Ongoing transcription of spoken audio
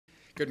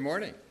Good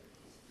morning.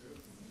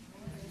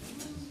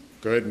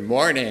 Good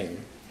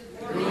morning.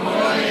 Good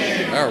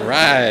morning. All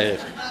right.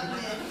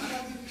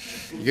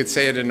 You could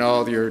say it in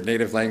all your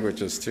native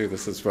languages, too.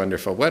 This is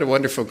wonderful. What a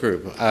wonderful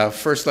group.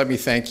 First, let me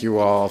thank you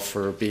all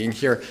for being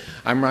here.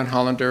 I'm Ron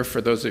Hollander.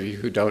 For those of you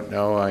who don't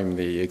know, I'm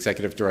the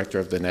Executive Director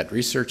of the NET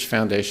Research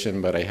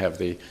Foundation, but I have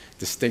the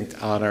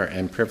distinct honor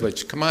and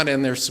privilege. Come on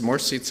in. There's some more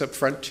seats up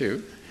front,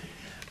 too.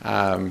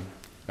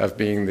 Of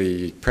being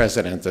the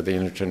president of the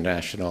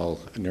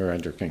International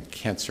Neuroendocrine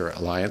Cancer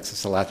Alliance.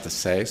 It's a lot to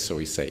say, so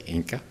we say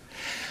INCA.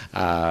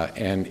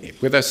 And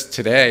with us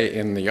today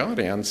in the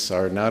audience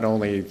are not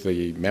only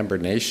the member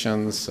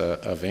nations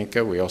of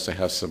INCA, we also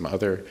have some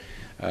other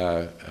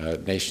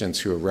nations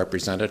who are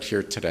represented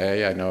here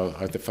today. I know,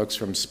 are the folks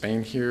from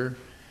Spain here?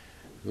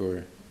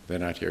 They're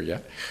not here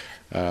yet?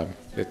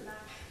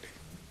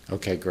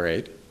 Okay,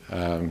 great.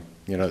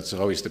 You know, it's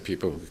always the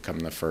people who come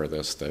the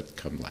furthest that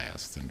come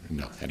last. And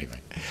no, anyway.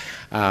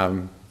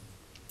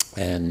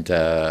 And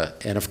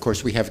of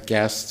course, we have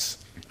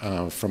guests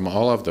from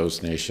all of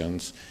those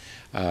nations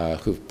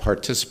who've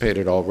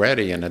participated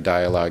already in a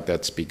dialogue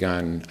that's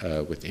begun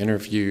with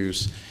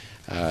interviews,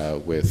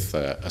 with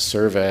a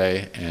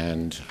survey,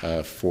 and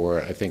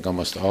for, I think,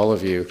 almost all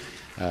of you,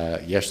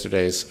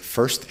 yesterday's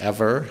first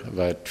ever,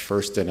 but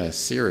first in a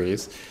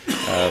series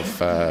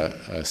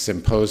of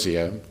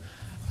symposia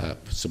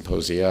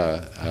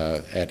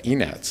at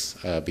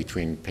ENETS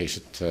between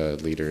patient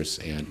leaders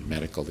and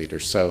medical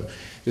leaders. So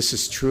this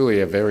is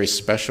truly a very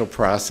special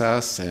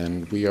process,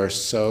 and we are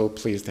so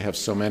pleased to have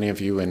so many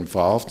of you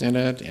involved in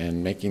it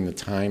and making the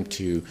time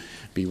to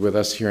be with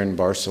us here in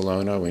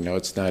Barcelona. We know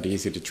it's not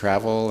easy to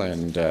travel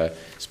and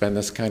spend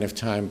this kind of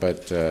time,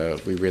 but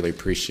we really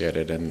appreciate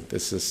it, and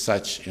this is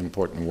such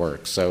important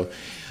work. So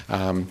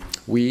do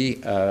we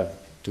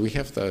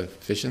have the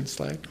vision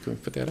slide? Can we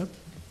put that up?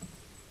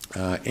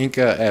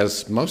 INCA,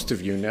 as most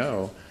of you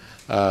know,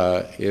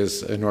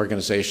 is an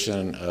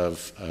organization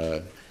of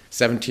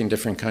 17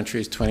 different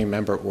countries, 20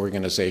 member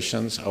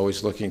organizations,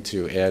 always looking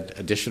to add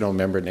additional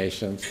member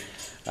nations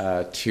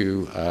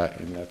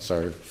and that's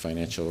our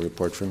financial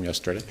report from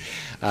yesterday,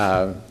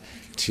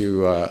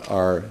 to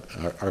our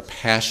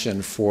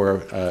passion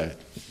for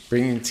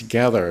bringing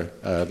together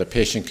the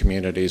patient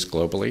communities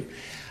globally.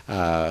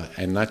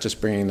 And not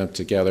just bringing them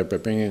together,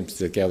 but bringing them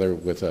together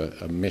with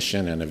a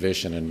mission and a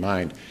vision in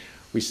mind.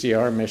 We see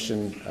our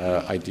mission,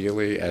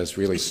 ideally, as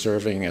really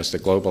serving as the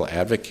global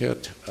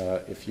advocate,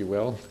 if you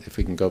will, if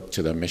we can go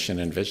to the mission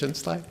and vision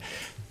slide,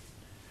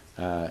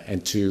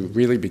 and to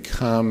really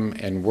become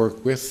and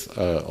work with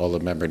all the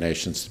member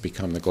nations to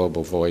become the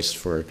global voice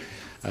for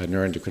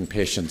neuroendocrine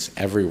patients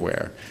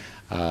everywhere.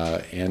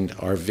 And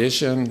our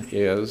vision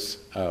is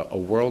a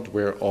world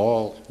where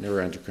all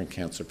neuroendocrine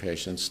cancer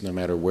patients, no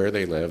matter where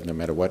they live, no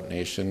matter what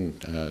nation,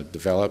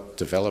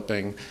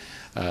 developing,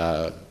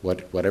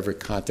 whatever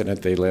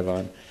continent they live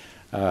on,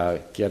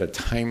 get a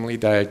timely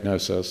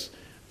diagnosis,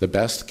 the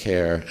best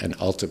care, and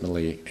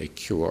ultimately a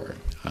cure.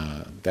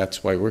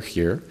 That's why we're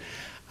here.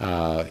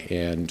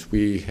 And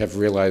we have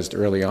realized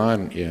early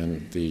on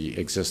in the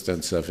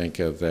existence of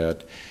INCA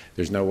that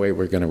there's no way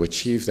we're going to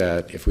achieve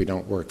that if we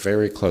don't work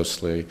very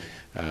closely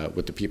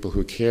with the people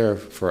who care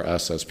for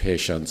us as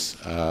patients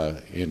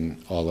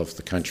in all of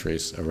the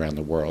countries around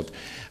the world.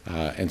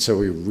 And so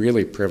we're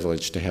really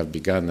privileged to have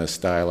begun this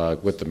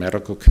dialogue with the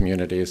medical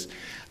communities,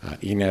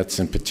 ENETS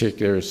in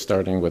particular,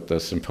 starting with the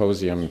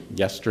symposium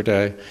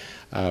yesterday,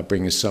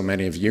 bringing so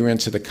many of you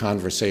into the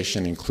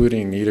conversation,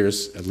 including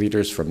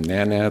leaders from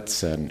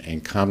NANETS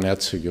and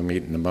COMNETS, who you'll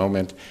meet in a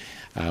moment.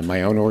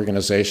 My own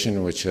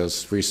organization, which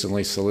has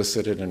recently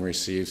solicited and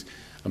received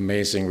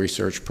amazing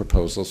research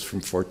proposals from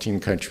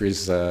 14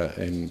 countries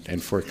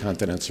and 4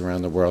 continents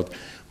around the world.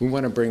 We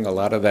want to bring a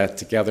lot of that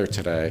together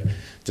today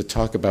to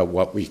talk about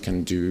what we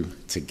can do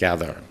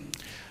together.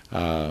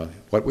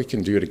 What we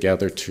can do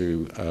together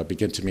to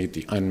begin to meet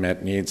the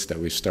unmet needs that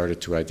we've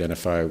started to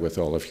identify with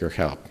all of your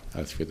help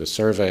through the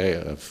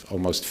survey of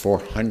almost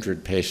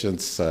 400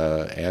 patients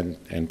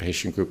and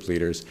patient group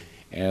leaders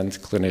and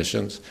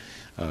clinicians,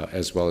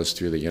 as well as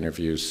through the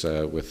interviews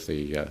with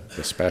the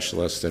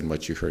specialists and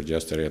what you heard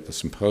yesterday at the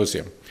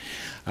symposium.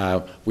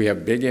 We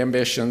have big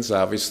ambitions,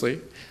 obviously,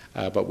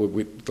 but what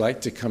we'd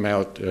like to come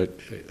out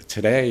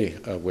today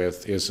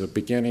with is a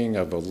beginning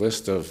of a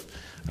list of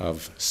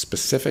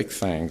specific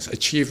things,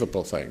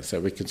 achievable things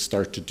that we can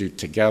start to do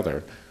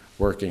together,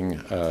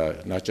 working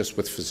not just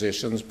with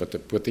physicians, but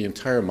with the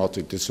entire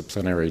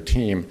multidisciplinary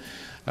team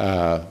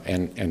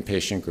and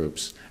patient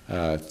groups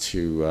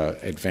to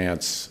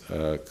advance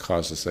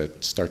causes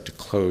that start to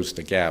close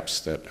the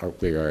gaps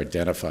that we are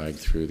identifying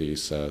through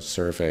these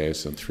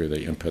surveys and through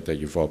the input that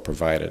you've all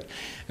provided.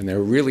 And there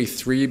are really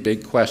 3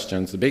 big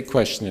questions. The big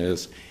question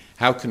is,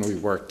 how can we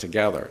work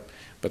together?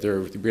 But there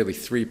are really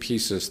 3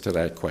 pieces to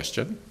that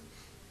question.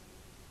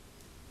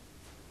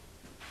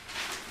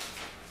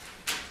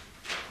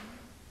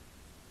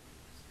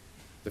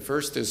 The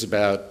first is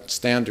about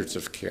standards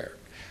of care.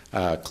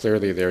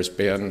 Clearly, there's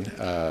been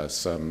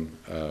some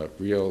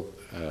real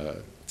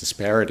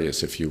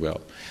disparities, if you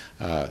will,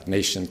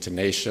 nation to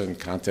nation,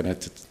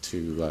 continent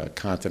to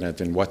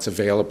continent, and what's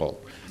available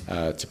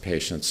to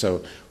patients.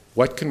 So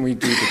what can we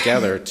do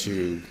together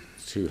to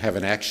have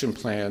an action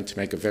plan to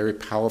make a very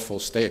powerful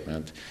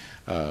statement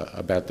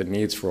about the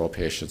needs for all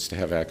patients to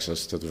have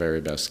access to the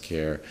very best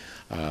care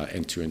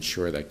and to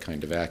ensure that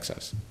kind of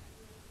access?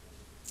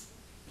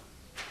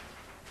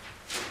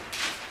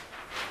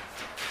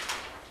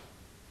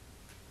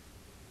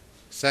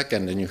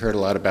 Second, and you heard a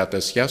lot about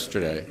this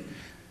yesterday,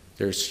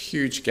 there's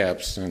huge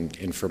gaps in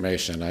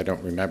information. I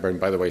don't remember, and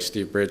by the way,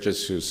 Steve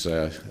Bridges, who's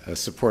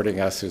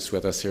supporting us, who's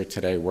with us here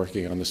today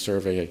working on the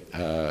survey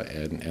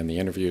and the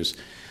interviews,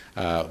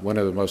 one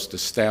of the most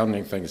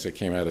astounding things that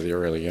came out of the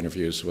early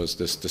interviews was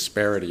this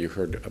disparity you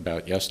heard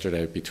about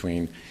yesterday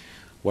between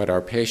what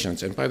our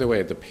patients, and by the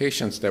way, the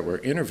patients that were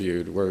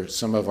interviewed were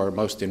some of our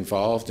most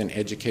involved and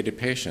educated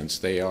patients.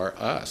 They are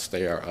us.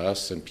 They are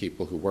us and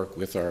people who work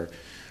with our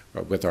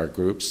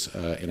groups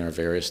in our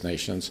various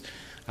nations.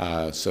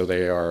 So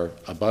they are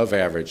above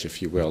average,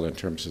 if you will, in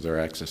terms of their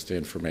access to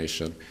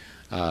information.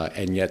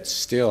 And yet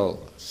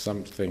still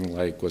something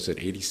like, was it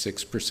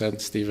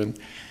 86%, Stephen,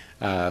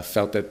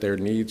 felt that their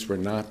needs were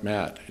not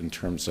met in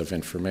terms of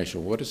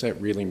information. What does that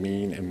really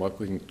mean, and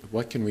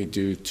what can we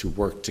do to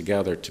work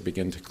together to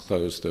begin to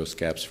close those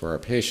gaps for our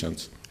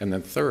patients? And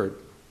then third,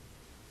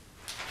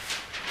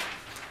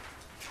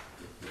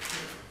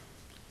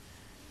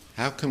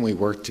 how can we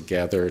work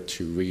together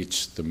to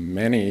reach the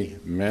many,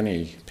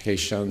 many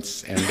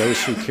patients and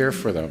those who care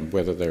for them,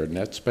 whether they're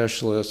NET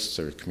specialists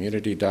or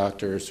community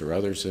doctors or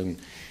others in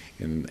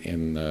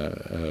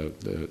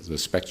the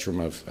spectrum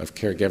of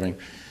caregiving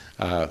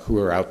who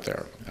are out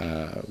there?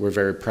 We're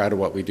very proud of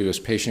what we do as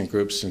patient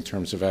groups in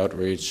terms of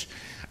outreach.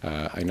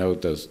 I know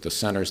the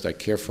centers that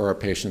care for our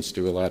patients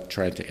do a lot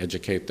trying to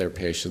educate their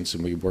patients,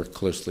 and we work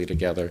closely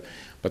together,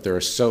 but there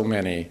are so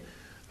many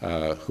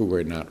who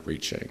we're not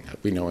reaching.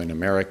 We know in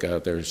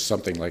America there's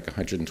something like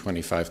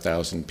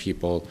 125,000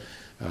 people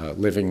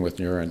living with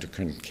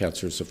neuroendocrine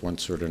cancers of one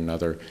sort or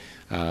another,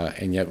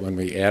 and yet when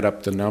we add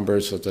up the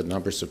numbers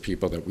of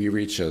people that we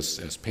reach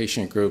as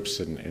patient groups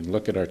and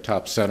look at our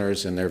top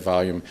centers and their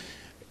volume,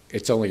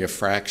 it's only a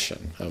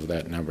fraction of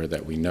that number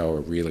that we know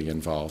are really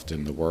involved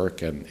in the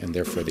work and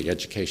therefore the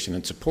education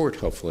and support,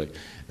 hopefully,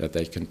 that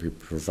they can be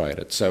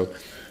provided. So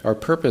our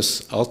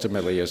purpose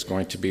ultimately is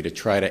going to be to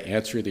try to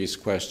answer these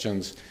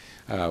questions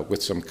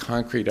with some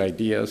concrete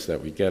ideas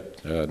that we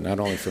get not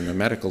only from the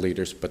medical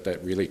leaders, but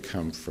that really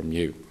come from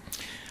you.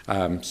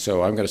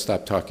 So I'm going to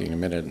stop talking a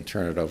minute and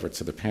turn it over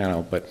to the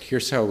panel, but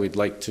here's how we'd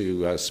like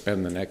to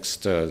spend the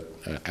next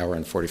hour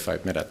and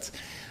 45 minutes.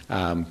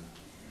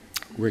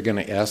 We're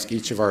going to ask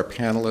each of our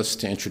panelists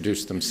to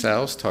introduce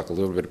themselves, talk a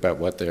little bit about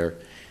what their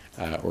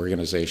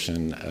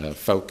organization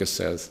focus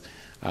is,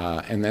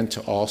 and then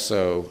to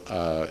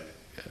also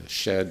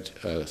shed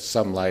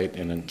some light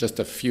in just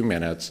a few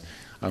minutes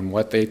on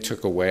what they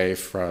took away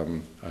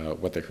from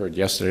what they heard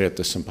yesterday at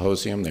the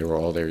symposium. They were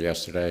all there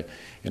yesterday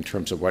in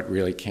terms of what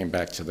really came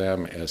back to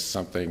them as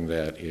something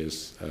that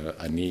is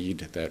a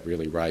need that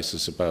really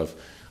rises above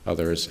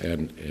others,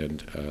 and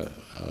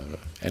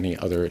any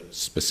other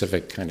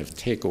specific kind of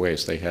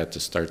takeaways they had to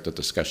start the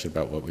discussion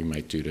about what we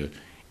might do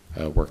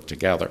to work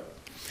together.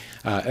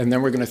 And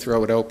then we're going to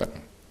throw it open.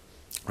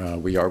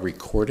 We are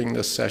recording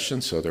this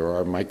session, so there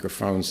are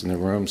microphones in the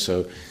room,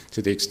 so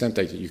to the extent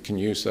that you can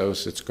use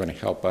those, it's going to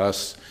help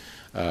us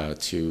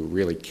to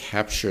really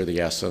capture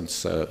the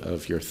essence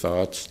of your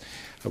thoughts.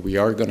 We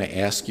are going to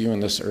ask you in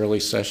this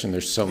early session,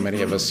 there's so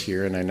many of us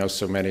here, and I know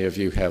so many of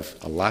you have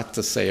a lot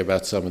to say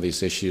about some of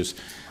these issues,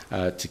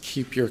 to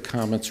keep your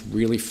comments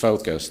really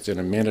focused in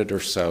a minute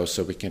or so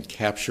we can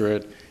capture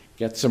it,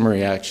 get some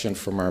reaction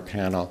from our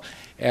panel.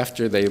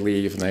 After they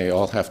leave, and they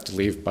all have to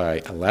leave by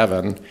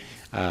 11,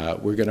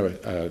 we're going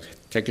to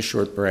take a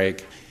short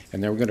break,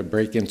 and then we're going to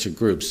break into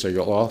groups, so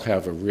you'll all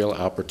have a real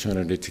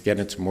opportunity to get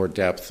into more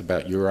depth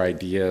about your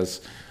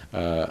ideas,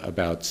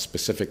 about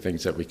specific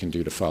things that we can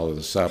do to follow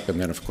this up, and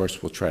then of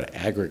course we'll try to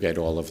aggregate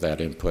all of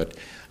that input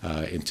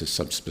into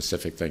some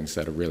specific things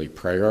that are really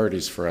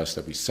priorities for us,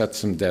 that we set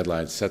some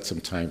deadlines, set some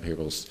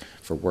timetables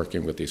for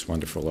working with these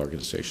wonderful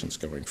organizations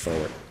going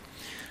forward.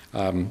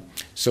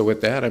 So with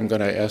that, I'm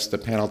going to ask the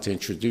panel to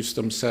introduce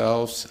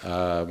themselves,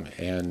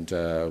 and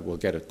we'll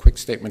get a quick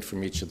statement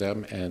from each of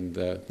them, and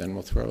then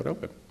we'll throw it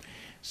open.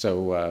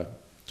 So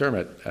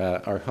Dermot,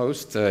 our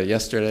host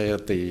yesterday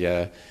at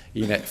the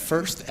ENETS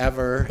first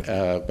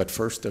ever, but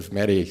first of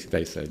many,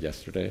 they said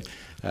yesterday,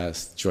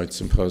 joint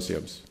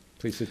symposiums.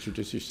 Please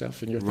introduce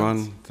yourself and your thoughts.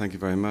 Ron, thank you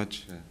very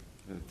much.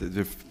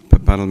 The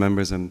panel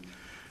members and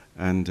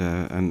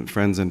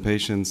friends and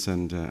patients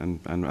and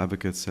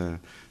advocates,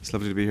 it's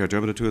lovely to be here.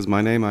 Dermot O'Toole is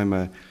my name.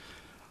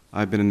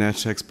 I've been a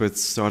NET expert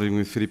starting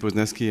with Philippe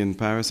Wozniewski in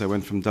Paris. I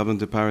went from Dublin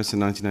to Paris in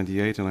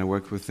 1998, and I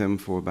worked with him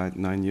for about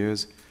 9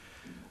 years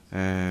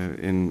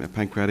in a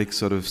pancreatic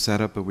sort of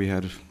setup, but we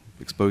had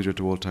exposure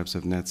to all types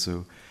of NETs.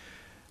 So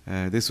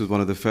this was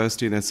one of the first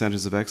ENET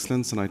centers of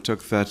excellence, and I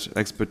took that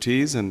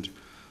expertise and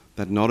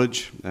that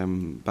knowledge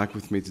back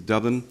with me to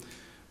Dublin,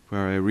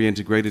 where I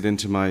reintegrated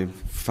into my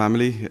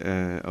family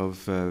of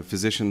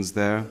physicians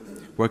there,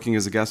 working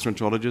as a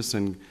gastroenterologist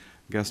and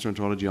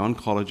gastroenterology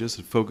oncologist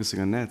and focusing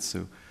on NETs.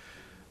 So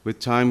with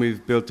time,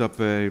 we've built up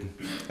a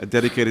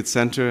dedicated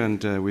center,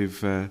 and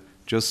we've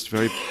just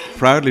very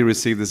proudly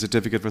received the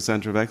Certificate for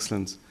Center of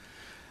Excellence.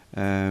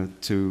 And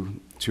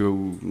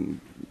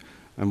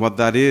what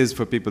that is,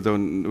 for people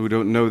who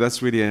don't know,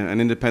 that's really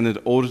an independent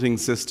auditing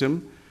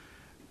system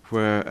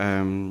where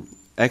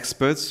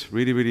experts,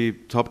 really, really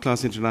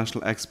top-class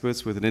international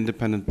experts with an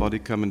independent body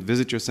come and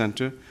visit your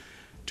center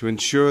to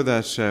ensure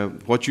that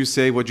what you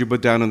say, what you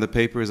put down on the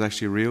paper is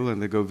actually real,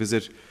 and they go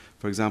visit,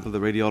 for example, the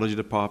radiology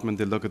department,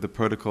 they look at the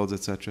protocols,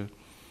 etc.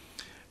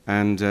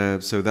 And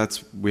so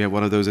we have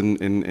one of those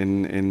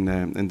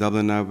in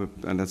Dublin now,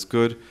 and that's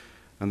good.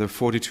 And there are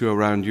 42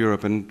 around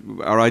Europe. And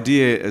our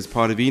idea as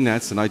part of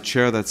ENETS, and I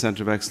chair that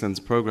Center of Excellence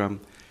program,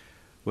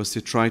 was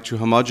to try to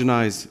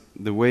homogenize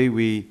the way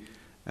we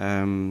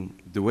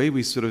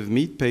sort of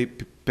meet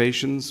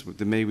patients,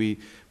 the way we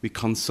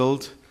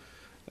consult,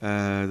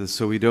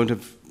 so we don't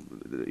have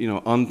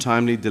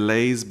untimely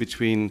delays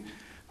between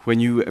when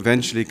you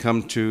eventually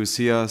come to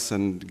see us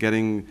and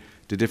getting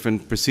the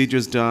different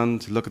procedures done,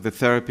 to look at the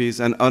therapies,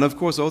 and of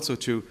course also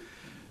to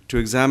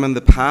examine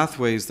the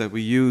pathways that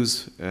we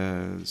use,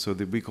 so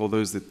that we call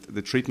those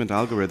the treatment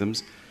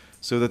algorithms,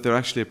 so that they're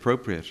actually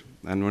appropriate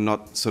and we're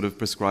not sort of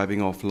prescribing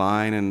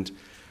offline, and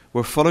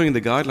we're following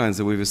the guidelines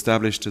that we've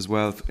established as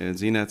well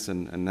as ENETS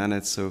and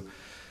NANETS. So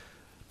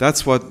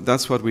that's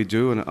what we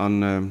do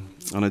on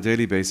a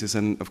daily basis.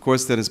 And of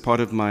course, then as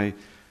part of my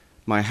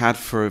hat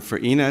for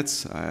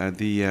ENETS,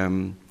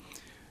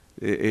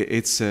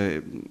 it's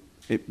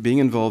being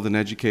involved in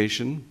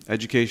education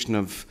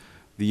of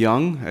the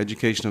young,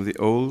 education of the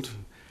old,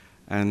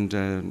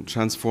 and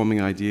transforming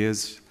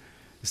ideas,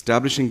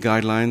 establishing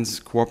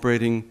guidelines,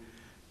 cooperating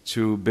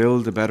to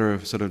build a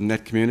better sort of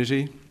net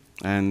community,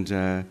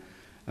 and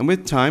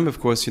with time, of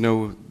course,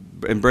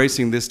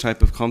 embracing this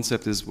type of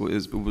concept is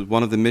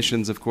one of the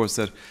missions, of course,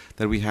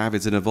 that we have.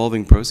 It's an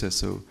evolving process.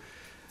 So,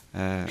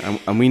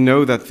 and we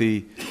know that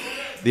the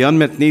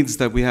unmet needs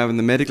that we have in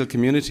the medical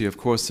community, of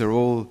course, they're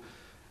all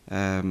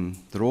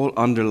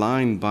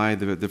underlined by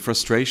the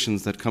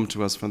frustrations that come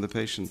to us from the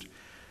patient.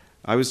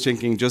 I was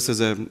thinking, just as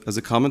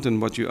a comment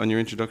on on your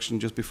introduction,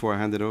 just before I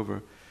hand it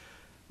over,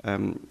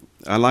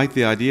 I like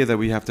the idea that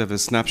we have to have a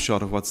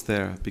snapshot of what's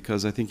there,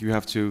 because I think you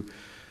have to,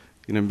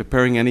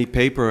 preparing any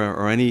paper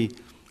or any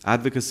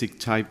advocacy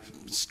type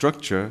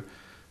structure,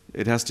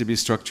 it has to be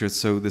structured.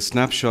 So the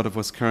snapshot of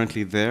what's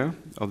currently there,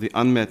 of the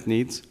unmet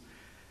needs,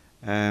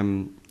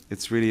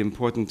 it's really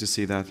important to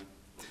see that.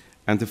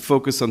 And to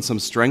focus on some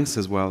strengths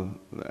as well,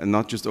 and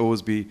not just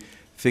always be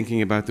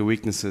thinking about the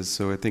weaknesses.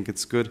 So I think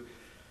it's good.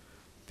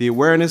 The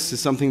awareness is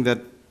something that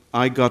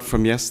I got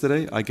from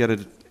yesterday. I get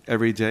it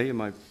every day in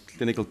my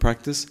clinical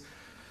practice.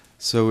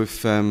 So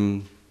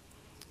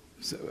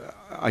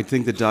I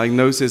think the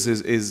diagnosis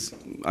is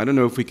I don't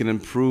know if we can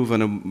improve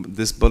on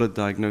this bullet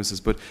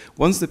diagnosis, but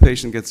once the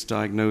patient gets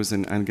diagnosed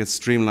and gets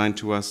streamlined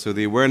to us, so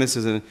the awareness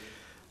is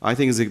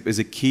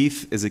a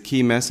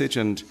key message,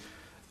 and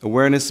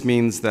awareness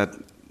means that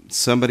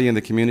somebody in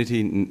the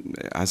community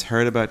has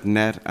heard about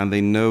NET and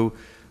they know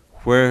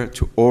where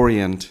to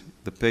orient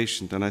the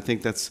patient. And I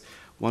think that's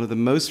one of the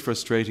most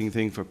frustrating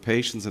things for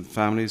patients and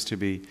families, to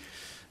be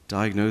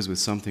diagnosed with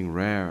something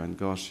rare. And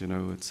gosh,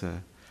 it's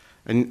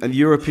and the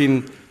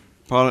European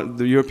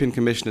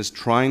Commission is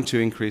trying to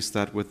increase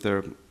that with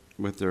their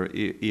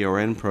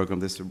ERN program,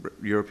 this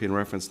European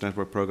Reference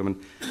Network program,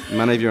 and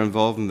many of you are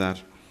involved in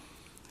that.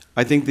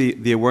 I think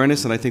the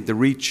awareness, and I think the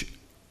reach,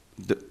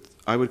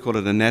 I would call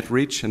it a net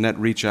reach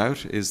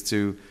out is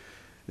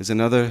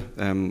another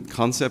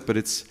concept, but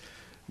it's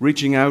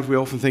reaching out. We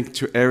often think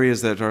to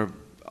areas that are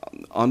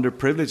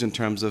underprivileged in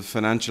terms of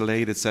financial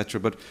aid, etc.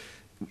 But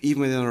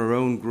even within our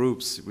own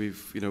groups,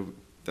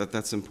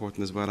 that's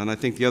important as well. And I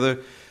think the other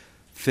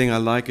thing I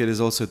like it is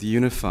also to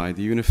unify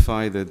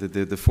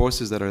the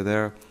forces that are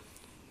there.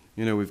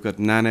 We've got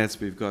NANETS,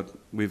 we've got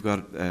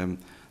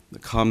the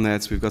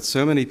COMNETS, we've got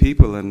so many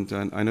people, and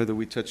I know that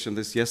we touched on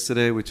this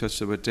yesterday, we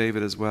touched on it with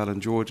David as well,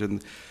 and George,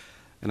 and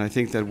I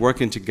think that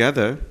working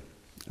together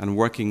and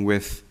working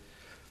with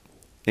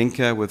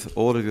INCA, with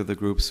all of the other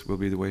groups, will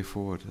be the way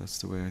forward. That's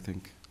the way I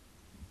think.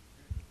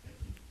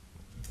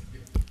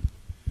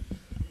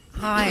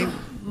 Hi,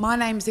 my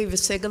name's Eva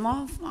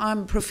Segalov.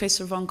 I'm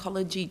Professor of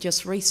Oncology,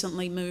 just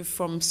recently moved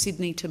from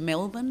Sydney to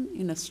Melbourne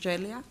in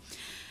Australia,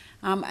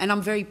 and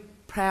I'm very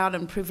proud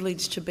and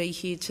privileged to be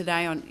here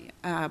today on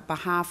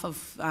behalf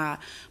of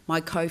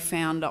my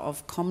co-founder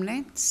of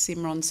COMNETS,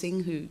 Simron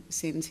Singh, who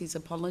sends his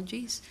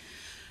apologies.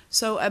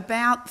 So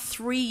about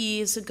 3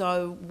 years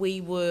ago, we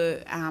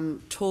were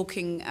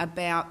talking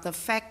about the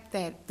fact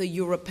that the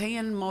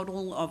European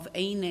model of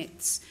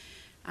ENETS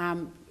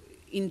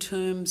in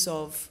terms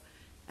of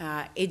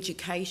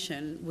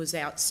education was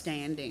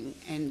outstanding,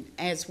 and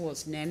as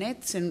was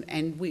NANETS,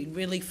 and we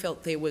really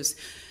felt there was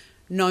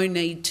no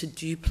need to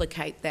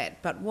duplicate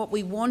that. But what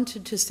we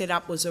wanted to set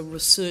up was a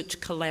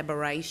research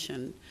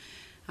collaboration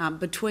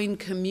between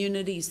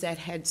communities that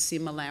had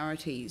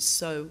similarities.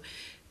 So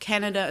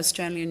Canada,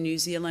 Australia and New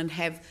Zealand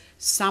have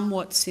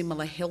somewhat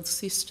similar health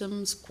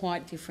systems,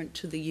 quite different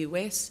to the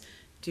US,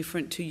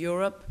 different to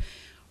Europe.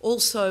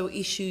 Also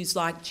issues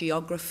like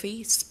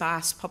geography,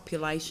 sparse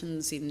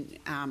populations in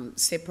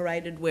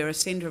separated, where a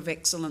centre of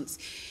excellence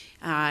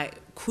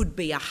could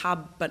be a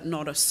hub but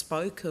not a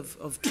spoke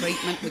of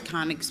treatment. We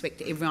can't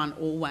expect everyone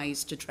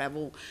always to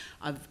travel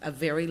a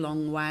very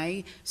long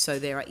way, so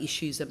there are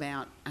issues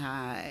about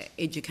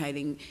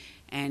educating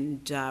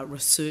and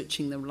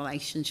researching the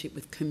relationship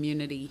with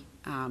community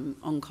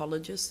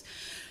oncologists.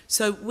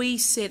 So we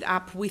set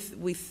up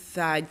with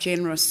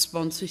generous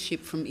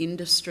sponsorship from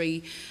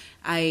industry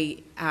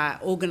a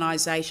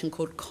organisation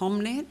called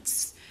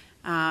COMNETS.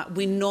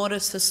 We're not a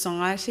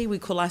society, we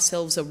call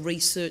ourselves a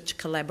research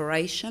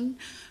collaboration.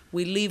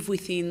 We live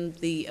within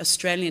the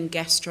Australian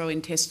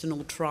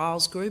Gastrointestinal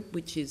Trials Group,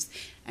 which is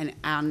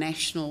our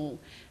national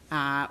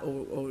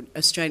or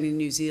Australian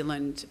New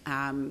Zealand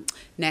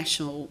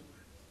national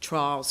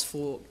trials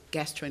for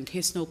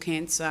gastrointestinal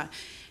cancer,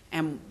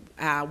 and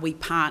we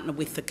partner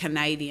with the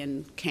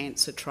Canadian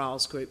Cancer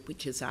Trials Group,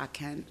 which is our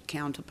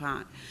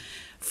counterpart.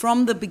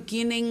 From the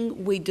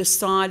beginning, we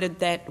decided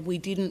that we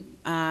didn't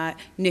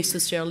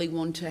necessarily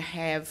want to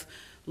have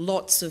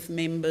lots of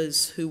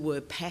members who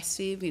were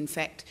passive. In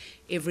fact,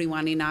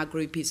 everyone in our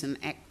group is an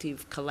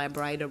active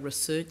collaborator,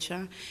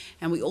 researcher,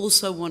 and we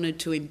also wanted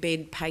to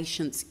embed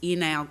patients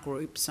in our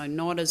group, so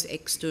not as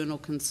external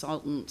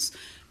consultants,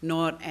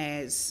 not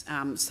as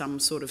some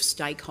sort of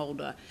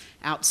stakeholder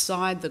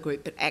outside the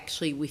group, but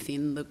actually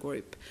within the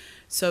group.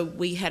 So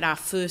we had our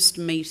first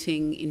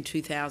meeting in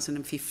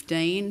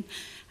 2015.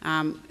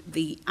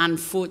 The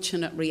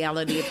unfortunate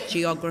reality of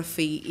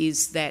geography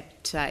is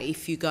that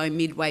if you go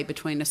midway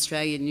between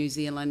Australia, New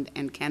Zealand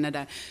and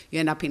Canada, you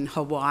end up in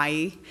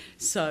Hawaii.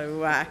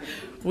 So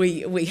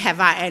we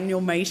have our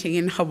annual meeting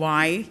in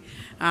Hawaii.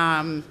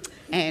 That's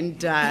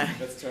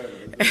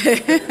terrible.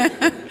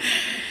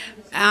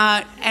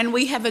 And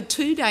we have a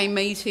 2-day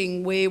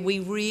meeting where we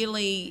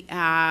really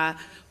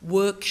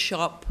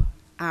workshop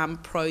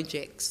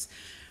projects.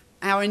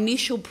 Our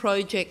initial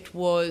project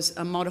was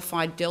a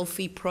modified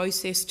Delphi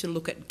process to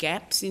look at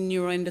gaps in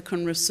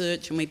neuroendocrine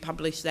research, and we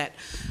published that,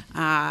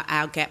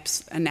 our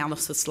gaps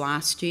analysis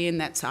last year,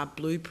 and that's our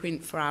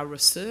blueprint for our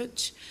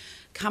research.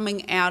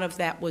 Coming out of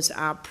that was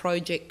our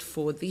project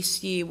for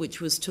this year,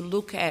 which was to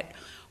look at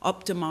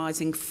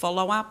optimising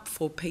follow-up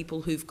for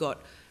people who've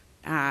got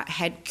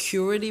had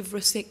curative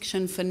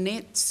resection for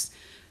NETs.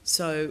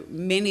 So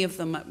many of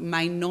them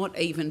may not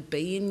even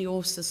be in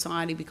your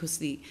society because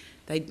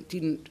they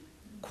didn't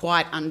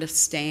quite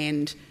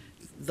understand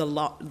the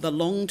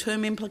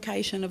long-term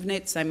implication of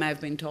NETs. They may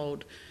have been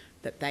told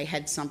that they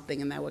had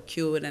something and they were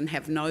cured and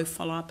have no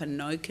follow-up and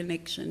no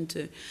connection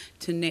to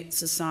NET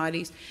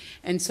societies.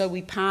 And so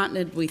we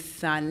partnered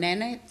with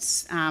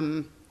NANETS,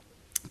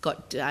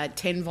 got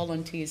 10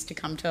 volunteers to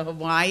come to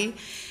Hawaii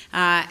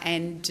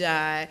and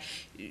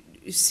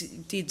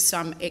did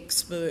some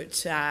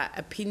expert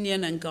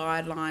opinion and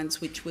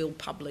guidelines which we'll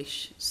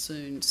publish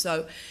soon.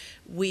 So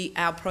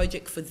our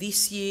project for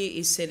this year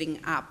is setting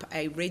up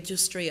a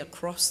registry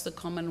across the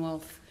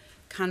Commonwealth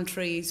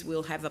countries.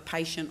 We'll have a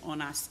patient on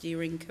our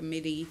steering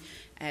committee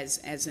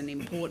as an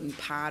important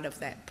part of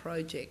that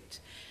project.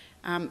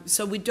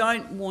 So we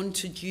don't want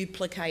to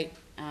duplicate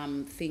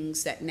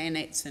things that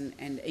NANETS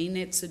and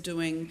ENETS are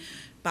doing,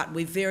 but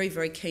we're very,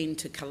 very keen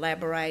to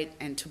collaborate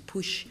and to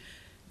push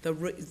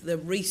the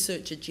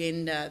research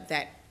agenda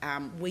that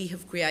we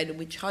have created,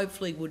 which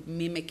hopefully would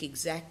mimic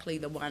exactly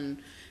the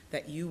one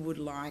that you would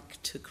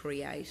like to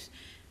create.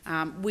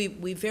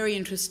 We're very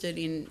interested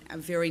in a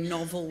very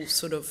novel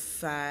sort of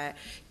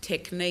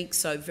technique.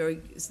 So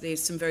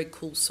there's some very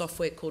cool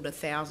software called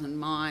 1,000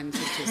 Minds,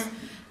 which is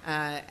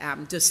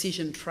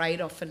decision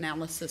trade-off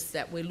analysis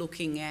that we're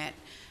looking at.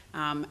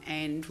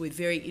 And we're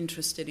very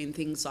interested in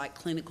things like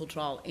clinical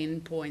trial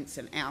endpoints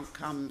and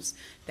outcomes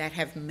that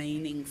have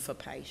meaning for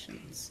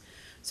patients.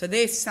 So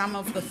there's some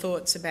of the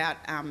thoughts about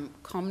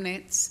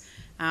COMNETS.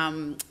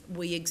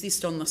 We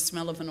exist on the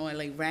smell of an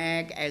oily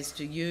rag, as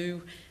do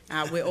you.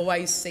 We're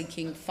always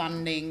seeking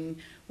funding.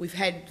 We've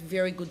had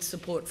very good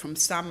support from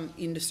some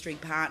industry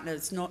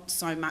partners, not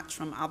so much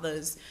from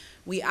others.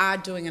 We are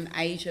doing an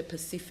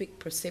Asia-Pacific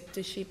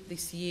preceptorship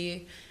this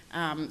year.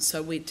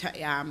 So we're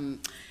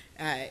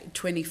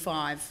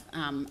 25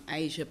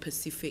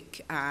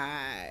 Asia-Pacific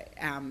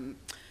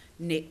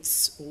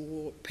NETs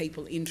or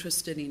people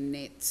interested in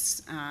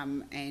NETs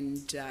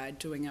and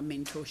doing a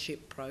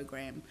mentorship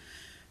program.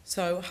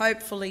 So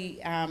hopefully,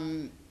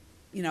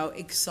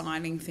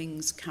 exciting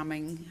things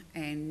coming,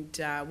 and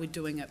we're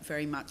doing it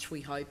very much,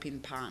 we hope, in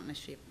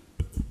partnership.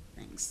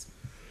 Thanks.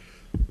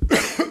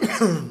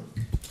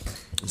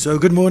 So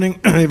good morning,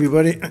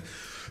 everybody.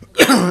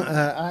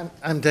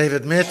 I'm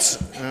David Metz.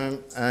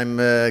 I'm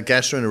a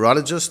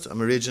gastroenterologist.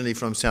 I'm originally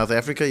from South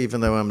Africa,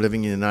 even though I'm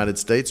living in the United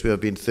States, where I've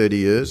been 30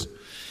 years.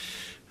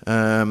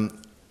 I'm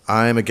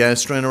a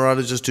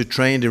gastroenterologist who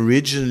trained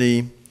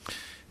originally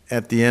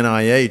at the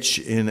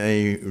NIH in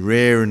a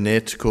rare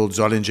NET called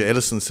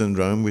Zollinger-Ellison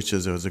syndrome, which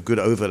is, there was a good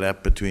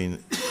overlap between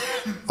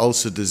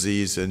ulcer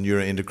disease and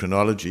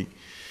neuroendocrinology.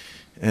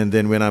 And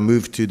then when I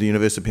moved to the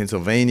University of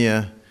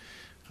Pennsylvania,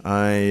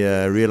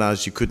 I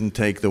realized you couldn't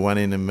take the 1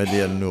 in a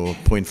million or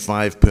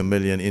 0.5 per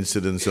million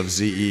incidence of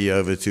ZE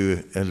over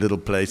to a little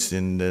place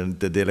in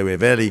the Delaware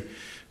Valley.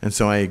 And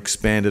so I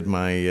expanded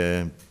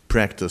my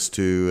practice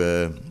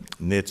to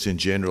NETs in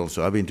general.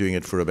 So I've been doing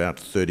it for about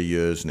 30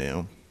 years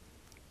now.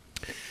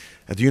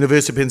 At the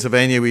University of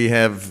Pennsylvania, we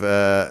have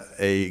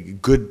a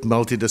good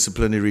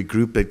multidisciplinary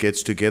group that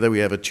gets together. We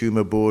have a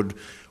tumor board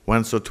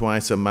once or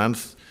twice a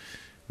month.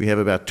 We have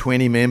about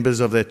 20 members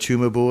of that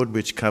tumor board,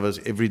 which covers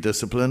every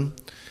discipline,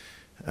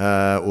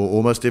 or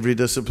almost every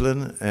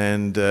discipline.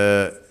 And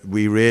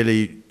we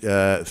really,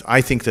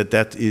 I think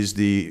that is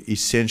the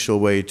essential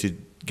way to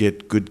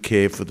get good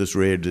care for this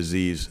rare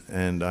disease.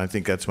 And I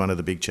think that's one of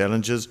the big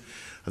challenges.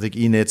 I think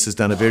ENETS has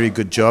done a very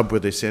good job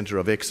with their Center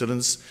of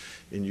Excellence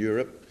in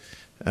Europe.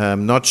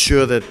 I'm not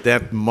sure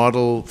that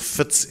model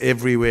fits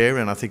everywhere,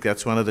 and I think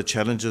that's one of the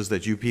challenges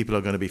that you people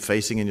are going to be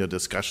facing in your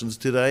discussions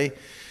today,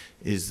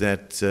 is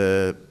that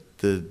the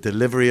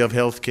delivery of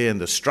healthcare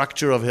and the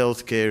structure of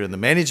healthcare and the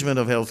management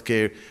of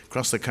healthcare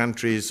across the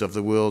countries of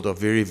the world are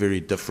very, very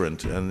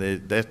different,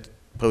 and that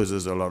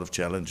poses a lot of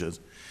challenges.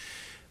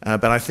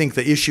 But I think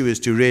the issue is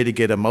to really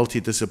get a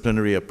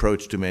multidisciplinary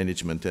approach to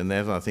management, and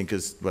that, I think,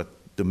 is what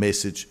the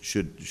message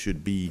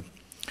should be.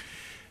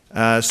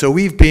 So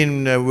we've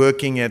been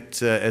working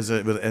with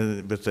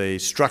a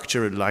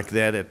structure like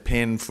that at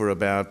Penn for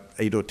about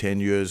 8 or 10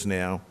 years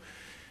now.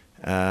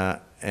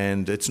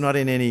 And it's not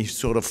in any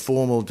sort of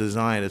formal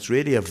design. It's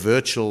really a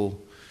virtual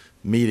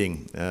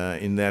meeting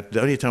in that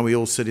the only time we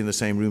all sit in the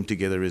same room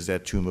together is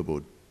that tumor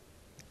board.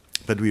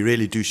 But we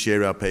really do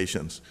share our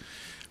patients.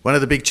 One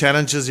of the big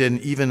challenges in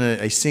even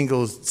a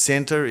single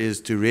center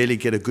is to really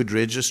get a good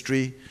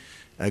registry,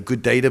 a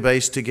good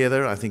database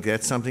together. I think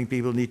that's something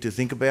people need to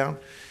think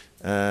about.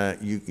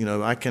 You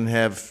know, I can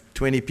have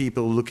 20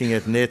 people looking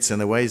at NETs,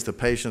 and the ways the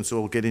patients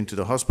all get into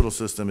the hospital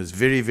system is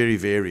very, very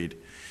varied.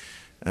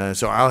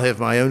 So I'll have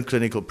my own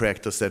clinical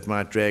practice that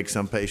might drag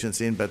some patients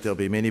in, but there'll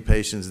be many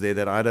patients there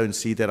that I don't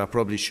see that I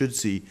probably should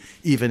see,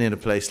 even in a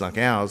place like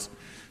ours.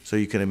 So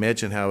you can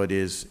imagine how it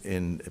is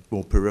in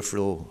more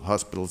peripheral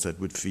hospitals that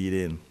would feed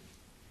in.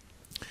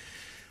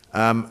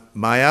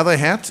 My other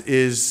hat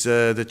is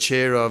the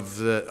chair of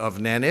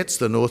NANETS,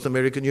 the North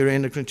American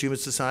Neuroendocrine Tumor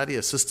Society,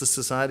 a sister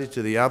society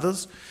to the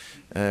others.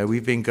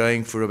 We've been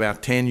going for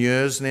about 10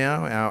 years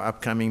now. Our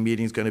upcoming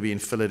meeting is going to be in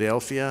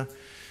Philadelphia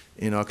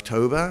in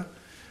October.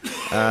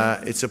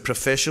 It's a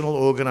professional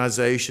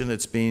organization.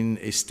 It's been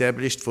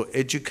established for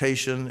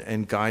education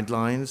and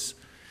guidelines.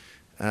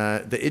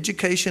 The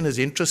education is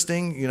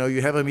interesting. You know,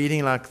 you have a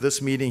meeting like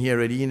this meeting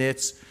here at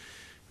ENETS,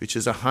 which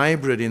is a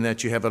hybrid in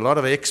that you have a lot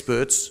of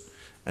experts,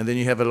 and then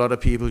you have a lot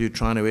of people you're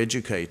trying to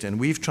educate. And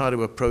we've tried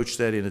to approach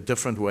that in a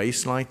different way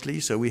slightly.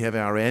 So we have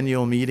our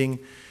annual meeting,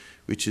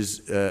 which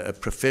is a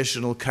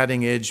professional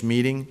cutting-edge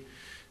meeting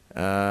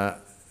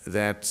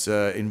that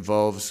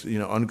involves, you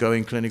know,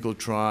 ongoing clinical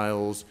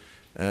trials,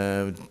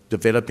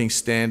 developing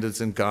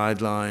standards and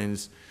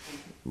guidelines,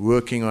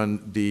 working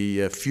on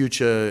the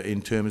future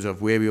in terms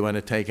of where we want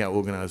to take our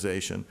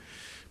organization.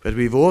 But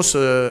we've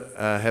also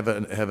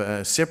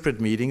have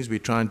separate meetings. We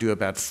try and do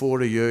about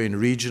 4 a year in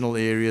regional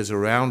areas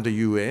around the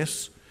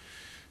US.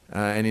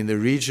 And in the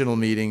regional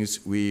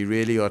meetings, we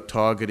really are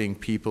targeting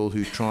people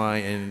who try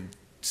and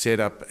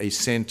set up a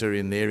center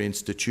in their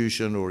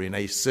institution or in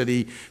a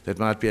city that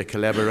might be a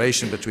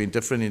collaboration between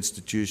different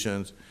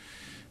institutions,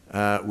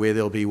 where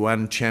there'll be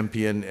one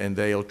champion and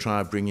they'll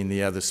try to bring in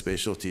the other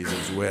specialties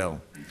as well.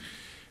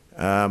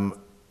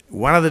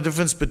 One of the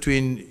difference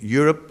between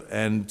Europe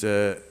and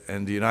the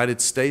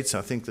United States, I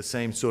think the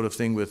same sort of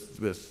thing with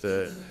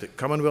the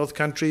Commonwealth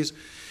countries,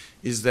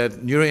 is that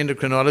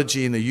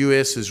neuroendocrinology in the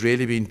US has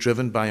really been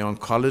driven by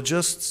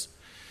oncologists.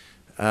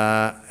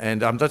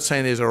 And I'm not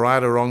saying there's a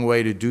right or wrong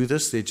way to do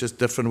this. There are just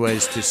different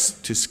ways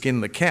to skin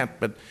the cat.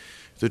 But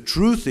the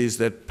truth is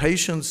that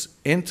patients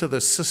enter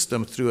the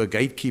system through a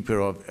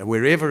gatekeeper of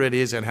wherever it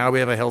is and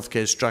however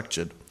healthcare is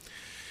structured.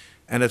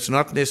 And it's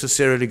not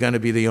necessarily going to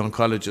be the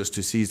oncologist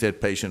who sees that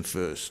patient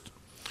first.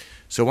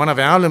 So one of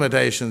our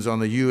limitations on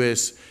the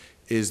US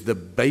is the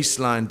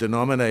baseline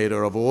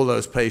denominator of all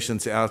those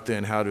patients out there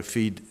and how to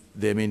feed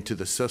them into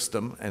the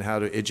system and how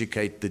to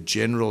educate the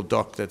general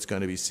doc that's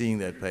going to be seeing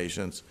that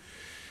patients,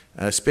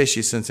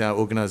 especially since our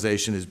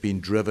organization has been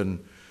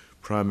driven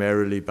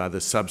primarily by the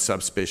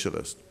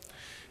sub-subspecialist.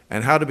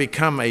 And how to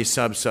become a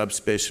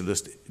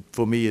sub-subspecialist,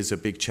 for me, is a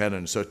big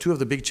challenge. So 2 of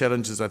the big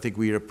challenges I think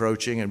we're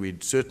approaching, and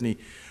we'd certainly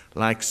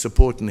like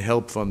support and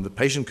help from the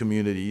patient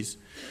communities,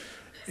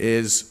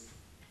 is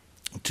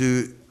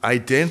to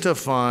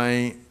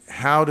identify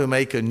how to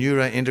make a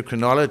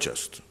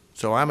neuroendocrinologist.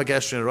 So I'm a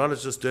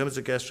gastroenterologist, Dermot's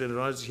a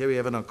gastroenterologist, here we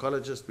have an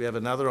oncologist, we have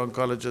another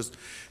oncologist,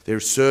 there are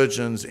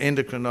surgeons,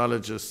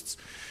 endocrinologists,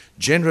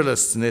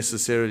 generalists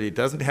necessarily. It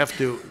doesn't have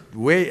to,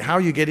 how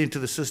you get into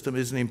the system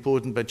isn't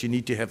important, but you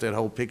need to have that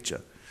whole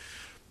picture.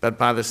 But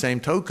by the same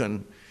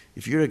token,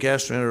 if you're a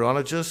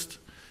gastroenterologist,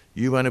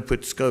 you want to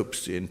put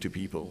scopes into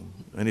people.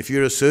 And if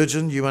you're a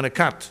surgeon, you want to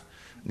cut.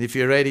 And if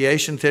you're a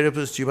radiation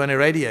therapist, you want to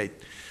radiate.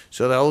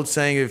 So the old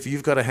saying, if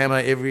you've got a hammer,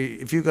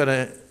 if you've got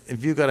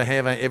a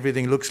hammer,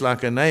 everything looks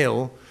like a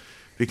nail,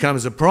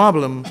 becomes a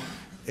problem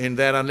in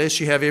that unless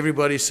you have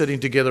everybody sitting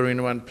together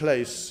in one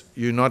place,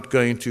 you're not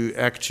going to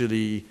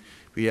actually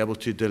be able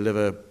to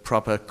deliver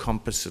proper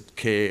composite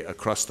care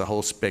across the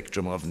whole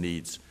spectrum of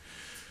needs.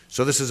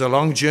 So this is a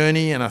long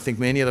journey, and I think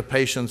many of the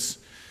patients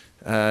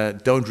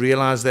don't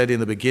realize that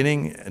in the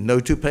beginning. No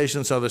two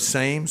patients are the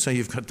same, so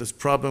you've got this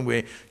problem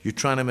where you're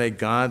trying to make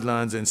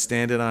guidelines and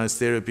standardized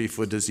therapy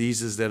for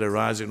diseases that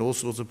arise in all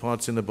sorts of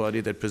parts in the body,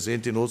 that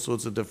present in all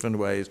sorts of different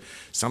ways.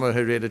 Some are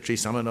hereditary,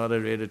 some are not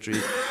hereditary.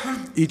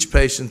 Each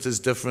patient is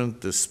different,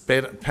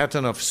 the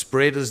pattern of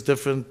spread is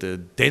different, the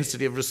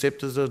density of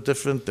receptors are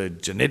different, the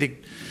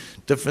genetic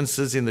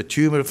differences in the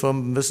tumor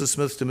from Mrs.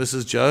 Smith to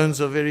Mrs. Jones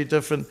are very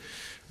different.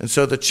 And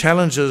so the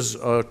challenges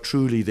are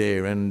truly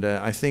there, and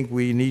I think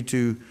we need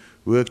to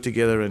work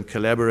together and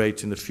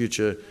collaborate in the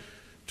future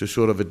to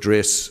sort of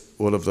address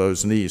all of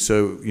those needs.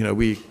 So, you know,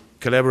 we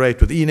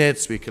collaborate with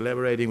ENETS, we're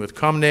collaborating with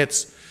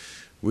COMNETS,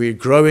 we're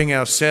growing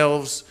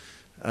ourselves,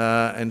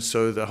 and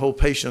so the whole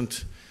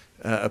patient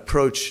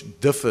approach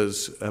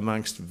differs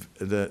amongst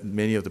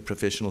many of the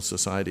professional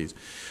societies.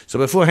 So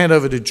before I hand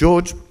over to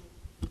George,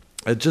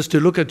 just to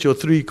look at your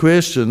three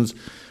questions,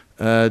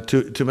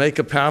 to make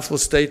a powerful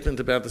statement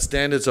about the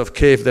standards of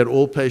care that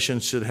all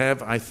patients should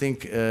have, I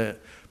think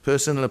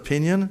personal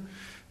opinion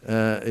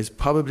is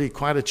probably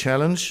quite a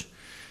challenge.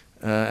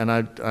 And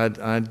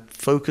I'd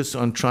focus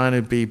on trying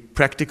to be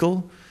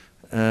practical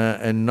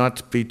and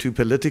not be too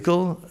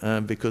political,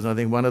 because I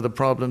think one of the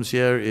problems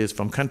here is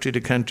from country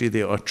to country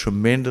there are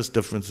tremendous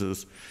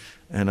differences.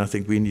 And I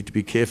think we need to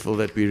be careful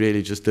that we're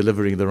really just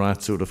delivering the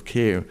right sort of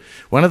care.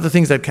 One of the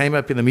things that came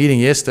up in the meeting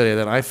yesterday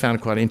that I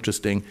found quite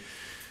interesting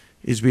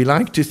is we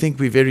like to think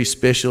we're very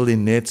special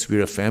in NETS.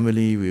 We're a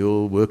family, we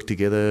all work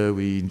together,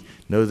 we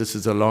know this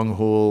is a long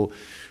haul,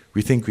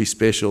 we think we're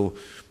special,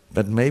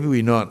 but maybe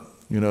we're not.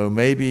 You know,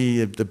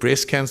 maybe the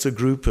breast cancer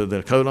group or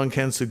the colon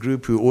cancer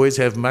group, who always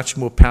have much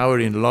more power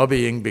in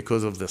lobbying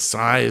because of the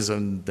size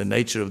and the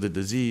nature of the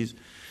disease,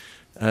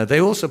 they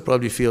also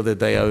probably feel that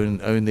they own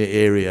their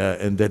area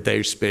and that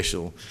they're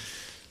special.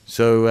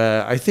 So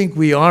I think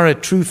we are a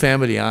true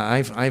family.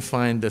 I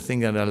find the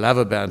thing that I love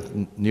about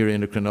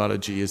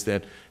neuroendocrinology is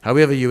that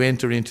however you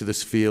enter into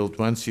this field,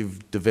 once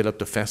you've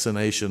developed a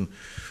fascination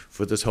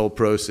for this whole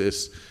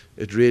process,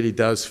 it really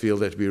does feel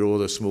that we're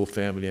all a small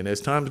family. And as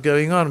time's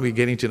going on, we're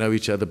getting to know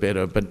each other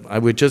better. But I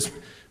would just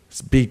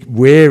be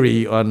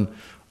wary on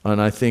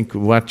I think,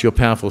 what your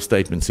powerful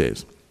statement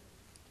says.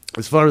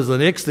 As far as the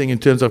next thing, in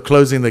terms of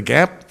closing the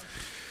gap,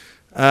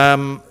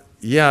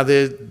 yeah,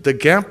 the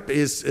gap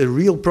is a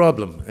real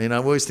problem. And I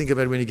always think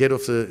about when you get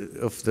off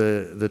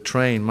the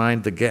train,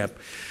 mind the gap.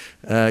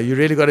 You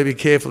really got to be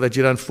careful that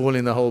you don't fall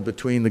in the hole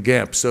between the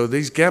gaps. So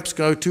these gaps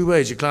go two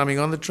ways. You're climbing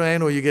on the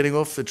train or you're getting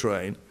off the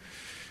train.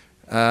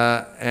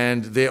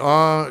 And there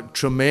are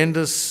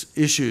tremendous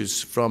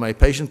issues from a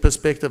patient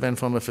perspective and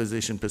from a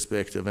physician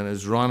perspective. And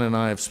as Ron and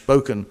I have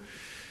spoken,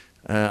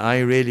 I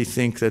really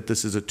think that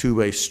this is a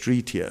two-way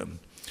street here.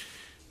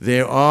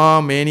 There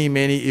are many,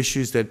 many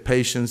issues that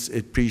patients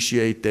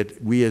appreciate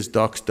that we as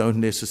docs don't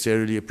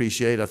necessarily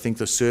appreciate. I think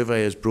the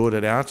survey has brought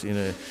it out in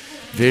a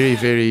very,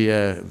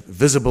 very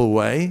visible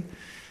way.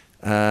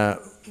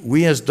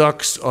 We as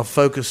docs are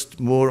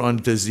focused more on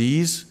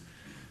disease.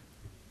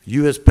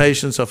 You as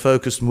patients are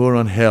focused more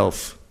on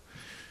health.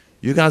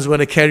 You guys want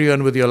to carry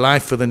on with your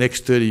life for the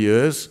next 30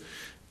 years,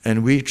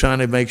 and we're trying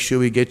to make sure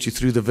we get you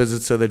through the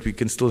visit so that we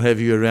can still have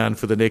you around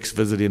for the next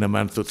visit in a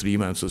month or 3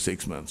 months or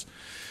 6 months.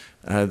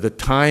 The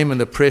time and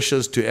the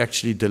pressures to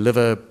actually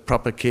deliver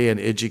proper care and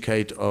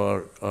educate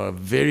are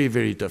very,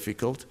 very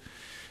difficult.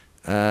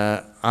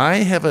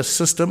 I have a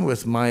system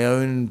with my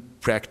own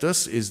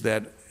practice, is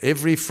that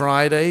every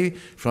Friday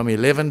from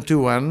 11 to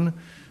 1,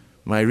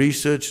 my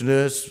research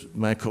nurse,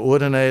 my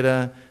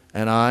coordinator,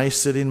 and I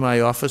sit in my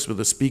office with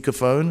a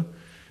speakerphone,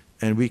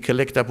 and we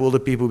collect up all the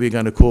people we're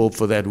going to call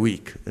for that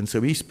week. And so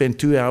we spend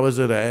 2 hours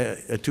a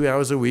day, 2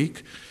 hours a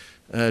week,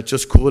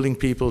 just calling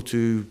people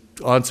to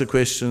answer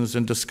questions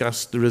and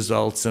discuss the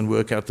results and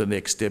work out the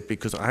next step,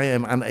 because I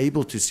am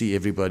unable to see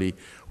everybody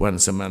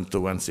once a month or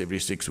once every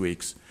 6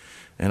 weeks.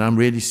 And I'm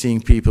really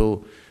seeing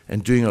people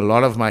and doing a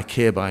lot of my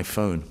care by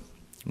phone,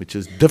 which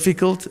is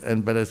difficult,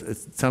 but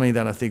it's something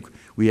that I think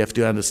we have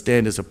to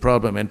understand is a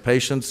problem, and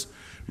patients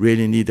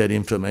really need that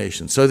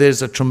information. So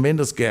there's a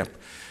tremendous gap.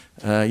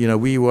 You know,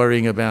 we're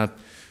worrying about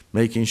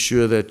making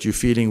sure that you're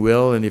feeling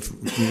well, and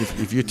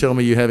if you tell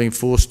me you're having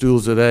 4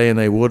 stools a day and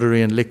they're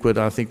watery and liquid,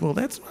 I think, well,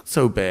 that's not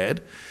so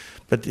bad.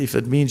 But if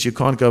it means you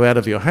can't go out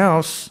of your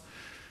house,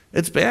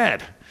 it's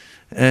bad.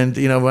 And,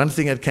 you know, one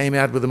thing that came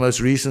out with the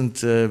most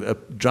recent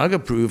drug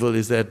approval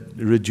is that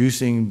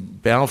reducing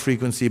bowel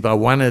frequency by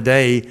 1 a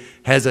day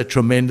has a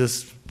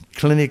tremendous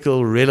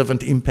clinical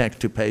relevant impact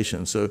to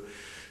patients. So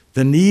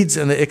The needs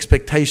and the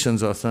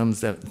expectations are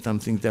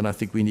something that I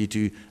think we need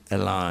to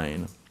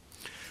align.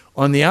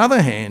 On the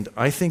other hand,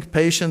 I think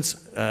patients,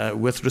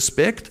 with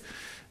respect,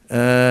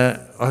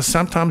 are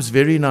sometimes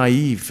very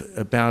naive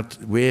about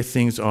where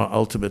things are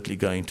ultimately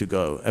going to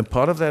go. And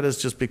part of that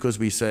is just because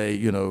we say,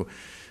 you know,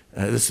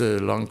 this is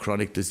a long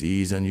chronic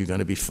disease and you're going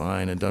to be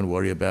fine and don't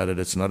worry about it,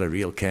 it's not a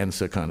real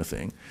cancer kind of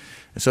thing.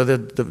 So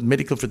the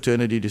medical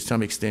fraternity to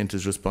some extent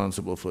is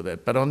responsible for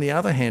that. But on the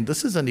other hand,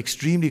 this is an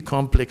extremely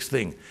complex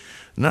thing.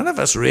 None of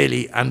us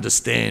really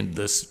understand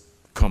this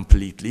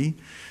completely.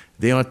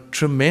 There are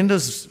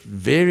tremendous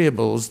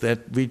variables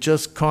that we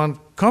just can't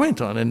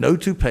comment on, and no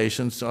two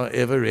patients are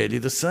ever really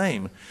the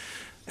same.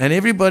 And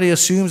everybody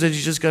assumes that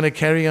you're just going to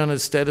carry on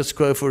as status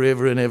quo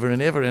forever and ever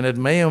and ever, and it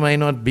may or may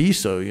not be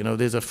so. You know,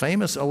 there's a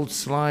famous old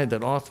slide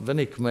that Arthur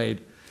Winnick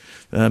made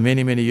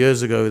many, many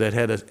years ago that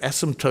had an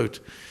asymptote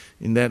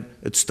in that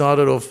it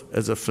started off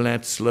as a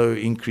flat, slow,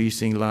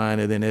 increasing line,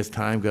 and then as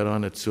time got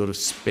on, it sort of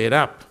sped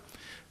up.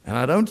 And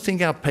I don't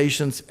think our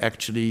patients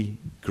actually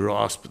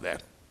grasp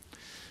that.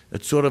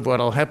 It's sort of what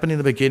will happen in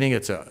the beginning.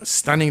 It's a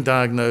stunning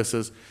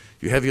diagnosis.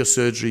 You have your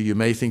surgery. You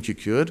may think you're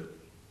cured.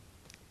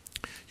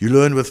 You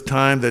learn with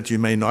time that you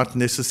may not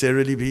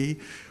necessarily be.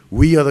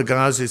 We are the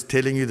guys who's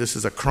telling you this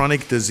is a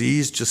chronic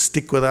disease. Just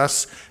stick with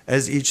us.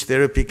 As each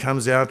therapy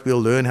comes out,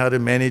 we'll learn how to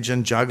manage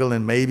and juggle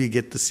and maybe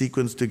get the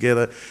sequence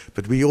together.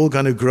 But we're all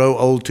going to grow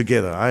old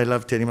together. I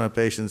love telling my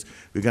patients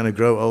we're going to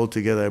grow old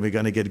together and we're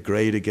going to get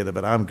gray together.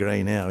 But I'm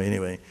gray now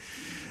anyway.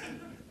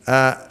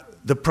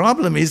 The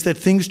problem is that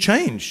things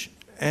change.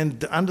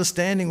 And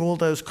understanding all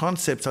those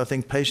concepts, I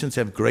think patients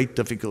have great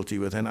difficulty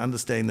with, and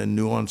understanding the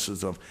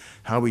nuances of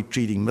how we're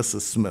treating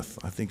Mrs. Smith,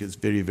 I think is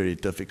very, very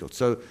difficult.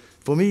 So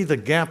for me, the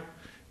gap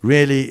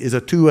really is a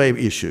two-way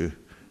issue,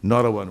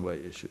 not a one-way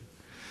issue.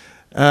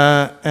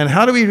 And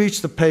how do we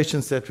reach the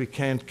patients that we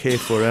can't care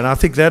for? And I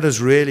think that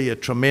is really a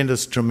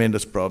tremendous,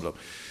 tremendous problem.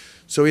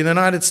 So in the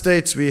United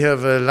States, we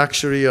have a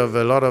luxury of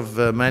a lot of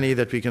money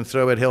that we can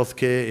throw at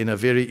healthcare in a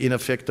very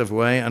ineffective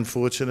way,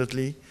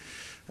 unfortunately.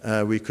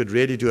 We could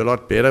really do a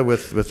lot better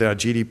with our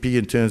GDP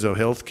in terms of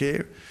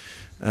healthcare.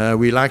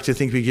 We like to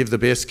think we give the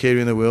best care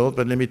in the world,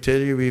 but let me tell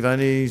you, we've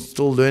only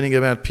still learning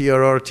about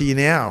PRRT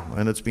now,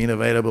 and it's been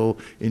available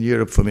in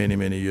Europe for many,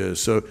 many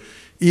years. So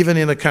even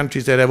in the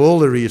countries that have all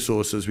the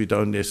resources, we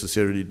don't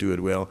necessarily do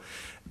it well.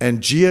 And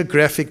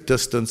geographic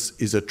distance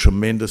is a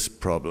tremendous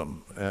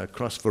problem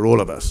across for all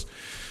of us.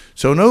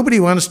 So nobody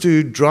wants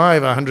to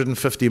drive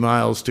 150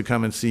 miles to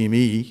come and see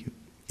me,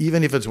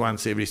 even if it's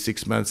once every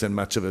 6 months and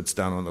much of it's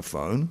done on the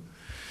phone.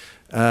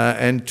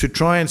 And to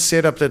try and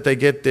set up that they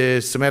get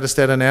their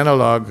somatostatin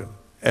analog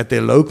at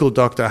their local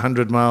doctor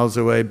 100 miles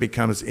away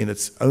becomes, in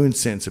its own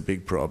sense, a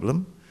big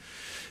problem.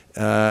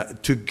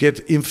 To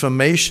get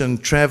information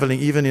traveling,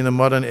 even in a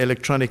modern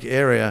electronic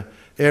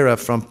era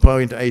from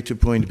point A to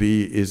point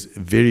B is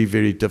very,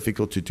 very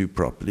difficult to do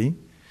properly.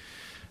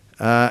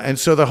 And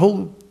so the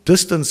whole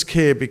distance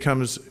care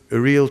becomes a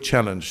real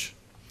challenge.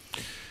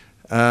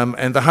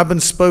 And the hub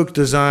and spoke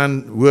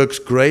design works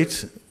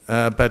great,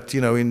 but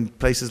you know, in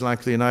places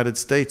like the United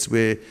States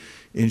where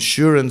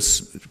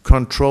insurance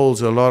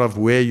controls a lot of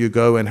where you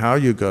go and how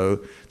you go,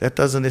 that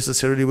doesn't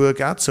necessarily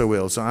work out so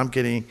well. So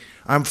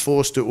I'm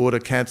forced to order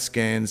CAT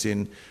scans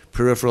in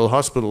peripheral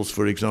hospitals,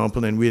 for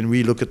example, and when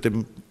we look at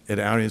them at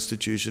our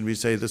institution, we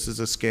say, this is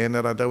a scan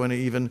that I don't want to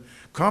even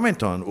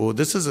comment on, or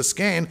this is a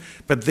scan,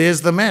 but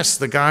there's the mess,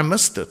 the guy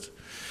missed it.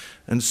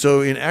 And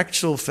so in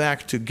actual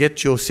fact, to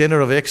get your center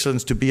of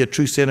excellence to be a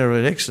true center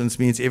of excellence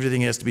means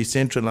everything has to be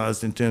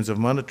centralized in terms of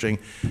monitoring,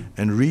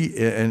 and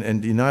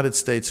the United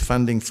States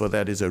funding for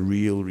that is a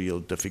real, real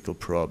difficult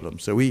problem.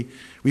 So we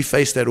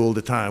face that all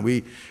the time.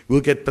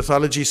 We'll get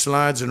pathology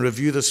slides and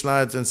review the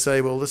slides and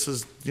say, well, this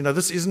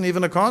isn't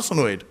even a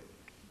carcinoid.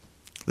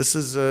 This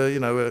is,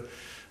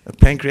 a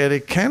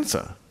pancreatic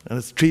cancer, and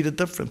it's treated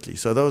differently.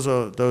 So those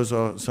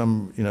are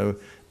some,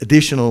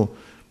 additional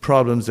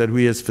problems that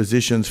we as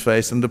physicians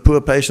face, and the poor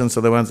patients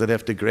are the ones that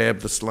have to grab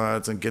the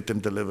slides and get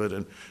them delivered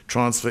and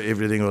transfer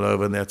everything all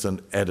over, and that's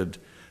an added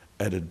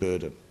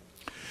burden.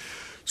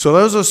 So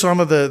those are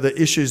some of the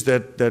issues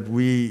that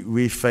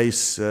we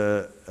face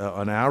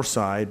on our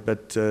side,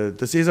 but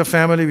this is a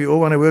family. We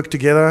all want to work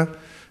together,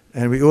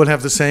 and we all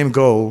have the same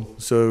goal.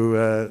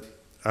 So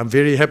I'm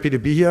very happy to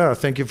be here. I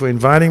thank you for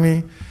inviting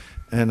me,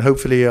 and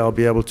hopefully I'll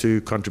be able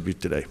to contribute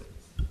today.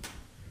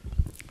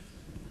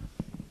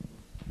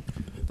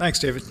 Thanks,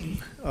 David.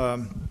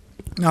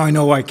 Now I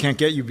know why I can't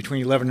get you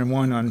between 11 and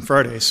 1 on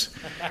Fridays.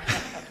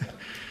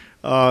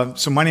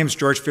 So my name is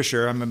George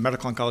Fisher. I'm a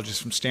medical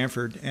oncologist from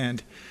Stanford.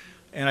 And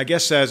I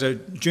guess as a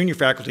junior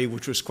faculty,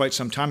 which was quite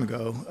some time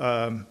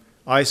ago,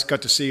 I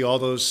got to see all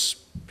those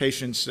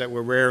patients that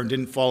were rare and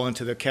didn't fall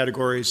into the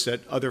categories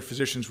that other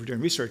physicians were doing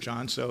research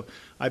on. So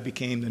I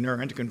became the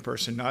neuroendocrine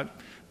person,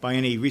 not by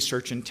any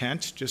research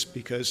intent, just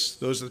because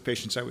those are the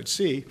patients I would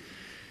see.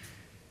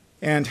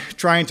 And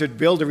trying to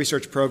build a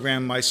research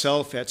program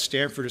myself at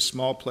Stanford, a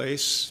small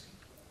place,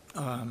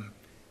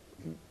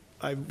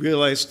 I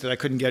realized that I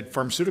couldn't get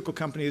pharmaceutical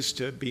companies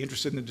to be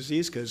interested in the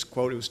disease because,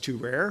 quote, it was too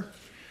rare.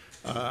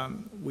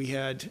 We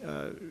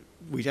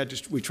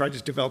tried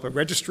to develop a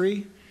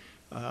registry,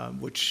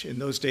 which in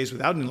those days,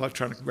 without an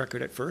electronic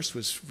record at first,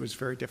 was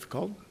very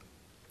difficult.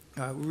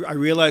 I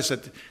realized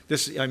that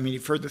this, I mean,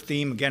 you've heard the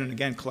theme again and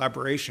again,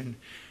 collaboration.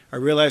 I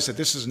realized that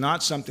this is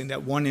not something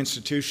that one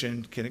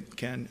institution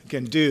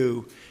can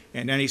do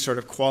in any sort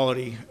of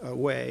quality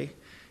way.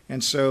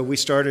 And so we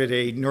started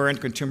a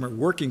neuroendocrine tumor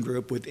working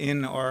group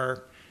within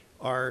our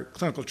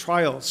clinical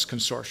trials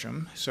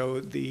consortium. So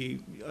the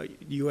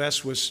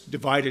US was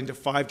divided into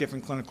 5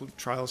 different clinical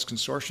trials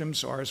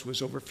consortiums. Ours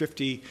was over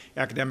 50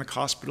 academic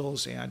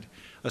hospitals and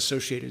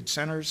associated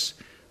centers.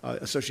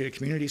 Associated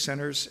community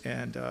centers,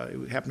 and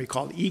it happened to be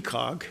called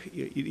ECOG,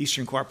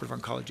 Eastern Cooperative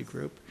Oncology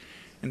Group,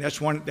 and that's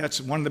one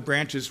of the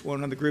branches,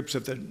 one of the groups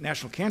of the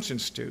National Cancer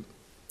Institute.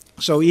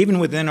 So even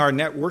within our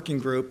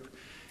networking group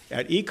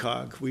at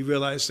ECOG, we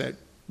realized that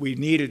we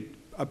needed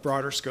a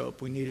broader scope.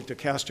 We needed to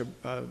cast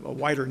a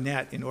wider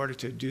net in order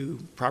to do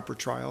proper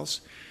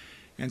trials,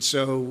 and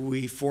so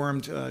we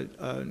formed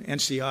an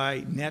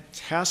NCI NET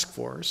task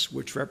force,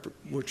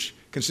 which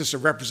consists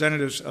of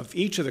representatives of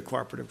each of the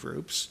cooperative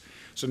groups.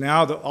 So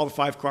now all the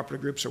 5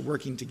 cooperative groups are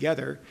working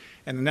together,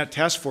 and the NET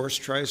task force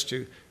tries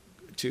to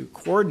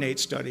coordinate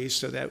studies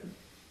so that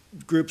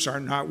groups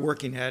are not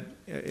working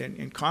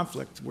in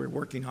conflict. We're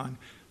working on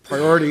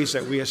priorities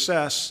that we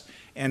assess,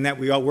 and that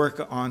we all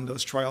work on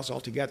those trials all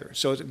together.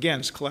 So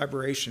again, it's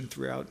collaboration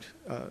throughout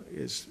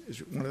is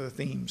one of the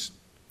themes.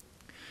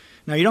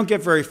 Now, you don't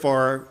get very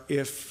far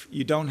if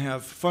you don't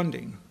have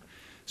funding.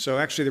 So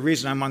actually, the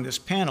reason I'm on this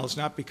panel is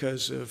not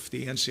because of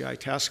the NCI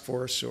task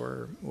force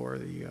or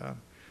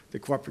the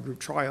cooperative group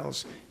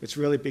trials. It's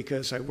really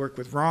because I work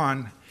with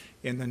Ron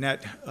in the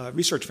NET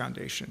Research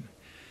Foundation.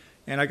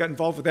 And I got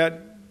involved with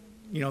that.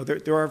 You know,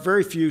 there are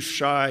very few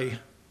shy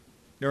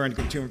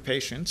neuroendocrine tumor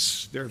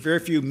patients. There are very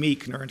few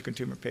meek neuroendocrine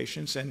tumor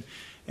patients. And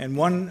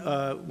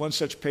one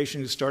such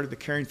patient who started the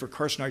Caring for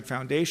Carcinoid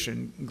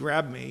Foundation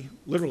grabbed me,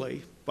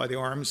 literally, by the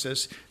arm and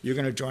says, "You're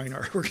going to join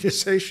our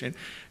organization."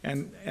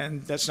 And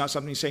that's not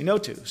something you say no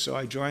to. So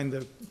I joined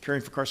the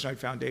Caring for Carcinoid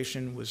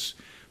Foundation, was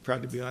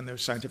proud to be on their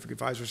scientific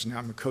advisors, and now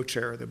I'm a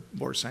co-chair of the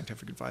board of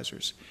scientific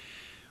advisors.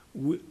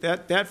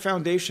 That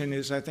foundation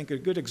is, I think, a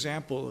good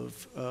example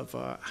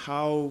of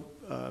how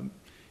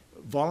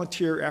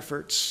volunteer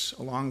efforts,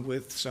 along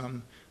with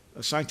some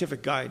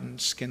scientific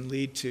guidance, can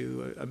lead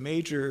to a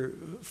major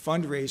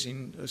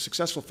fundraising, a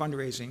successful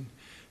fundraising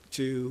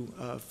to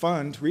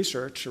fund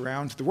research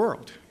around the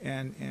world.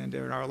 And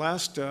in our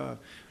last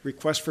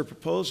request for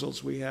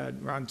proposals, we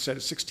had around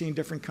 16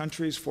 different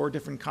countries, 4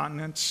 different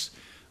continents,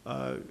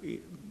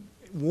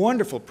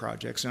 wonderful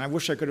projects, and I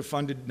wish I could have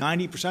funded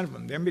 90% of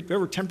them. There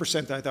were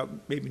 10% that I thought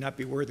maybe not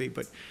be worthy,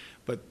 but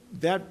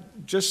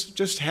that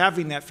just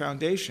having that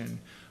foundation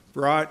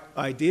brought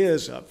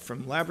ideas up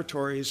from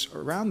laboratories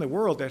around the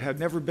world that had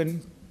never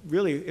been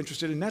really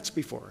interested in NETs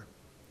before,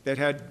 that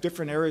had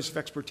different areas of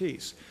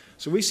expertise.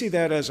 So we see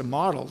that as a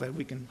model that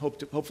we can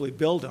hopefully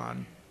build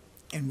on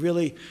and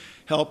really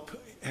help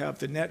have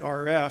the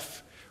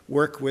NET-RF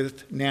work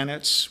with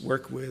NANETS,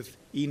 work with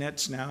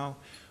ENETS now,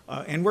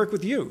 and work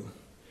with you,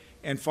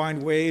 and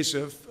find ways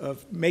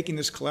of making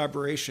this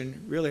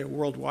collaboration really a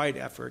worldwide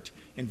effort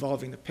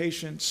involving the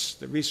patients,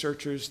 the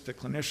researchers, the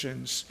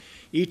clinicians.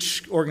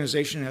 Each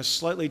organization has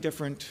slightly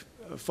different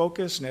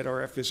focus.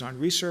 NET-RF is on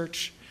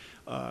research.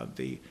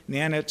 The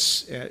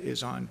NANETS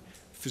is on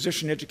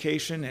physician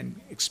education and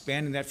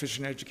expanding that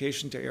physician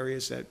education to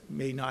areas that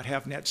may not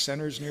have NET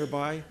centers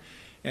nearby.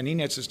 And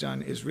ENETS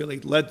is really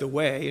led the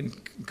way, and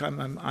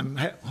I'm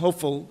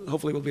hopefully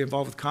we'll be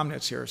involved with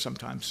COMNETS here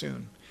sometime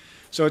soon.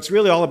 So it's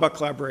really all about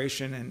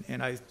collaboration,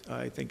 and I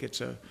think it's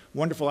a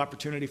wonderful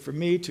opportunity for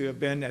me to have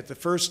been at the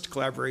first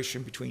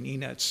collaboration between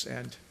ENETS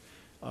and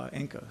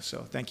INCA.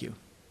 So thank you.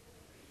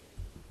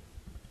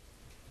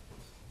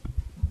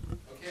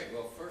 Okay,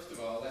 well, first of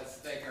all, let's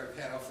thank our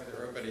panel for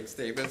their opening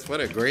statements.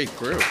 What a great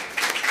group.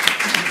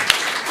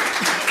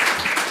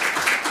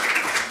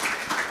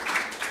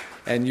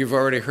 And you've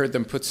already heard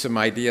them put some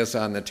ideas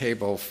on the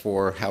table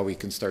for how we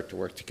can start to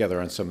work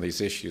together on some of these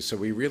issues. So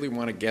we really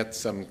want to get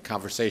some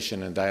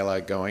conversation and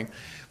dialogue going.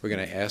 We're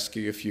going to ask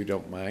you, if you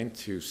don't mind,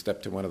 to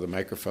step to one of the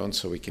microphones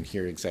so we can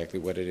hear exactly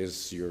what it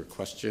is, your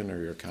question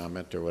or your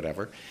comment or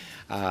whatever.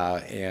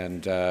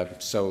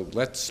 So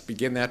let's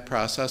begin that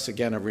process.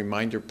 Again, a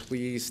reminder,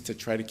 please, to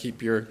try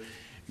to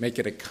make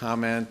it a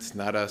comment,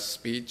 not a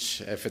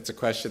speech. If it's a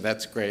question,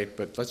 that's great,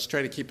 but let's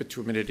try to keep it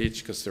to a minute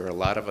each, because there are a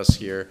lot of us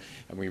here,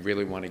 and we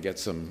really want to get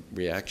some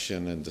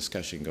reaction and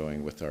discussion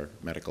going with our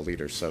medical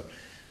leaders.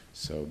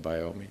 So by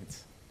all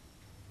means.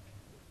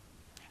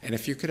 And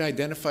if you could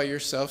identify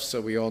yourself so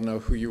we all know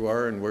who you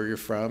are and where you're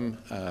from,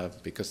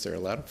 because there are a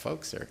lot of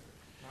folks there. It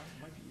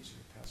might be easier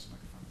to pass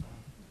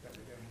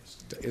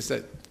the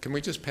microphone. Can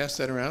we just pass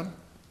that around?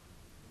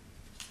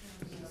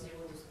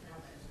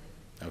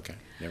 Okay,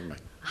 never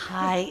mind.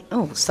 Hi.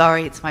 Oh,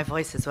 sorry, it's my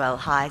voice as well.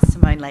 Hi,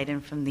 Simone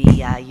Layden from the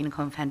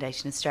Unicorn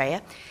Foundation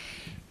Australia.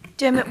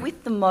 Dermot,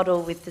 with the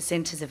model with the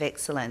Centres of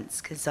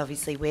Excellence, because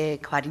obviously we're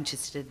quite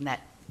interested in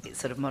that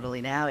sort of model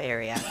in our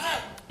area,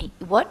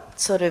 What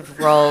sort of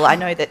role, I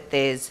know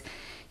that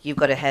you've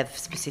got to have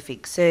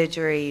specific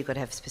surgery, you've got to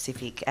have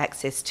specific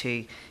access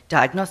to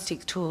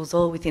diagnostic tools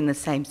all within the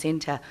same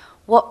centre.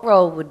 What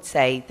role would,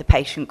 say, the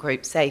patient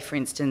group, say, for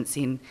instance,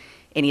 in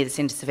any of the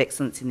centres of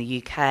excellence in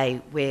the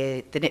UK,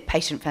 where the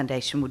Patient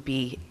Foundation would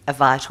be a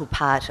vital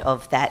part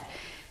of that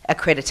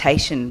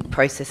accreditation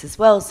process as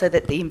well, so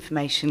that the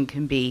information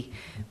can be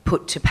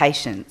put to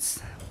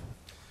patients?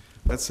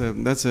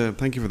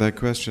 Thank you for that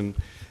question.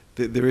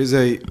 There is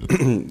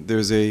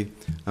there's a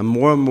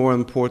more and more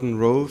important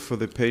role for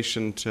the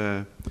patient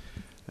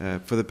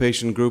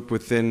group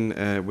within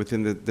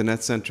the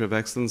NET Centre of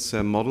Excellence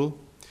model.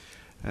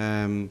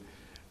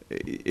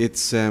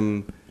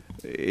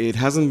 It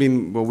hasn't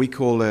been what we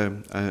call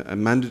a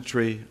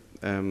mandatory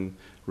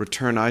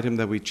return item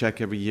that we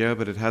check every year,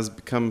 but it has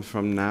become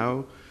from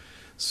now,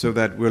 so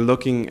that we're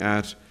looking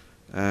at,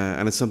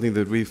 and it's something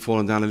that we've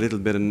fallen down a little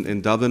bit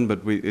in Dublin,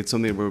 but it's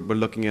something we're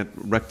looking at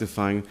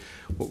rectifying.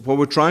 What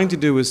we're trying to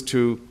do is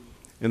to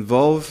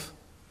involve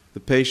the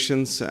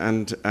patients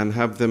and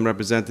have them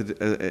represented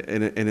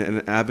in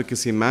an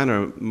advocacy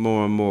manner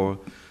more and more,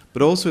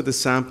 but also to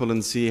sample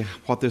and see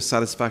what their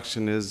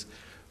satisfaction is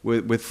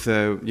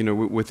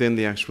within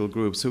the actual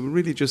group. So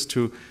really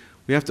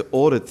we have to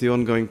audit the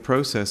ongoing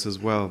process as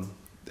well.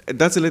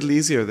 That's a little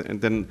easier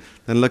than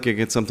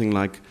looking at something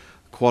like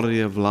quality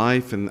of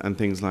life and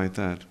things like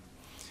that.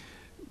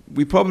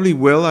 We probably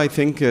will, I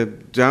think,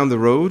 down the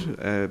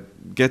road,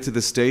 get to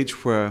the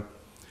stage where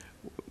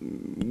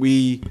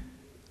we,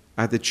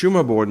 at the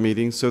Tumor Board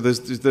meeting, so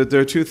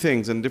there are two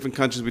things. In different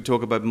countries we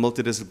talk about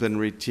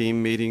multidisciplinary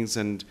team meetings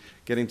and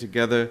getting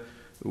together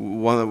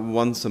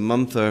once a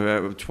month,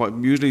 or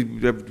usually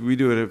we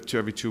do it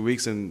every 2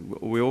 weeks, and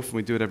we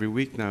do it every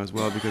week now as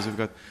well, because we've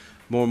got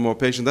more and more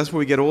patients. That's where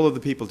we get all of the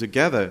people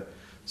together.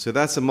 So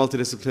that's a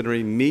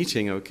multidisciplinary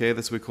meeting, okay?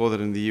 That's what we call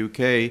it in the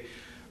UK.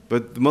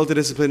 But the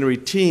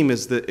multidisciplinary team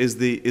is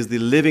the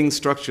living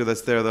structure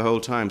that's there the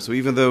whole time. So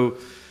even though,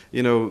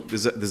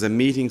 there's a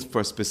meeting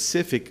for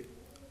specific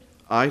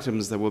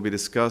items that will be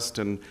discussed,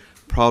 and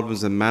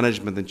problems and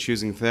management and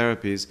choosing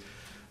therapies,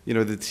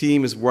 the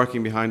team is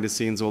working behind the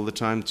scenes all the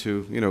time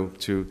to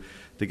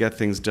get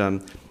things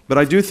done. But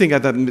I do think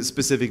at that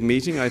specific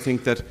meeting, I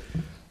think that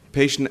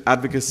patient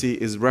advocacy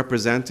is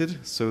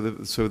represented. So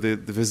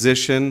the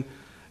physician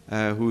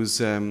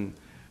who's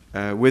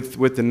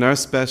with the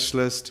nurse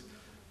specialist,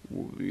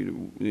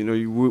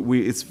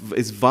 it's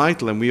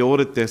vital, and we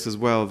audit this as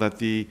well, that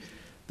the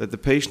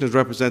patient is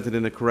represented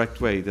in a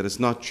correct way, that it's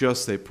not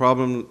just a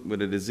problem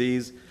with a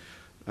disease,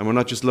 and we're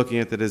not just looking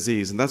at the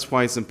disease. And that's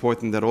why it's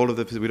important that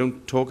we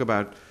don't talk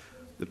about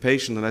the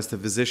patient unless the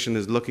physician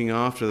is looking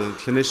after, the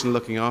clinician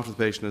looking after the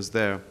patient is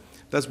there.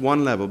 That's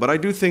one level. But I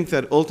do think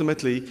that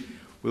ultimately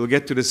we'll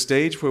get to the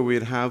stage where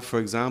we'd have, for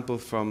example,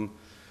 from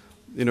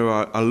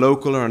a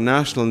local or a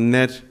national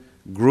NET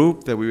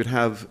group, that we would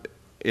have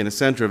in a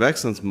Centre of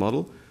Excellence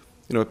model,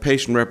 a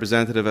patient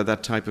representative at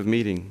that type of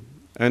meeting.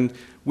 And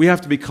we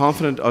have to be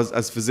confident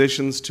as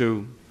physicians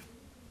to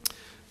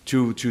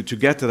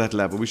get to that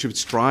level. We should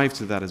strive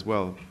to that as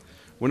well.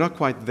 We're not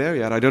quite there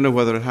yet. I don't know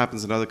whether it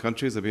happens in other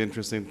countries. It'd be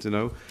interesting to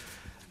know.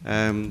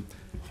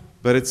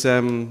 But it's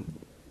a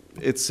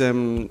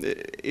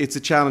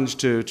challenge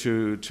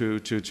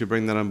to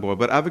bring that on board.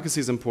 But advocacy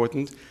is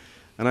important.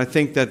 And I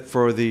think that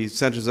for the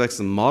Centres of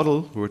Excellence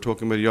model, we were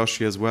talking about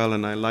Yoshi as well,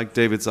 and I like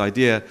David's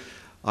idea.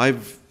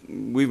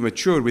 We've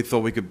matured. We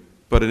thought we could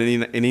put an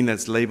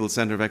ENETS labeled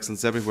Centre of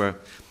Excellence everywhere.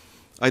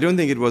 I don't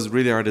think it was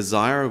really our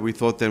desire. We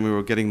thought then we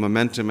were getting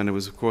momentum, and it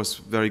was, of course,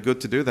 very good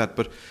to do that.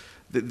 But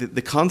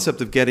the concept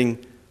of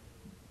getting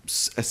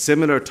a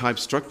similar type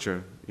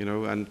structure,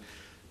 and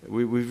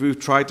we've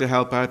tried to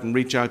help out and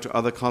reach out to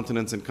other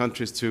continents and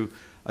countries to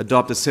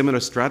adopt a similar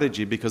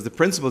strategy, because the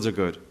principles are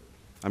good.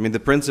 I mean, the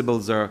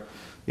principles are,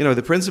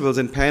 the principles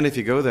in Penn, if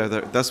you go there,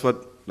 that's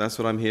what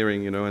I'm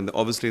hearing, and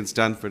obviously in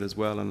Stanford as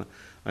well. And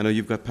I know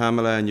you've got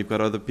Pamela and you've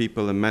got other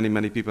people and many,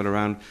 many people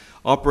around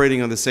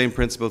operating on the same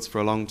principles for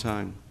a long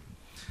time.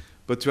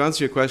 But to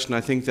answer your question,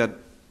 I think that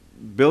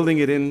building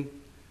it in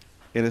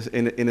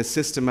a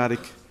systematic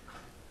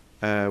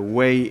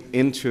way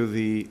into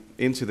the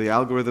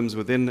algorithms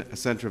within a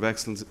Centre of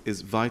Excellence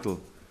is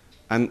vital.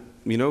 And,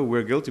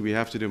 we're guilty. We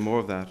have to do more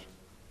of that.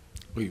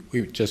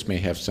 We just may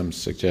have some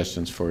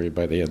suggestions for you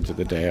by the end of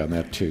the day on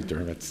that too,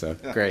 Dermot. So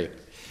great.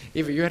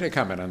 Eva, you had a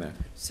comment on that.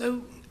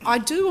 So I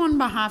do, on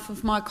behalf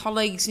of my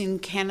colleagues in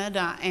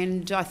Canada,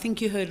 and I think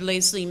you heard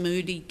Leslie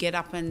Moody get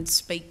up and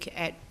speak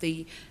at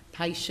the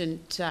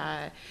patient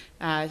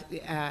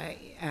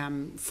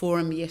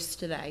forum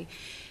yesterday.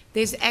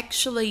 There's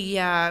actually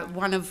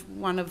one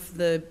of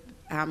the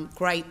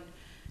great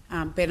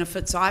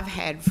benefits I've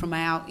had from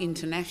our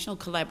international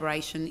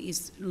collaboration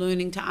is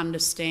learning to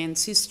understand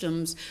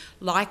systems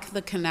like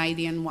the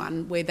Canadian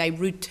one, where they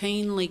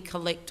routinely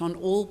collect on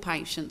all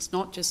patients,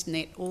 not just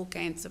NET, all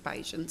cancer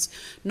patients,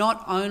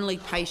 not only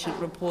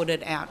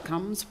patient-reported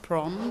outcomes,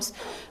 PROMs,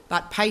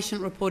 but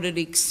patient-reported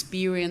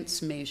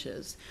experience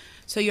measures.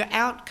 So your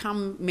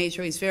outcome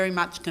measure is very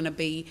much going to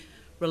be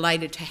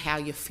related to how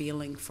you're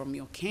feeling from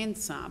your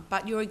cancer.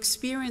 But your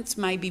experience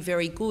may be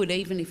very good,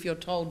 even if you're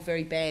told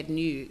very bad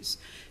news,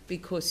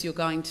 because you're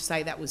going to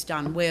say that was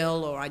done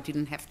well, or I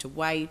didn't have to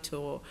wait,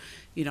 or,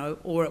 you know,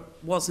 or it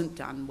wasn't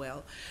done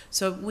well.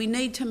 So we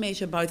need to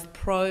measure both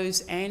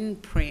pros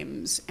and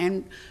prems,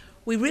 and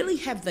we really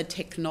have the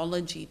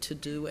technology to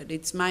do it.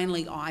 It's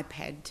mainly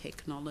iPad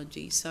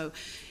technology. So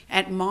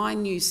at my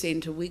new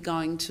centre, we're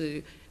going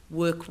to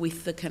work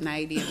with the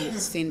Canadian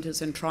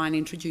centres and try and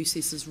introduce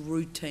this as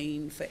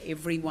routine for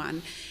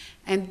everyone.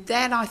 And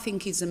that, I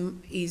think, is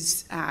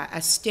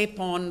a step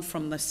on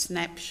from the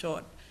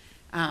snapshot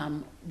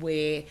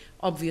where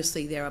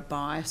obviously there are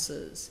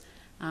biases.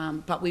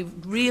 But we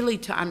really,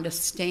 to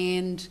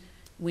understand,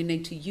 we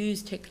need to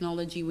use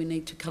technology, we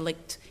need to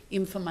collect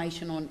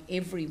information on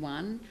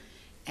everyone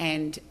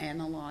and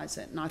analyse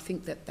it. And I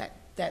think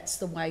that's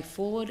the way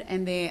forward.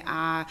 And there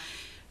are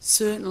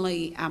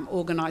certainly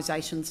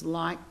organisations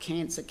like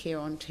Cancer Care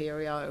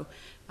Ontario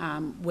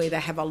where they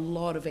have a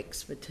lot of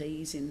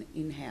expertise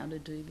in how to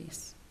do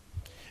this.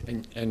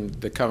 And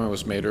the comment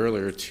was made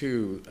earlier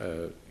too,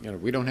 you know,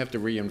 we don't have to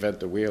reinvent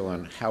the wheel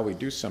on how we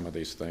do some of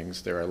these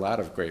things. There are a lot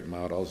of great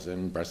models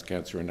in breast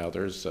cancer and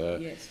others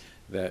Yes.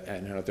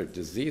 and other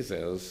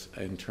diseases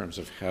in terms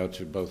of how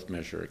to both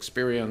measure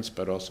experience,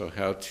 but also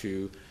how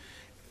to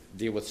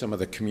deal with some of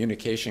the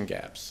communication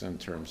gaps in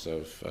terms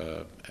of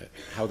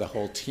how the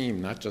whole team,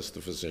 not just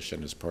the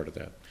physician, is part of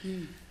that.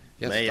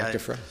 Yes, May Dr. I?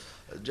 Fra.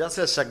 Just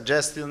a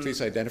suggestion.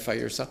 Please identify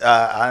yourself.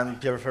 I'm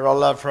Pierre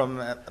Ferrola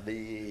from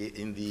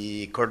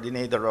the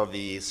coordinator of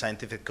the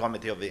scientific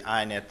committee of the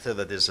INET,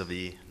 that is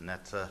the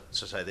NET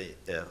Society,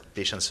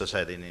 Patient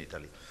Society in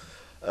Italy.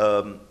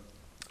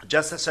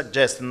 Just a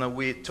suggestion.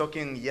 We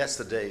talking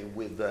yesterday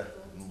with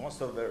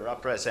most of the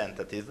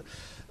representatives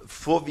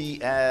for the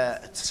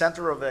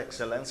Center of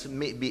Excellence,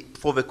 maybe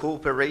for the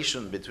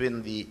cooperation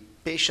between the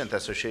patient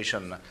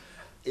association,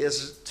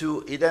 is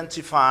to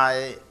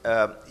identify,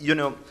 you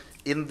know,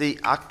 in the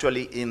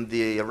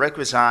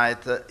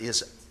requisite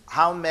is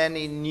how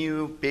many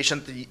new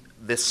patients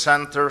the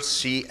center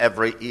see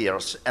every year,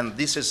 and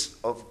this is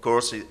of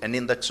course an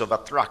index of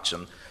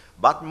attraction.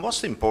 But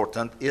most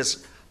important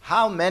is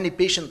how many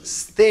patients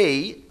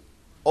stay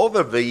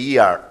over the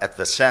year at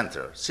the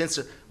center, since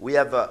we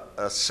have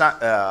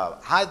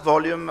high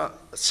volume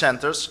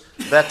centers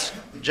that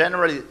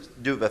generally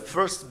do the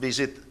first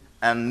visit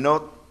and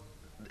not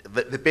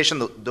the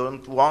patient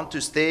don't want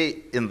to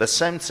stay in the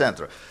same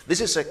center.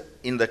 This is an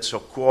index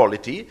of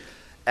quality,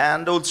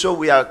 and also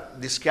we are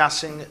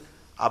discussing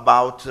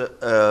about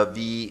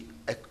the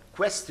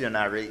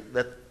questionnaire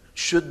that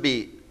should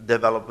be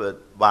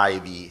developed by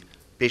the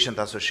patient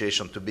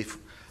association to be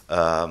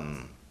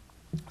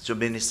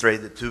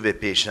administered to the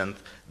patient,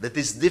 that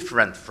is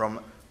different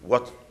from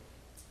what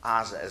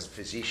us as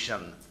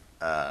physician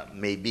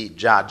may be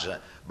judged.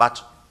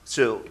 But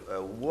so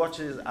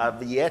what are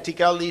the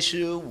ethical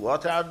issue?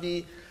 What are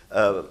the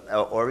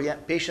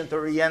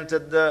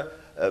patient-oriented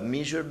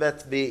measures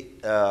that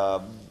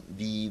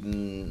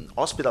the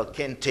hospital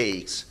can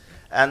take?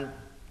 And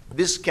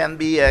this can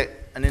be an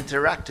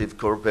interactive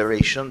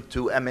cooperation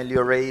to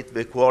ameliorate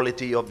the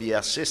quality of the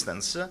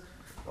assistance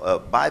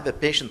by the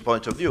patient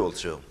point of view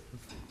also.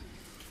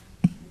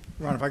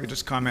 Ron, if I could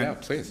just comment. Yeah,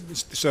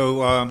 please.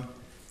 So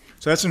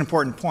that's an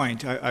important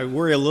point. I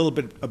worry a little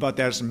bit about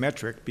that as a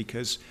metric,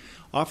 because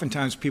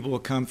oftentimes people will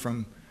come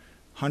from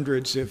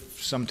hundreds,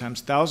 if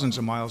sometimes thousands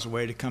of miles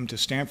away to come to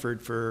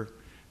Stanford for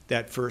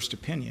that first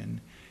opinion.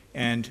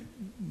 And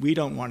we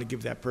don't want to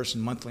give that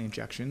person monthly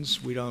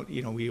injections. We don't,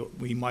 you know,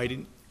 we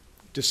might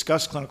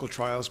discuss clinical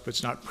trials, but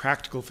it's not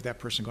practical for that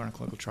person to go on a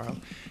clinical trial.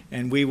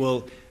 And we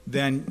will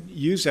then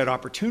use that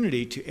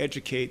opportunity to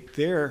educate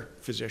their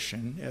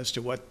physician as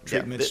to what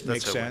treatments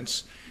make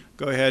sense.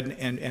 Go ahead,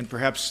 and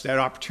perhaps that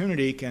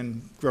opportunity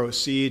can grow a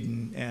seed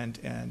and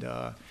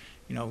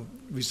you know,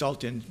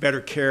 result in better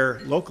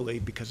care locally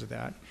because of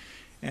that.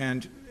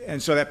 And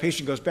so that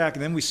patient goes back,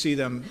 and then we see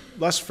them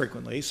less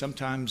frequently,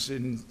 sometimes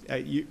in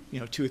 2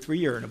 or 3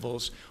 year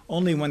intervals,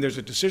 only when there's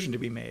a decision to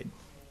be made.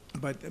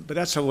 But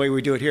that's the way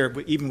we do it here,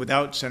 even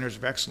without centers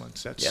of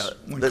excellence. That's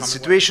the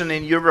situation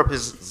in Europe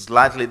is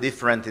slightly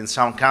different in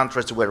some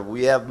countries where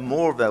we have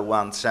more than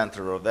one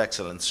center of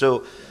excellence.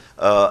 So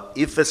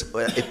if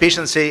a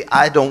patient say,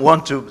 I don't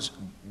want to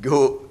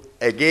go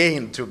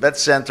again to that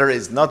center,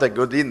 is not a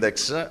good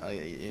index.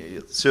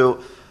 So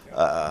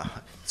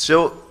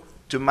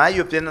to my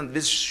opinion,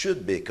 this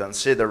should be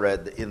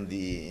considered in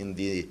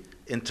the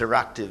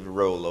interactive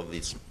role of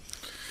this.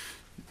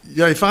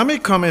 Yeah, if I may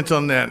comment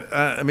on that,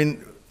 I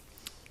mean,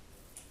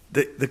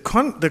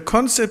 the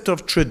concept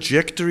of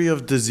trajectory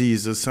of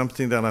disease is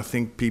something that I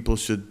think people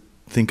should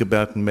think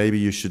about, and maybe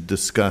you should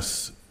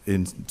discuss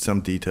in some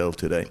detail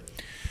today.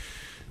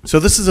 So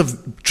this is a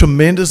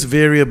tremendous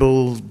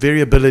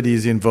variability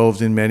is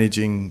involved in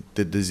managing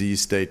the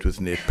disease state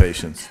with NET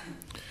patients.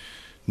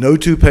 No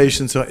two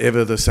patients are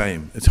ever the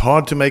same. It's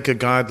hard to make a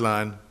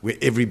guideline where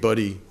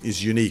everybody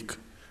is unique.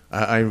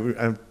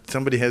 I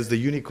somebody has the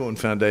Unicorn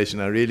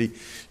Foundation. I really,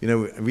 you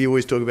know, we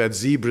always talk about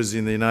zebras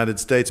in the United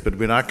States, but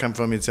when I come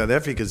from in South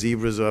Africa,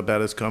 zebras are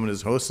about as common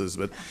as horses.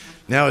 But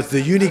now it's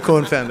the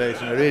Unicorn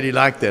Foundation. I really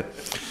like that.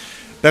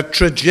 That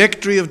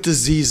trajectory of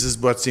disease is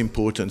what's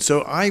important.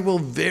 So I will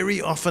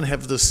very often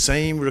have the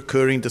same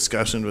recurring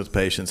discussion with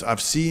patients.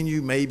 I've seen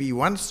you maybe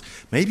once,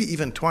 maybe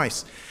even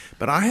twice,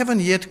 but I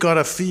haven't yet got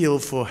a feel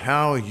for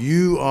how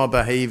you are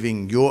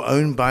behaving, your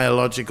own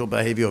biological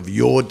behavior of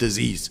your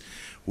disease.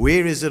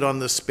 Where is it on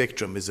the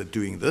spectrum? Is it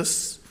doing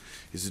this?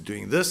 Is it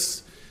doing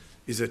this?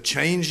 Is it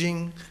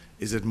changing?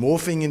 Is it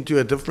morphing into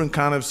a different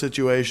kind of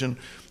situation?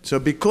 So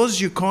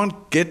because you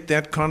can't get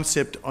that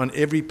concept on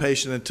every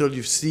patient until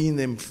you've seen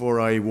them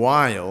for a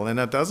while, and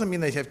that doesn't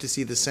mean they have to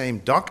see the same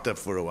doctor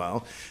for a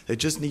while, they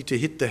just need to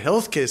hit the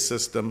healthcare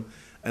system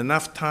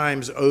enough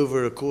times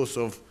over a course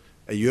of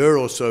a year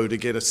or so to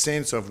get a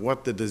sense of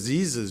what the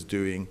disease is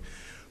doing,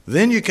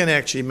 then you can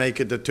actually make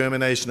a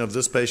determination of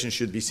this patient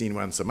should be seen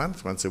once a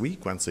month, once a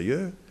week, once a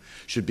year,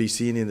 should be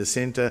seen in the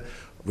center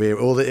where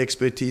all the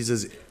expertise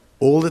is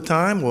all the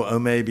time or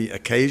maybe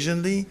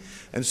occasionally.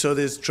 And so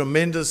there's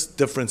tremendous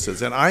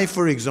differences. And I,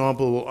 for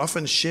example, will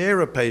often share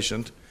a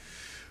patient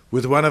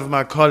with one of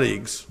my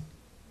colleagues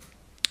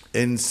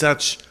in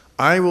such,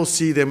 I will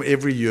see them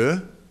every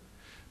year,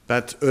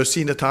 but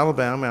Ursina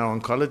Talbaum, our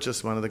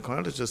oncologist, one of the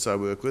oncologists I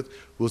work with,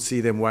 will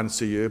see them once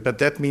a year. But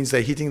that means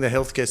they're hitting the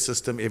healthcare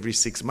system every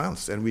 6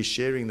 months, and we're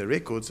sharing the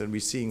records and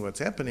we're seeing what's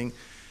happening,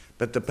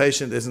 but the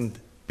patient isn't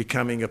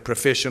becoming a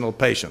professional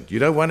patient. You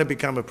don't want to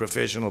become a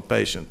professional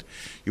patient.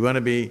 You want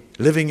to be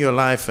living your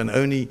life and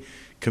only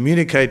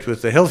communicate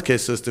with the healthcare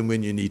system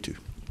when you need to.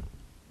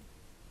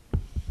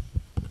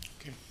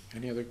 Okay.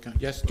 Any other?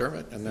 Yes,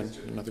 Dermot, and then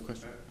another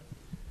question.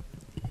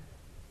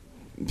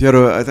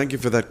 Piero, I thank you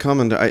for that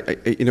comment.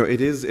 You know,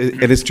 it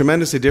is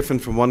tremendously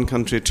different from one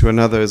country to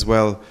another as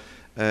well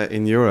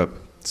in Europe.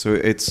 So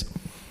it's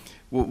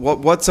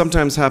what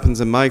sometimes happens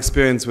in my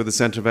experience with the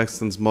Center of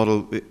Excellence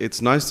model.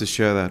 It's nice to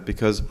share that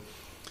because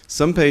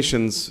some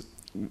patients,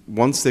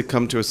 once they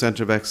come to a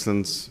Center of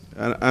Excellence,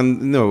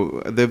 and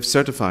no, they've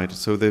certified,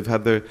 so they've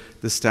had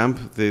the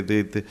stamp,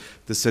 the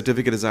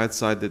certificate is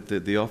outside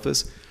the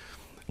office.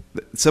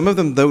 Some of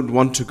them don't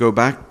want to go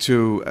back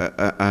to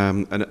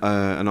an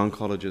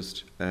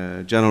oncologist,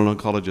 general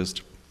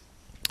oncologist.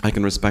 I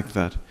can respect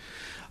that.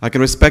 I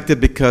can respect it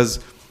because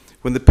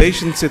when the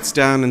patient sits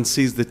down and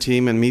sees the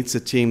team and meets a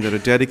team that are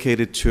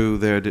dedicated to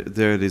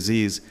their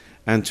disease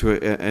and to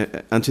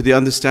the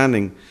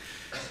understanding,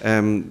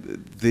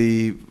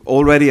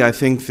 already I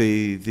think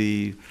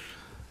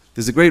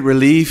there's a great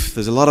relief.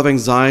 There's a lot of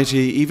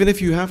anxiety, even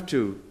if you have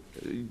to.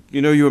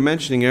 You know, you were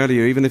mentioning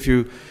earlier, even if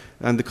you.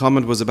 And the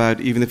comment was about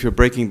even if you're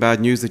breaking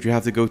bad news that you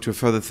have to go to a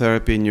further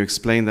therapy, and you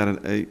explain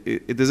that.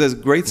 There's a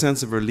great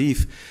sense of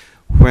relief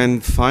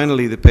when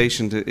finally the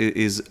patient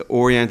is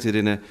oriented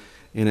in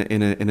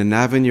an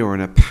avenue or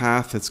in a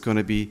path that's going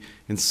to be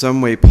in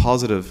some way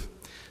positive.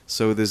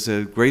 So there's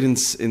a great you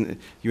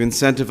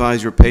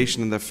incentivize your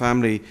patient and their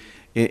family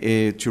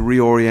to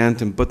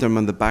reorient and put them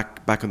on the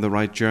back on the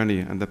right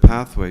journey and the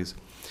pathways.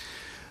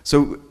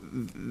 So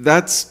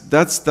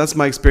that's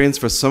my experience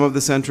for some of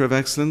the Centre of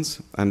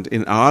Excellence. And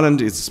in Ireland,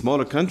 it's a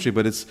smaller country,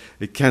 but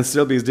it can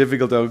still be as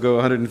difficult to go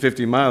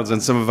 150 miles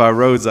on some of our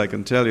roads, I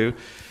can tell you.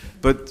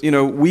 But you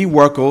know, we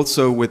work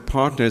also with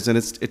partners, and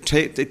it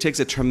takes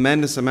a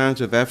tremendous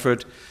amount of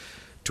effort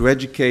to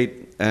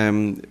educate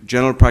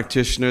general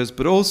practitioners,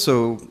 but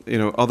also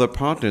other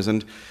partners.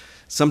 And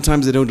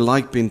sometimes they don't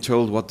like being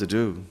told what to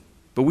do,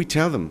 but we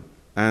tell them,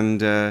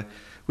 and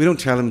we don't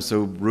tell them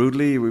so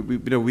rudely.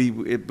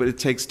 But it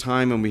takes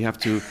time, and we have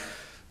to.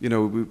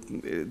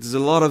 There's a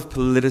lot of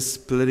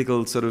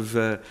political sort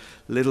of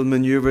little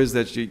maneuvers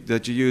that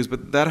you use,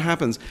 but that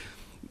happens.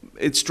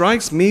 It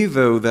strikes me,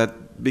 though,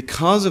 that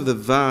because of the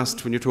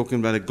vast, when you're talking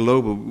about a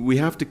global, we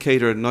have to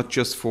cater not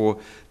just for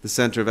the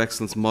Centre of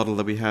Excellence model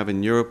that we have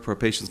in Europe, where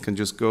patients can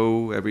just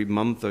go every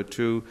month or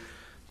two.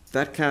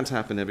 That can't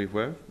happen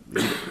everywhere,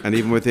 and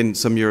even within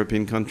some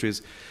European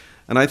countries.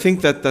 And I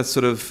think that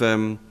sort of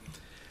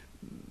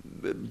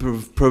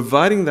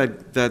providing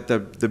that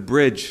the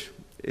bridge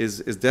is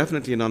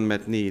definitely an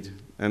unmet need.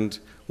 And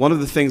one of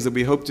the things that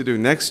we hope to do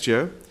next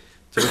year,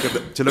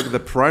 to look at the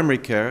primary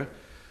care,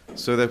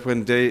 so that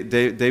when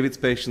David's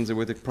patients are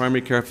with a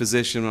primary care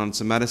physician on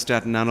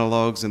somatostatin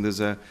analogs, and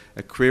there's a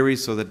query,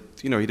 so that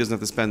he doesn't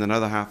have to spend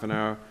another half an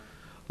hour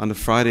on a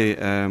Friday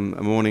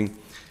morning,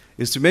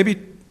 is to maybe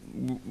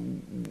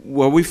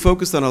what we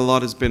focused on a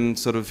lot has been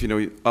sort of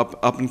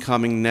up and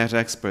coming net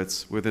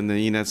experts within the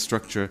ENETS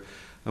structure,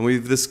 and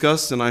we've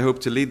discussed, and I hope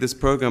to lead this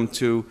program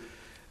to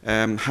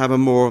have a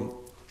more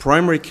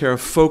primary care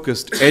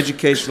focused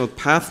educational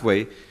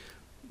pathway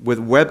with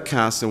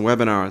webcasts and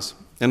webinars.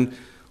 And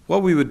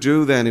what we would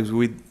do then is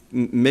we'd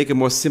make a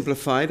more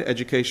simplified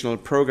educational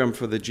program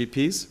for the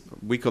GPs.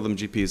 We call them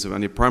GPs, so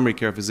any primary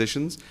care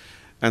physicians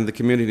and the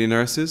community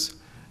nurses,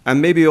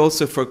 and maybe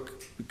also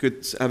we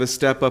could have a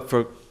step up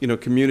for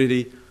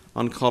community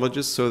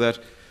oncologists, so that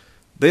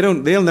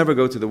they'll never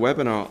go to the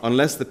webinar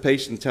unless the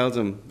patient tells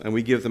them and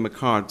we give them a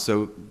card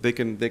so they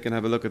can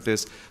have a look at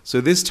this.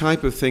 So this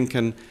type of thing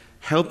can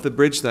help to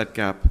bridge that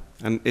gap,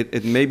 and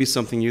it may be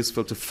something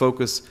useful to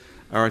focus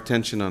our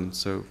attention on.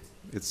 So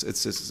it's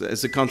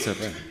a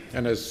concept. Right.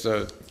 And as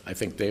I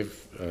think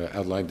Dave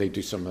outlined, they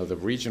do some of the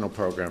regional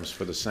programs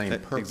for the same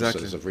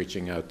purposes of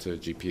reaching out to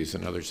GPs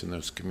and others in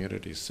those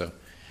communities. So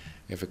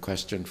we have a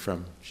question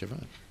from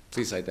Siobhan.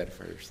 Please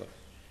identify yourself.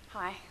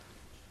 Hi.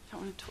 I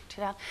don't want to talk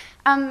too loud.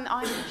 I'm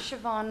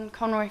Siobhan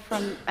Conroy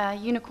from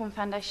Unicorn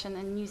Foundation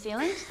in New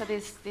Zealand. So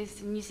there's the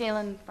New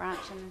Zealand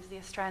branch and there's the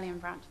Australian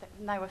branch.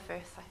 And they were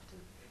first, I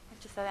have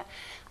to say that.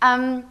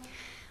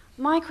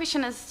 My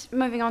question is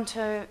moving on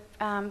to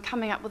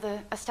coming up with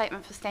a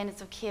statement for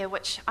standards of care,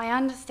 which I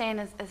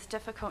understand is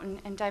difficult,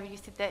 and David, you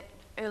said that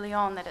early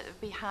on, that it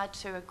would be hard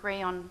to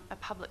agree on a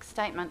public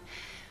statement.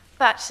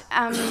 But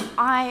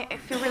I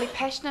feel really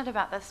passionate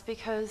about this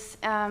because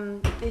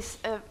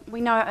we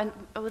know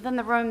within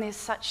the room there's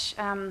such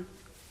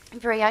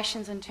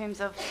variations in terms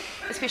of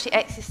especially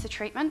access to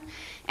treatment,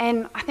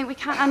 and I think we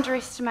can't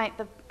underestimate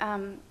the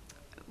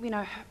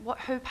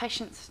who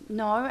patients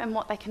know and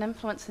what they can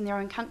influence in their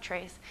own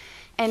countries.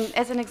 And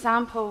as an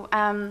example,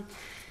 in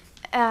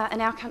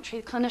our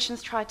country,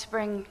 clinicians tried to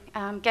bring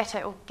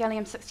GATA or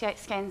gallium-68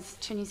 scans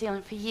to New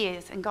Zealand for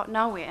years and got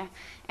nowhere.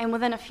 And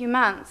within a few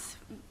months,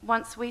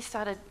 once we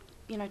started,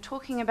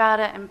 talking about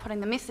it and putting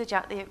the message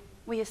out there,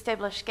 we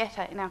established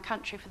GATA in our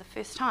country for the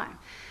first time.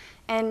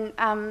 And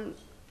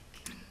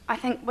I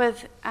think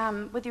with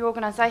your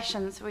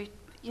organisations,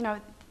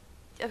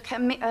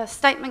 a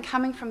statement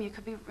coming from you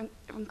could be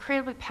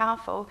incredibly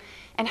powerful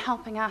in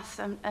helping us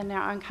in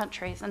our own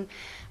countries. And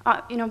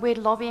we're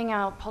lobbying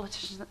our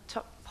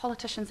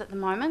politicians at the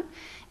moment,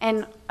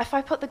 and if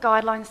I put the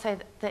guidelines, say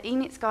the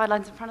ENETS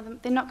guidelines in front of them,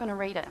 they're not going to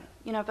read it.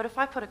 But if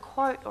I put a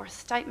quote or a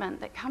statement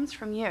that comes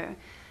from you,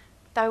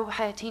 they will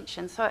pay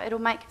attention. So it'll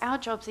make our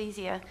jobs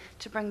easier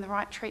to bring the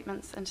right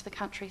treatments into the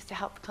countries to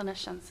help the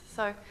clinicians.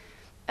 So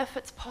if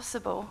it's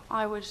possible,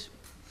 I would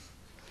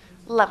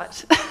love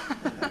it.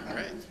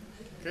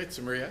 Great,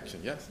 some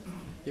reaction, yes.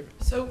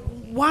 So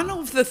one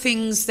of the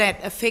things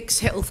that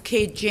affects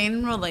healthcare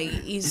generally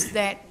is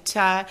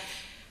that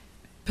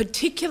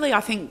particularly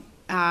I think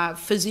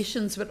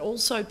physicians but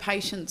also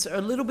patients are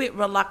a little bit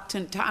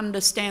reluctant to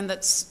understand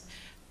that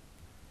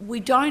we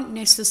don't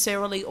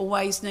necessarily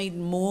always need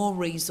more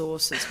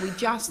resources. We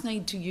just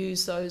need to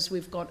use those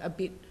we've got a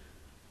bit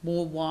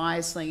more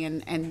wisely,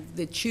 and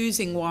the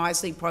Choosing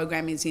Wisely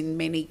program is in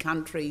many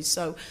countries.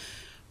 So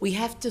we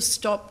have to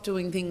stop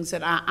doing things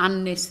that are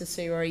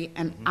unnecessary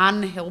and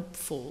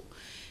unhelpful.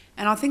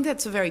 And I think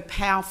that's a very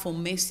powerful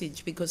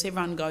message, because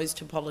everyone goes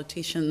to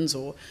politicians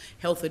or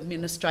health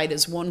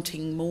administrators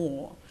wanting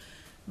more.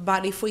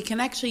 But if we can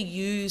actually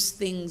use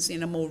things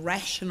in a more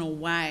rational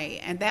way,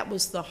 and that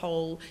was the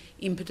whole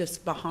impetus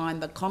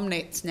behind the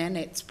COMNETS,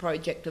 NANETS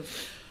project of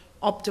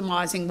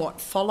optimising what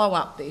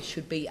follow-up there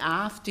should be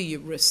after you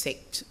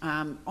resect.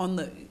 On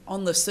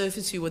the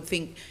surface you would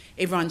think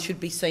everyone should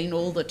be seen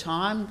all the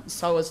time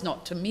so as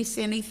not to miss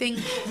anything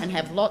and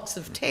have lots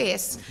of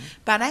tests,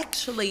 but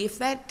actually if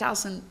that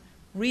doesn't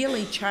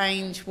really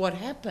change what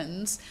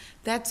happens,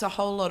 that's a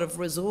whole lot of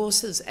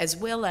resources as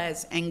well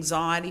as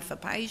anxiety for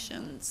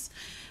patients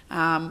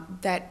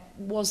that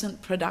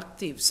wasn't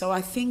productive. So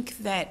I think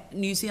that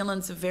New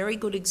Zealand's a very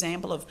good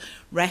example of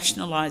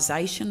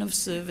rationalisation of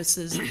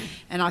services,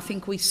 and I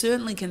think we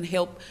certainly can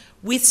help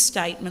with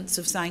statements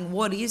of saying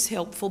what is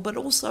helpful but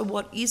also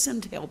what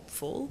isn't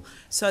helpful,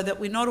 so that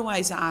we're not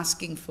always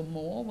asking for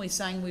more. We're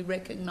saying we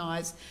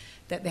recognise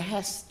that there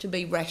has to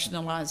be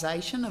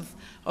rationalisation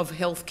of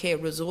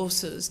healthcare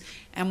resources,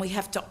 and we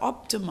have to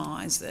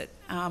optimise it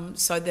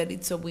so that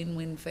it's a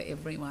win-win for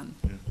everyone.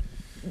 Yeah.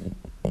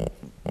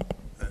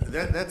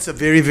 That's a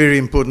very, very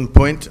important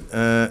point,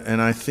 and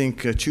I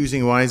think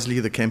choosing wisely,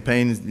 the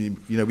campaign,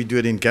 we do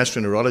it in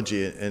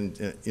gastroenterology, and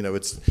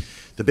it's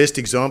the best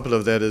example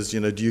of that is,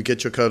 do you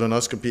get your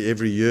colonoscopy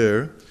every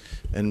year,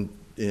 and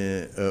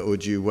or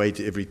do you wait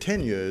every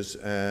 10 years,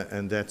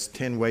 and that's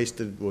 10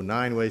 wasted or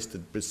 9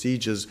 wasted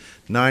procedures,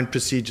 9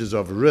 procedures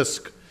of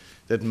risk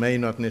that may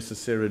not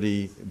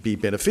necessarily be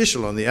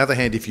beneficial. On the other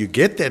hand, if you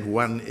get that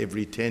one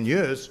every 10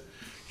 years,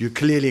 you're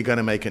clearly going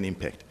to make an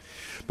impact.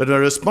 But a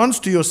response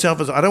to yourself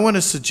is, I don't want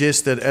to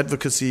suggest that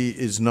advocacy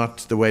is not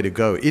the way to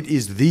go. It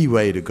is the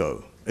way to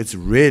go. It's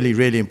really,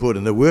 really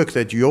important. The work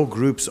that your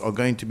groups are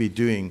going to be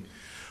doing,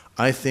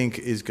 I think,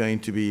 is going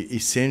to be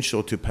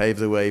essential to pave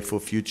the way for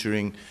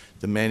futuring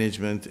the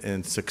management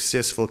and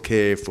successful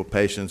care for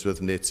patients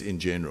with NETS in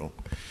general.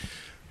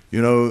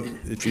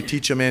 If you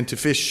teach a man to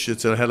fish,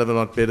 it's a hell of a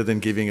lot better than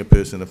giving a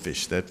person a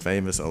fish, that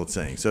famous old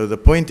saying. So the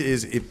point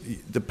is,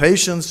 if the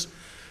patients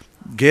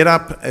get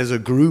up as a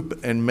group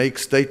and make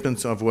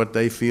statements of what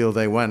they feel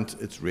they want,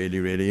 it's really,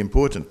 really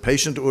important.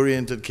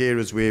 Patient-oriented care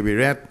is where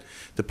we're at.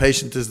 The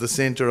patient is the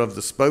center of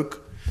the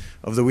spoke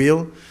of the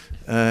wheel,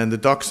 and the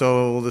docs are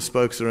all the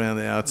spokes around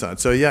the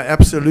outside. So yeah,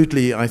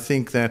 absolutely, I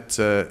think that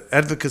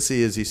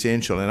advocacy is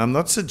essential. And I'm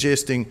not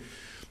suggesting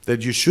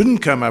that you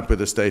shouldn't come up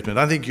with a statement.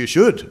 I think you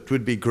should. It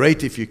would be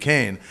great if you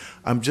can.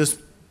 I'm just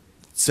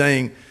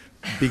saying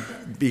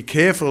be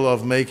careful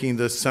of making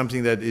this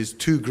something that is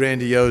too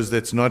grandiose,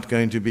 that's not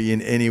going to be in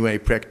any way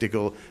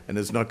practical, and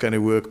is not going to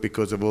work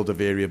because of all the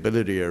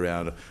variability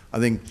around it. I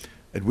think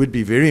it would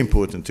be very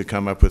important to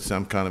come up with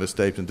some kind of a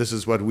statement. This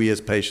is what we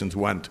as patients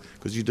want,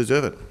 because you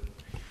deserve it.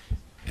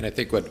 And I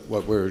think what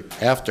we're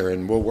after,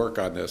 and we'll work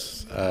on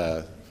this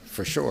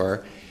for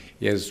sure,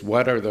 is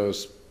what are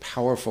those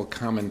powerful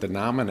common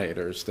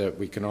denominators that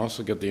we can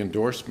also get the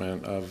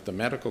endorsement of the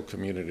medical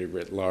community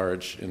writ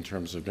large in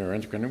terms of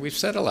neuroendocrine. And we've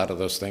said a lot of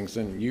those things,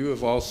 and you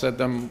have all said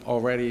them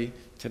already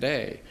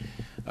today.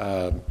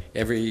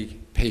 Every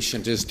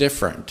patient is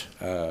different.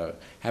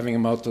 Having a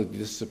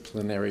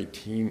multidisciplinary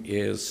team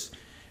is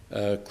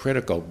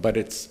critical, but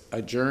it's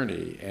a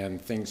journey,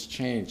 and things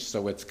change,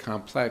 so it's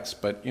complex.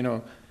 But, you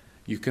know,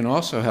 you can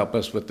also help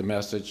us with the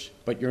message,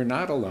 but you're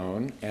not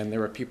alone, and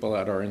there are people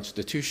at our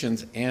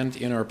institutions and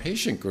in our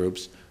patient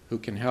groups who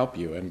can help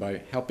you. And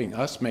by helping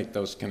us make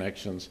those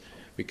connections,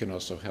 we can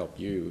also help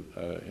you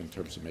in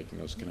terms of making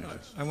those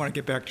connections. I want to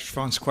get back to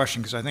Siobhan's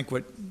question, because I think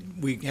what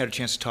we had a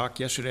chance to talk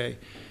yesterday,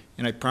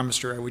 and I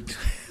promised her I would,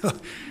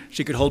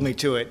 she could hold me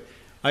to it.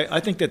 I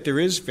think that there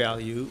is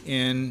value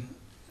in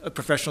a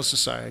professional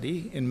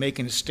society in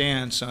making a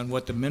stance on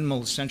what the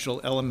minimal essential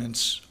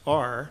elements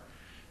are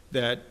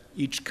that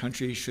each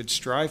country should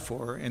strive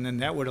for, and then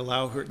that would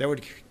allow her, that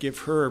would give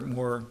her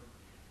more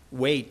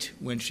weight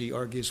when she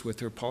argues with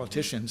her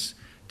politicians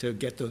to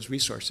get those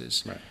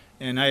resources. Right.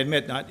 And I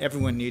admit not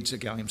everyone needs a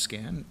gallium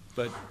scan,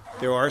 but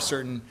there are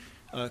certain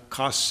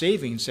cost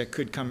savings that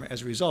could come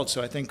as a result.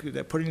 So I think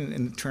that putting it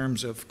in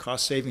terms of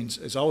cost savings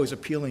is always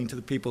appealing to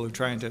the people who are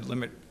trying to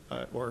limit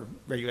or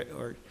regulate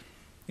or,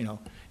 you know,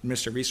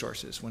 administer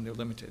resources when they're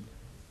limited.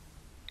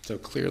 So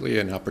clearly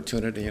an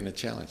opportunity and a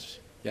challenge.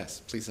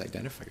 Yes, please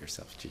identify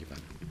yourself,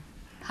 Giovanna.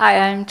 Hi,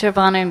 I'm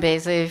Giovanna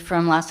Mbezi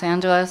from Los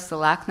Angeles, the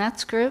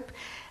COMNETS group.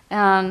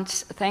 And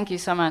thank you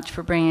so much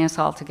for bringing us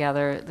all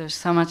together. There's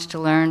so much to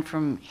learn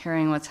from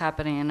hearing what's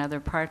happening in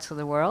other parts of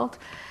the world.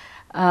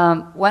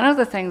 One of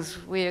the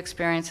things we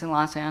experience in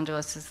Los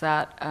Angeles is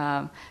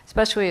that,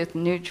 especially with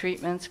new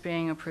treatments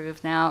being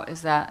approved now,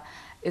 is that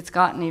it's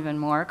gotten even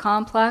more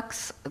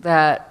complex,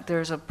 that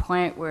there's a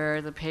point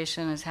where the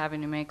patient is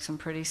having to make some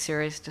pretty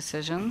serious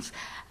decisions.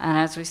 And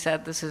as we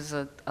said, this is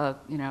a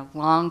you know,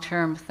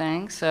 long-term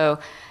thing. So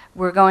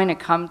we're going to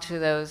come to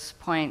those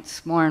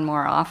points more and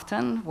more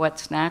often,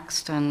 what's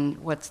next and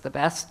what's the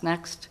best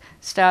next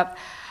step.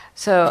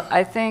 So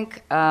I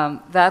think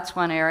that's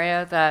one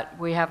area that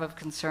we have of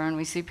concern.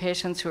 We see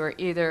patients who are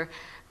either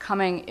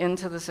coming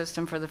into the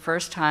system for the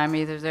first time,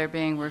 either they're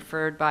being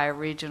referred by a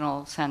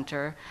regional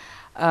center,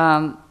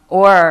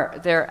 or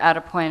they're at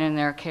a point in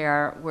their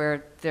care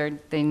where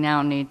they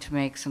now need to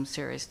make some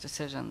serious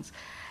decisions.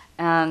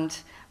 And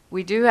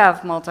we do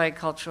have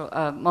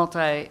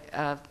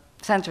multicultural,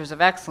 centers of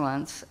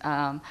excellence,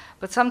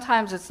 but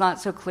sometimes it's not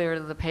so clear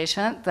to the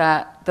patient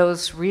that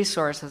those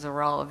resources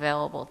are all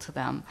available to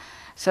them.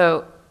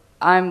 So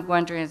I'm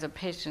wondering,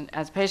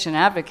 as patient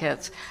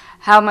advocates,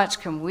 how much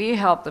can we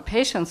help the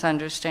patients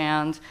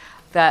understand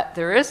that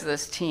there is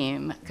this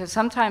team? Because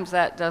sometimes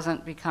that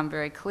doesn't become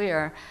very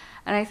clear.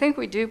 And I think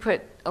we do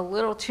put a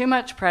little too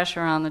much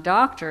pressure on the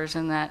doctors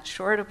in that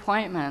short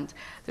appointment.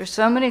 There's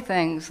so many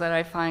things that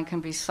I find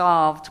can be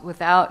solved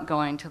without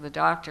going to the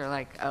doctor,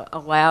 like a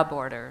lab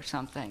order or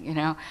something, you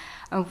know.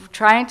 I'm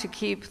trying to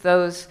keep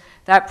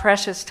that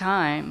precious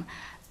time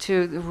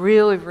to the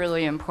really,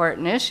 really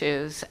important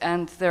issues.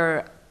 And there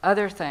are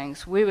other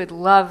things. We would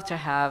love to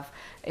have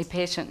a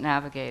patient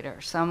navigator,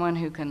 someone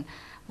who can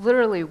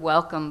literally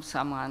welcome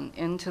someone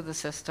into the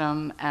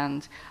system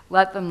and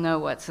let them know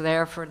what's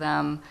there for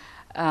them.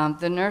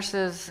 The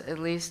nurses, at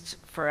least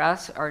for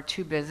us, are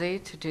too busy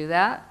to do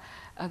that.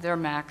 They're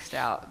maxed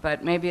out,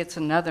 but maybe it's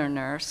another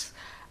nurse.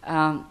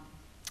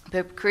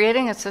 But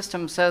creating a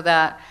system so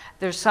that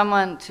there's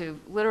someone to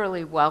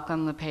literally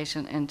welcome the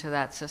patient into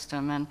that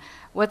system. And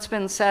what's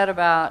been said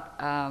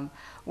about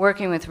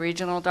working with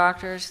regional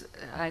doctors,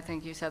 I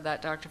think you said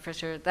that, Dr.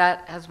 Fisher,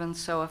 that has been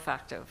so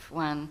effective.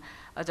 When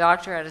a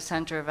doctor at a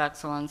center of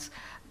excellence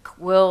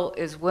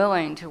is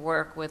willing to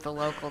work with a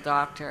local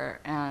doctor,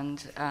 and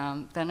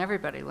then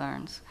everybody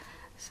learns.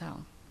 So.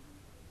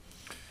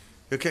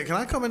 Okay, can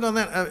I comment on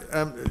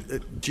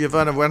that?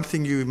 Giovanna, one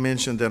thing you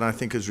mentioned that I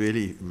think is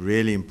really,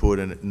 really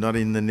important, not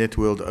in the net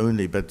world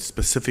only, but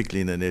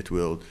specifically in the net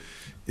world,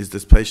 is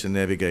this patient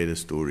navigator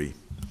story.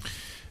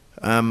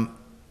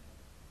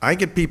 I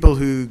get people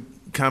who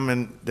come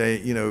and they,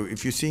 you know,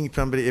 if you're seeing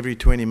somebody every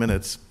 20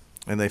 minutes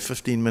and they're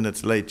 15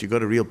 minutes late, you've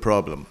got a real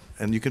problem.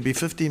 And you can be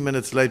 15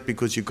 minutes late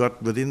because you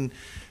got within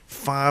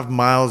 5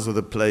 miles of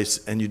the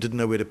place and you didn't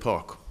know where to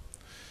park.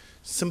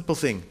 Simple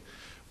thing.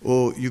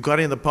 Or you got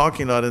in the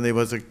parking lot and there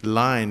was a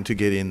line to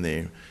get in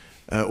there.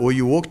 Or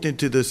you walked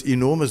into this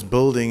enormous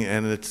building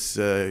and it's,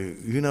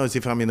 who knows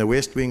if I'm in the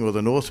West Wing or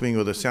the North Wing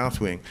or the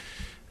South Wing.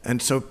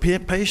 And so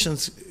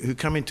patients who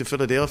come into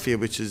Philadelphia,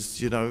 which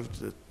is, you know,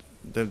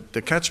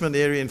 The catchment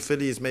area in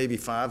Philly is maybe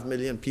 5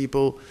 million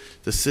people.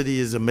 The city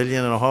is 1.5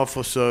 million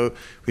or so.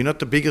 We're not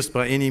the biggest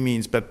by any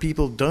means, but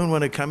people don't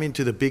want to come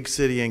into the big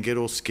city and get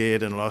all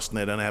scared and lost, and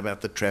they don't know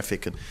about the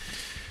traffic. And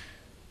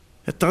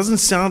it doesn't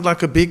sound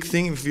like a big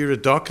thing if you're a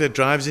doc that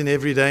drives in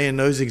every day and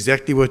knows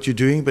exactly what you're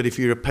doing, but if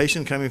you're a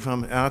patient coming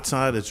from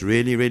outside, it's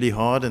really, really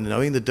hard, and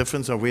knowing the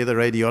difference of where the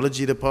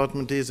radiology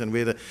department is and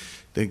where the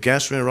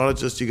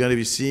gastroenterologist you're going to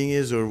be seeing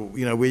is, or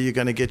where you're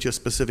going to get your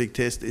specific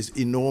test, is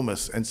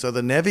enormous. And so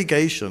the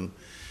navigation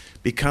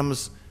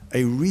becomes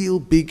a real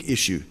big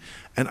issue.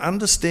 And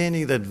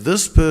understanding that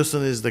this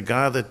person is the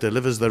guy that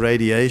delivers the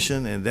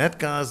radiation, and that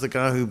guy is the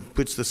guy who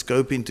puts the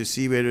scope in to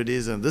see where it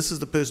is, and this is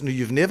the person who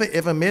you've never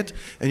ever met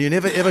and you're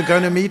never ever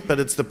going to meet, but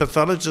it's the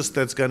pathologist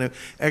that's going to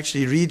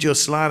actually read your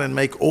slide and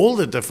make all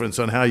the difference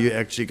on how you're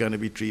actually going to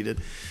be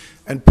treated.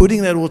 And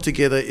putting that all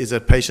together is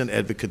a patient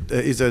advocate,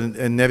 is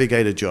a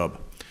navigator job.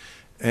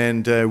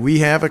 And we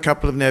have a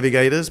couple of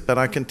navigators, but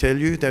I can tell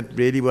you that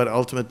really what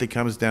ultimately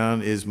comes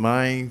down is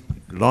my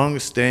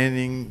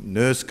long-standing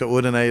nurse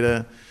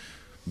coordinator,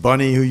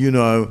 Bonnie, who you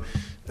know,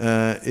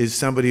 is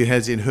somebody who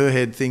has in her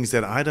head things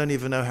that I don't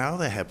even know how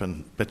they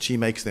happen, but she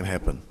makes them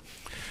happen.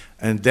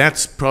 And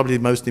that's probably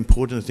the most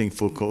important thing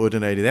for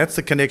coordinating. That's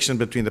the connection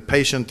between the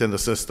patient and the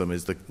system,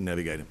 is the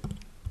navigator.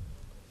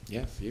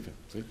 Yes, Eva,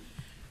 please.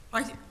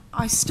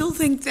 I still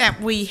think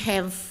that we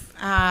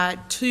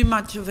have too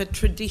much of a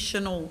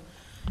traditional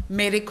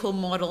medical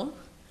model,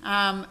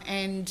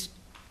 and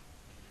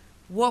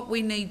what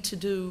we need to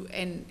do,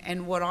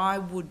 and what I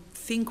would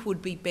think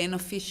would be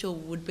beneficial,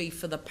 would be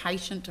for the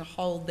patient to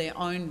hold their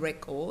own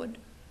record,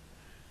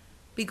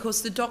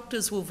 because the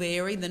doctors will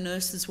vary, the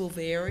nurses will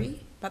vary,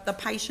 but the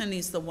patient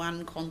is the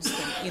one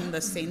constant in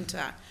the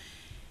centre.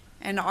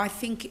 And I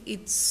think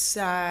it's,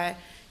 it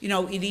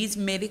is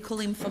medical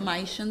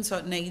information, so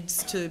it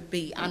needs to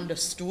be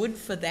understood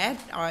for that.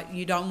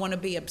 You don't want to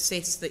be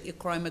obsessed that your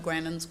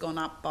chromogranin's gone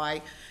up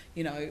by,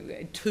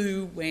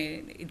 2,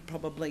 when it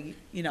probably,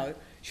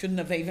 shouldn't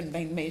have even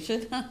been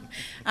measured.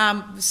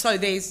 So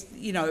there's,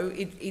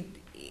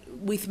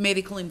 with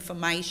medical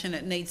information,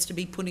 it needs to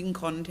be put in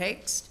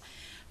context.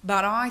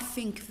 But I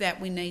think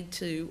that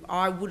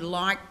I would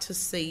like to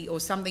see, or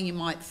something you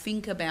might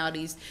think about,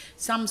 is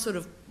some sort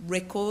of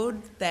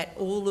record that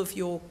all of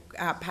your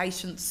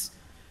patients,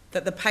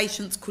 that the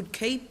patients could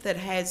keep, that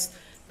has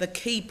the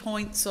key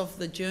points of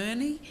the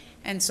journey,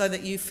 and so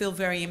that you feel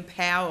very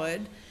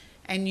empowered,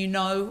 and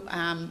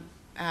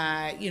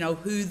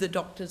who the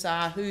doctors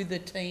are, who the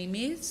team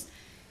is.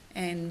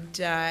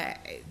 And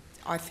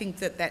I think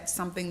that that's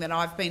something that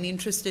I've been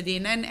interested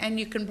in, and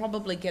you can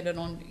probably get it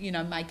on,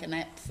 make an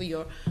app for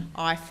your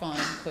iPhone,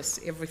 because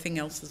everything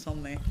else is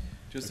on there.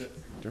 Just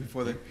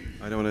before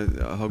I don't want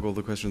to hog all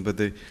the questions,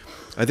 but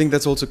I think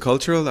that's also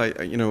cultural.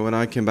 When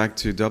I came back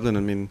to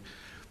Dublin,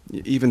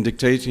 even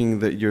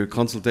dictating your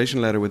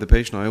consultation letter with the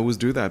patient, I always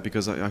do that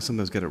because I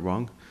sometimes get it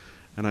wrong.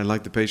 And I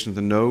like the patient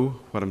to know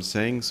what I'm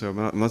saying, so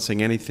I'm not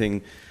saying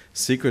anything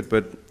secret,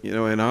 but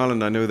in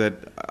Ireland I know that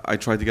I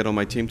try to get on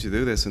my team to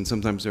do this, and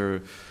sometimes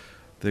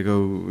they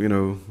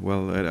go,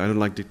 well, I don't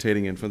like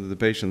dictating in front of the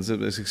patients.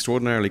 It's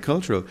extraordinarily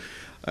cultural.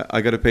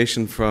 I got a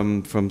patient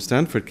from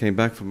Stanford, came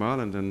back from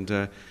Ireland,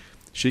 and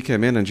she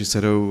came in and she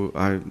said,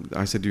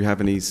 I said, do you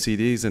have any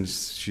CDs? And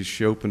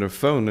she opened her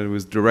phone, and it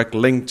was direct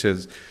link to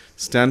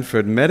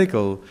Stanford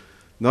Medical,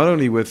 not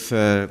only with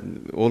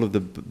all of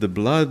the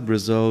blood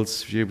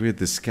results, we had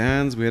the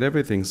scans, we had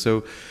everything.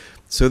 So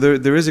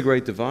there is a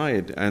great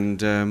divide,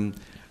 and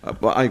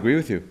well, I agree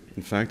with you.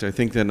 In fact, I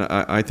think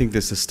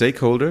there's a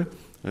stakeholder,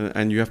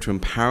 and you have to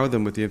empower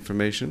them with the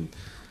information.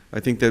 I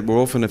think that we're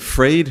often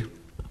afraid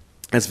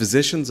as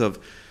physicians of,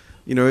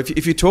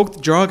 if you talk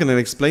the jargon and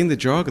explain the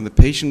jargon, the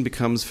patient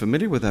becomes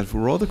familiar with that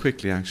rather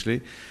quickly,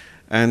 actually.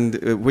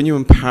 And when you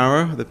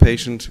empower the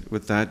patient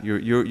with that,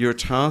 your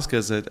task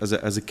as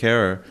a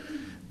carer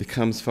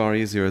becomes far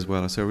easier as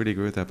well. So I really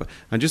agree with that.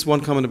 And just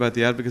one comment about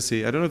the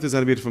advocacy. I don't know if there's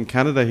anybody from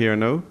Canada here,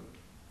 no?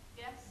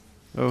 Yes.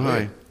 Oh,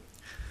 hi.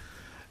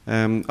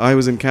 I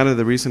was in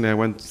Canada recently. I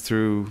went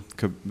through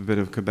a bit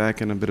of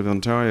Quebec and a bit of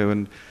Ontario,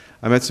 and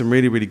I met some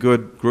really, really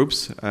good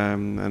groups,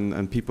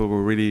 and people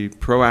were really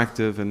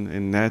proactive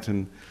in NET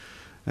and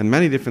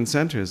many different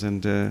centres.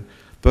 And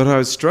but I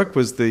was struck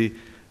was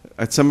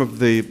at some of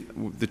the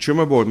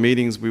tumour board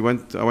meetings,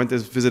 I went to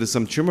visit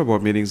some tumour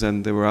board meetings,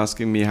 and they were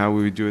asking me how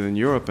we would do it in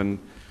Europe, and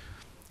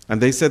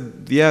they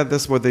said, yeah,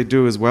 that's what they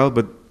do as well,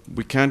 but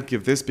we can't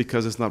give this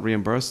because it's not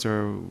reimbursed,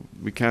 or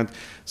we can't.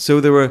 So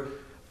there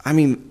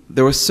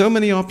were so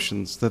many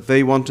options that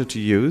they wanted to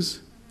use,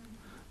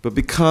 but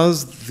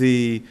because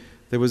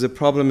there was a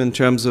problem in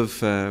terms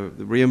of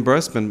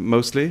reimbursement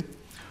mostly,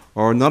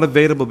 or not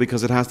available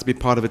because it has to be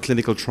part of a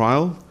clinical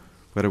trial,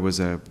 whether it was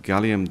a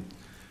gallium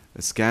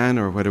scan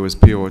or whether it was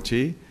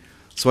PRT.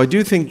 So I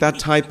do think that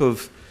type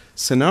of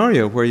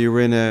scenario where you're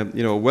in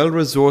a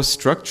well-resourced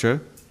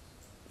structure,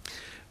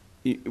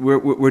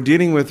 we're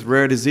dealing with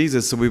rare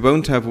diseases, so we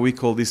won't have what we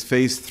call these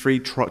phase 3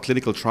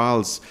 clinical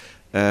trials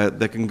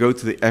that can go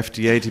to the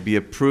FDA to be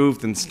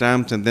approved and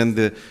stamped, and then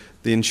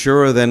the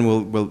insurer then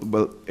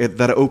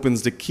that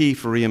opens the key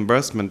for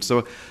reimbursement.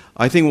 So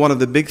I think one of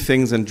the big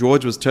things, and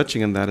George was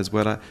touching on that as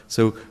well,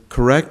 so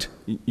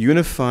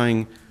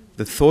unifying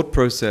the thought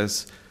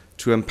process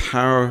to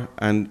empower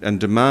and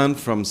demand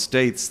from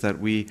states that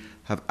we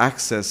have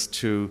access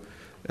to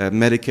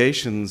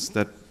medications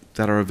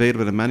that are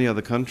available in many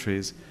other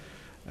countries.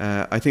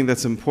 I think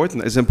that's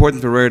important. It's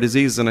important for rare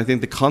disease, and I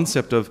think the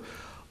concept of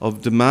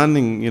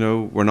demanding,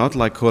 we're not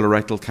like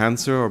colorectal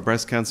cancer or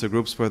breast cancer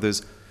groups where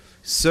there's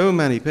so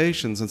many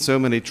patients and so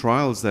many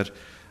trials that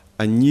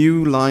a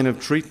new line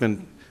of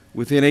treatment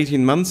within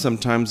 18 months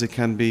sometimes it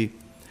can be,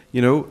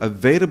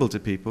 available to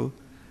people.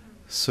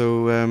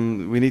 So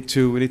we need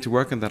to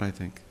work on that, I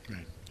think.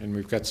 Right. And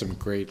we've got some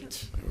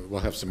we'll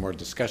have some more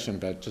discussion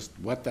about just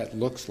what that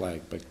looks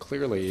like. But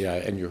clearly,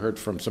 and you heard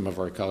from some of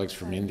our colleagues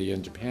from India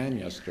and Japan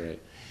yesterday,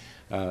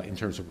 in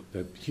terms of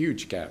the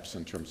huge gaps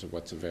in terms of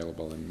what's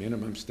available in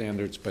minimum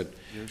standards, but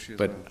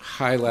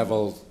high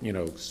level,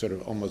 sort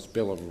of almost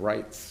bill of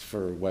rights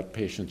for what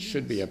patients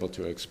should be able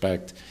to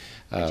expect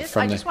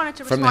from the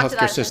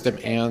healthcare system,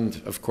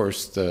 and of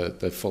course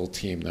the full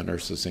team, the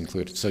nurses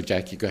included. So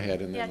Jackie, go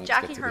ahead, and then let's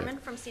Jackie get to Herman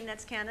from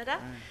CNETS Canada.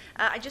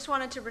 I just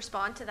wanted to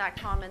respond to that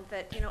comment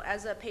that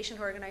as a patient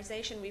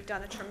organization, we've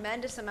done a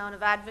tremendous amount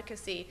of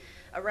advocacy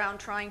around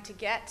trying to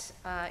get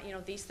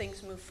these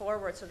things move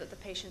forward so that the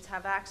patients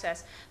have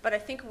access. But I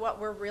think what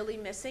we're really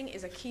missing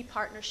is a key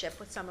partnership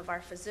with some of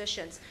our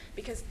physicians,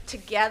 because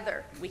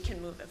together we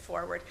can move it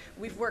forward.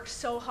 We've worked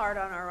so hard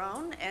on our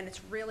own, and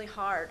it's really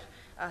hard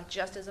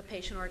just as a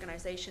patient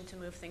organization to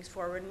move things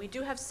forward. And we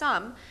do have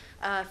some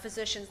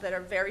physicians that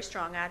are very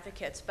strong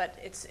advocates, but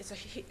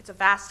it's a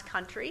vast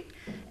country,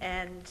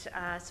 and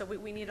so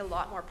we need a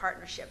lot more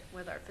partnership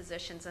with our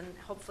physicians, and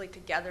hopefully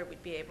together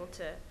we'd be able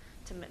to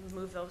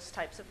move those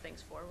types of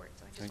things forward.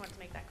 So I just wanted to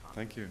make that comment.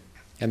 Thank you.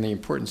 And the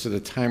importance of the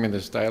time in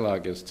this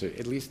dialogue is to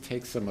at least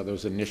take some of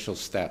those initial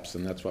steps,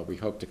 and that's what we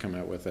hope to come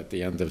out with at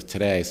the end of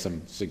today,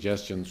 some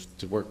suggestions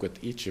to work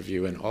with each of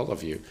you and all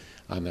of you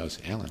on those.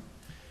 Alan.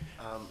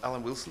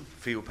 Alan Wilson,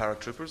 FIO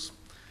Paratroopers.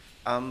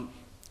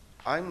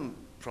 I'm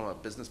from a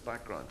business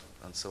background,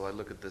 and so I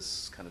look at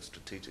this kind of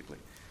strategically.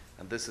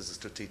 And this is a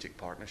strategic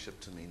partnership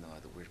to me now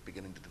that we're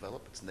beginning to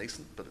develop. It's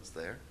nascent, but it's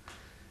there.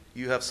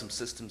 You have some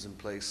systems in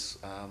place,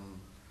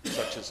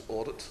 such as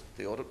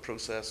the audit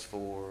process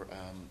for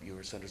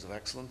your centers of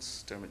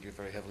excellence. Dermot, you're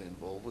very heavily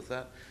involved with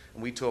that.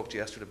 And we talked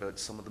yesterday about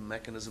some of the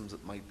mechanisms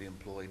that might be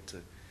employed to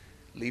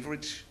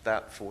leverage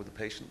that for the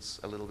patients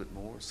a little bit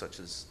more, such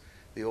as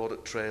the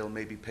audit trail,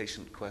 maybe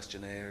patient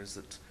questionnaires,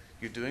 that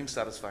you're doing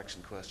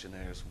satisfaction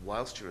questionnaires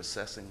whilst you're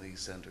assessing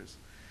these centers.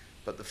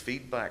 But the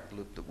feedback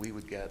loop that we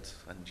would get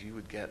and you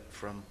would get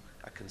from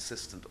a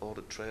consistent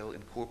audit trail,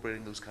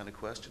 incorporating those kind of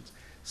questions,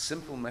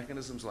 simple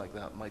mechanisms like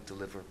that might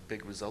deliver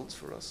big results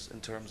for us in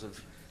terms of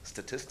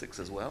statistics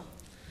as well.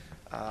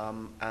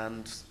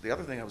 And the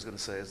other thing I was going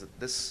to say is that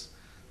this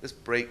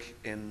break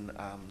in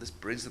this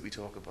bridge that we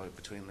talk about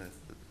between the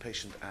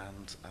patient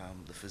and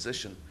the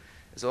physician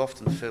is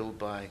often filled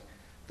by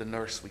the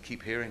nurse. We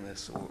keep hearing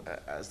this, or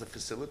as the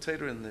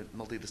facilitator in the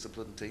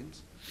multidisciplinary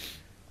teams.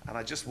 And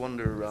I just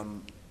wonder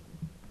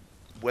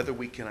whether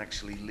we can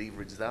actually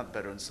leverage that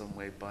better in some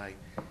way by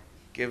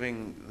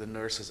giving the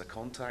nurse as a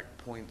contact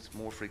point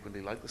more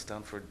frequently, like the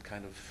Stanford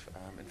kind of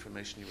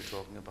information you were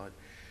talking about.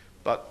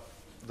 But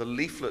the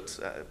leaflet,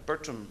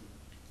 Bertram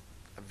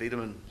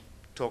Wiedemann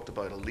talked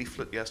about a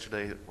leaflet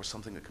yesterday, or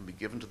something that can be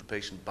given to the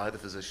patient by the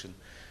physician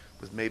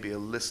with maybe a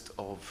list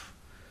of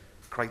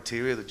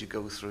criteria that you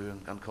go through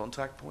and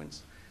contact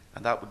points,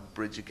 and that would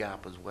bridge a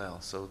gap as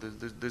well. So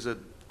there's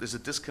a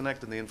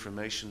disconnect in the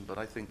information, but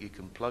I think you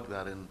can plug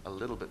that in a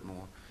little bit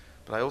more.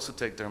 But I also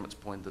take Dermot's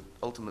point that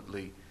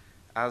ultimately,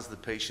 as the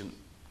patient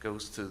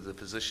goes to the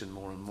physician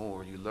more and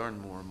more, you learn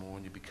more and more,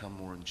 and you become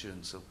more in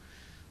tune. So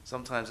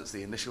sometimes it's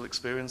the initial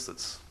experience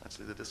that's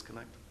actually the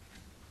disconnect.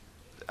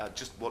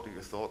 Just what are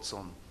your thoughts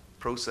on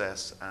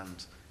process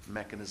and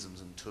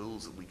mechanisms and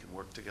tools that we can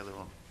work together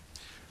on?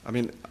 I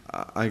mean,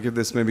 I give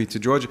this maybe to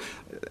George.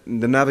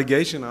 The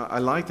navigation, I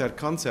like that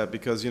concept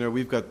because,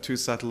 we've got 2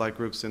 satellite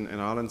groups in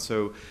Ireland,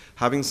 so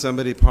having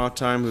somebody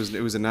part-time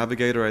who's a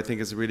navigator, I think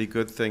is a really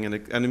good thing.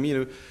 And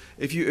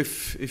if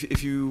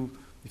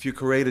you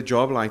create a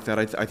job like that,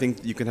 I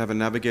think you can have a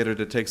navigator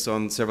that takes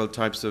on several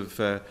types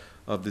of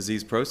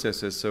disease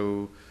processes.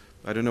 So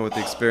I don't know what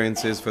the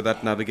experience is for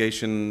that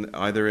navigation,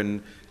 either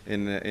in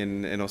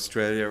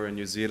Australia or in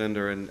New Zealand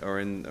or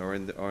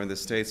in the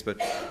States, but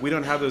we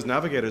don't have those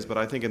navigators. But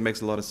I think it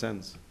makes a lot of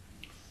sense.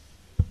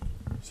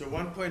 So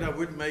one point I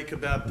would make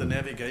about the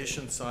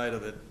navigation side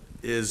of it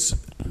is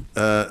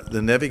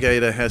the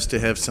navigator has to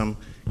have some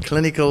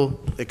clinical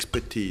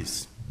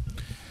expertise,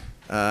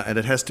 and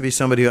it has to be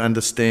somebody who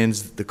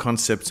understands the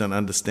concepts and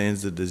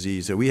understands the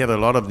disease. So we have a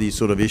lot of these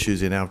sort of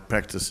issues in our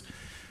practice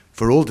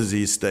for all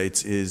disease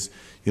states. Is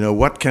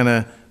what can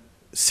a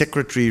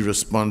secretary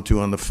respond to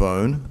on the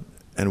phone,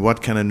 and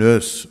what can a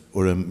nurse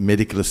or a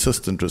medical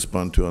assistant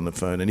respond to on the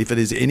phone? And if it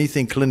is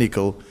anything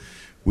clinical,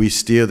 we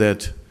steer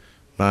that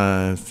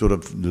by sort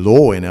of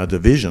law in our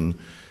division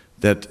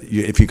that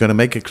if you're going to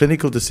make a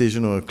clinical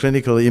decision or a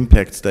clinical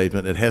impact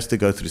statement, it has to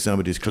go through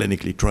somebody who's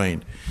clinically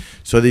trained.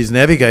 So these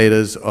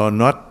navigators are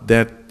not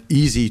that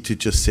easy to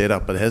just set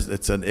up.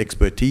 It's an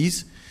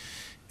expertise,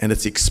 and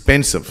it's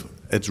expensive.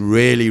 It's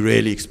really,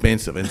 really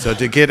expensive. And so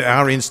to get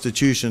our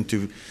institution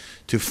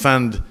to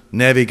fund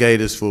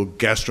navigators for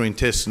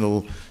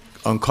gastrointestinal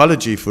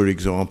oncology, for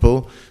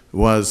example,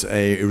 was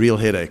a real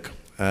headache.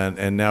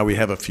 And now we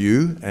have a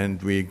few,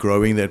 and we're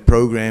growing that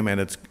program,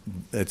 and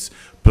it's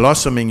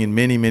blossoming in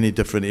many, many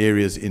different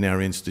areas in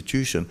our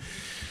institution.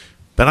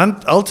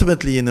 But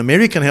ultimately, in the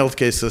American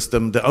healthcare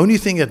system, the only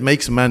thing that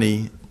makes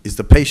money is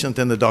the patient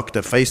and the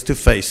doctor face to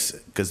face,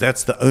 because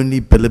that's the only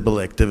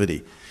billable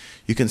activity.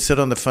 You can sit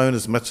on the phone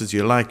as much as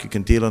you like, you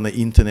can deal on the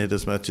internet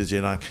as much as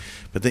you like,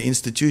 but the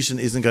institution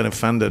isn't going to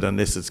fund it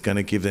unless it's going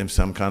to give them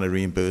some kind of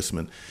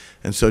reimbursement.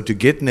 And so to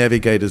get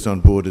navigators on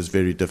board is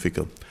very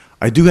difficult.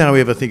 I do,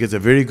 however, think it's a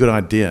very good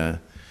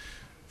idea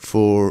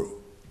for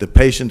the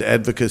patient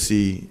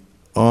advocacy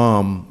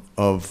arm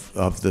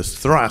of this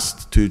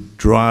thrust to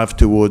drive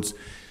towards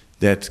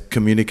that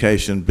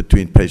communication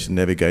between patient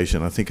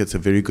navigation. I think it's a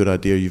very good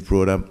idea you've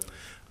brought up.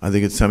 I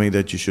think it's something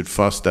that you should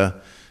foster,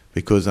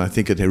 because I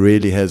think it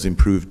really has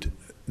improved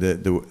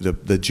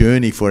the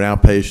journey for our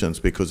patients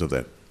because of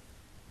that.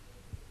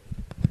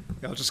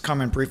 Yeah, I'll just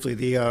comment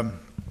briefly.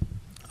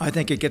 I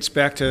think it gets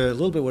back to a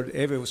little bit what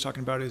Eva was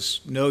talking about,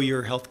 is know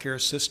your healthcare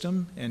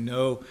system and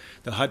know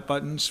the hot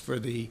buttons for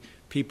the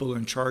people who are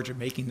in charge of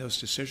making those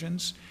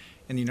decisions.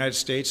 In the United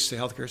States, the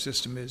healthcare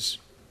system is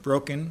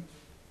broken,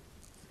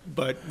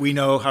 but we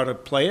know how to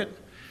play it.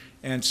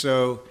 And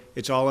so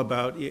it's all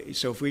about,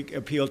 so if we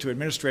appeal to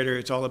administrator,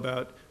 it's all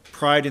about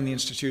pride in the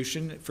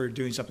institution for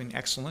doing something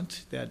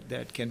excellent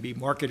that can be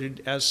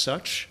marketed as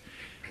such.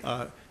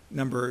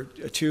 Number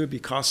two would be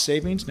cost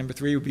savings. Number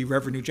three would be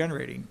revenue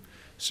generating.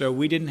 So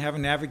we didn't have a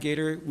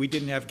navigator, we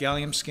didn't have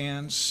gallium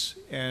scans,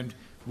 and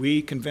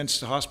we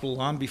convinced the hospital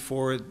long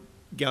before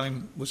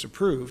gallium was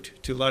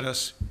approved to let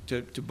us,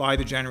 to buy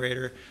the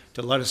generator,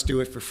 to let us do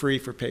it for free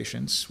for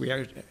patients. We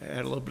had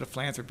a little bit of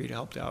philanthropy to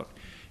help out.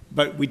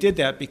 But we did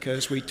that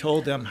because we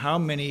told them how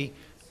many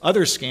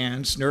other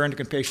scans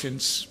neuroendocrine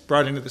patients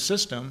brought into the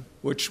system,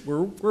 which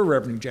were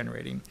revenue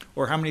generating,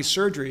 or how many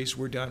surgeries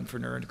were done for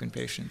neuroendocrine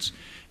patients,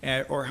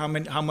 or how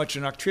much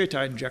an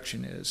octreotide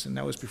injection is, and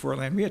that was before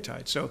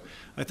lanreotide. So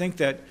I think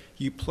that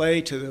you play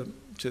to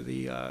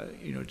the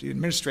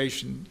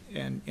administration,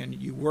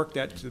 and you work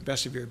that to the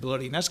best of your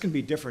ability, and that's going to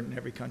be different in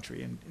every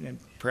country, and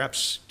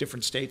perhaps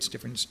different states,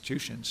 different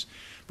institutions.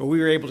 But we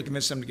were able to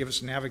convince them to give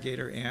us a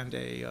navigator and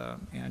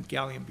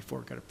gallium before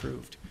it got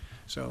approved.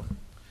 So.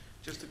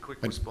 Just a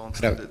quick response.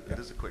 It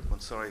is a quick one.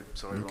 Sorry,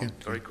 okay. Ron.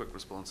 Very quick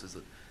response is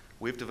that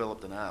we've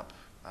developed an app,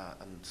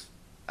 and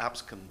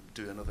apps can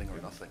do anything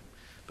or nothing.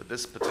 But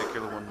this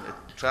particular one,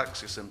 it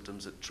tracks your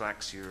symptoms, it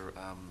tracks your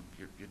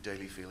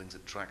daily feelings,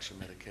 it tracks your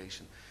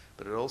medication.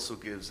 But it also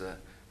gives a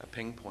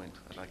ping point,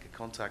 like a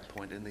contact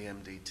point in the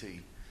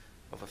MDT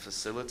of a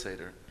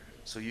facilitator.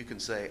 So you can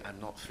say, I'm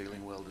not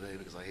feeling well today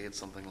because I ate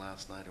something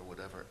last night or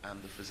whatever,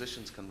 and the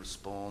physicians can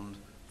respond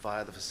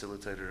via the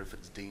facilitator if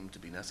it's deemed to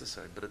be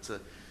necessary. But it's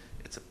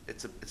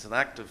an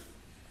active,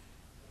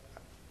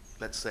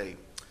 let's say,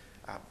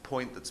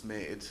 point that's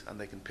made, and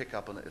they can pick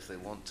up on it if they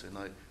want to.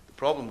 Now, the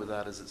problem with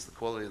that is it's the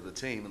quality of the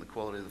team and the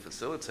quality of the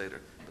facilitator,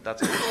 but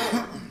that's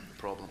the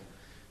problem.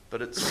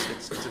 But it's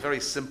a very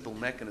simple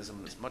mechanism,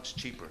 and it's much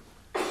cheaper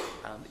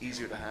and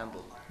easier to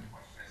handle.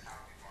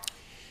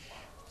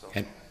 So,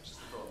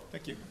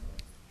 thank you.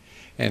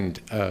 And,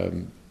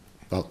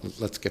 well,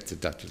 let's get to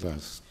Dr.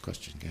 Lau's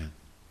question again.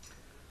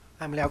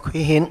 I'm Liao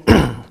Kui Hin.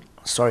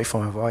 Sorry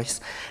for my voice.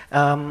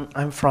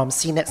 I'm from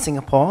CNET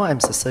Singapore. I'm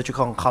a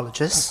surgical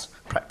oncologist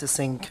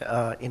practicing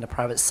in a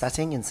private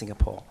setting in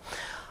Singapore.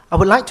 I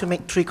would like to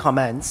make 3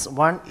 comments.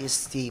 One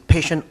is the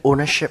patient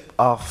ownership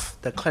of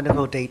the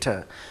clinical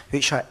data,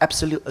 which I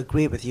absolutely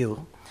agree with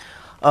you.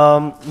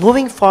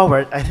 Moving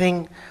forward, I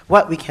think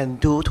what we can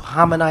do to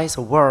harmonize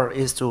the world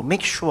is to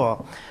make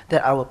sure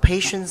that our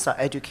patients are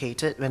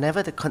educated.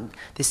 Whenever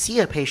they see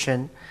a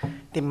patient,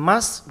 they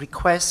must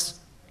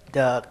request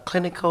the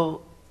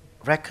clinical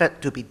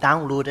record to be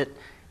downloaded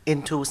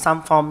into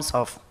some forms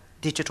of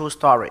digital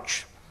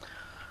storage.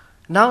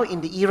 Now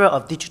in the era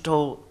of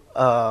digital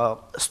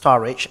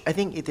storage, I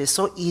think it is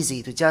so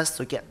easy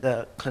to get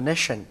the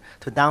clinician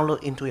to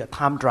download into your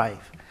thumb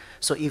drive.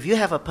 So if you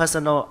have a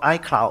personal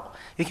iCloud,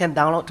 you can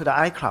download to the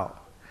iCloud.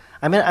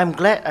 I mean, I'm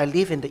glad I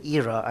live in the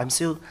era. I'm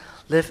still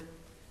live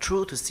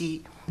through to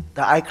see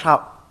the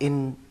iCloud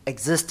in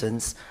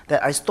existence,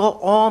 that I store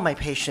all my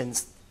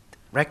patients'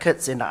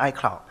 records in the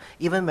iCloud.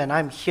 Even when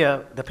I'm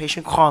here, the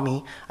patient call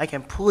me, I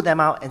can pull them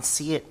out and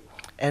see it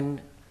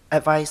and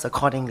advise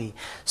accordingly.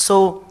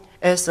 So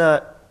as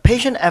a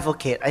patient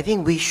advocate, I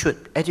think we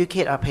should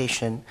educate our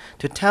patient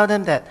to tell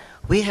them that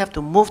we have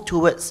to move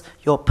towards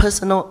your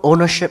personal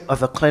ownership of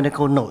your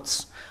clinical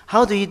notes.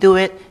 How do you do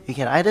it? You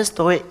can either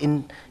store it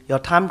in your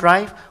thumb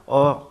drive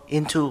or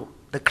into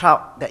the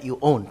cloud that you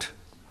owned.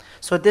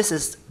 So this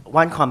is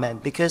one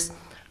comment, because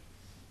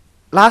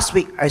last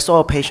week I saw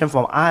a patient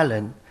from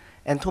Ireland,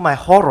 and to my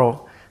horror,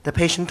 the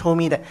patient told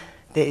me that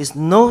there is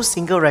no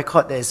single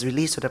record that is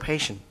released to the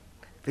patient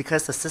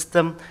because the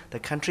system, the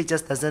country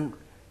just doesn't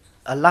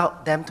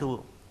allow them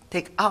to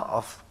take out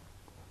of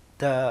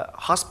the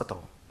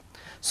hospital.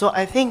 So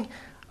I think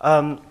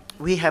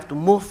we have to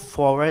move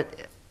forward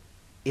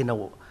in a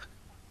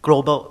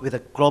with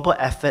a global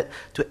effort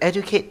to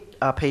educate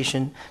our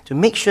patient, to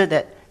make sure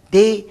that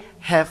they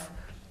have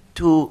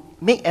to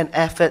make an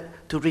effort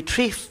to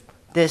retrieve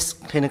this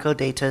clinical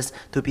data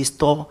to be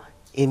stored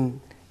in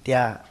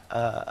their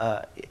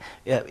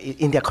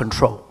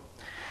control.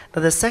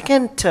 Now, the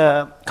second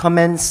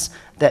comments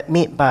that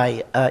made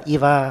by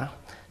Eva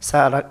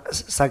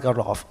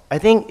Segalov, I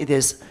think it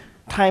is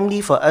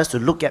timely for us to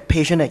look at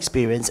patient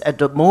experience. At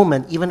the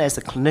moment, even as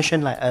a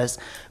clinician like us,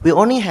 we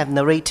only have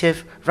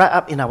narrative right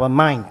up in our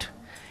mind.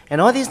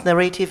 And all this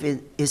narrative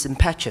is in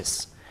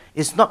patches.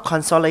 It's not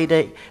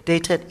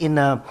consolidated in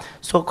a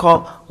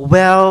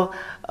so-called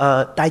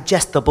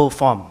digestible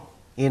form,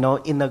 in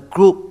a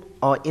group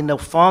or in a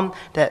form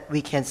that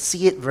we can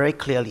see it very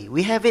clearly.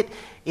 We have it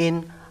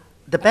in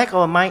the back of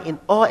our mind in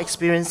all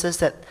experiences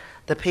that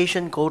the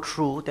patient go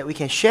through that we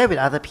can share with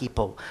other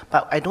people.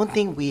 But I don't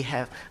think we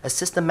have a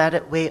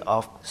systematic way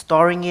of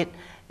storing it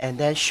and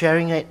then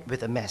sharing it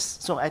with the mass.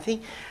 So I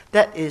think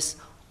that is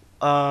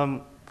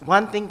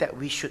one thing that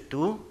we should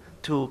do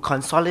to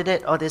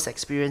consolidate all these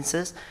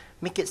experiences,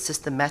 make it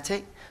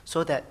systematic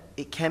so that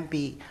it can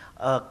be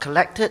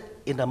collected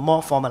in a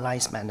more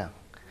formalized manner.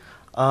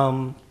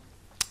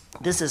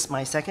 This is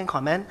my second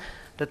comment.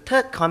 The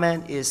third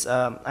comment is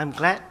I'm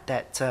glad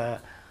that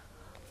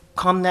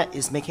COMNET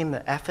is making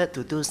the effort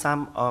to do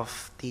some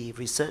of the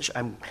research.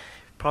 I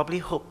probably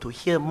hope to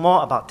hear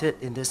more about it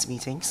in these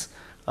meetings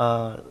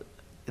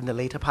in the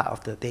later part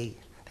of the day.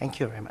 Thank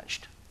you very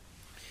much.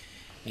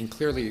 And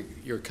clearly,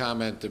 your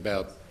comment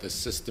about the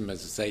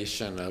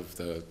systemization of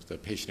the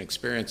patient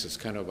experience is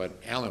kind of what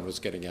Alan was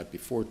getting at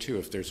before, too.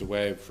 If there's a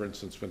way, for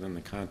instance, within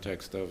the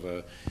context of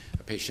a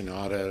patient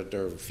audit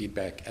or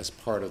feedback as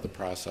part of the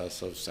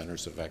process of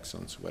centers of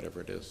excellence,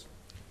 whatever it is.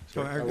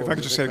 So if I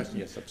could just say,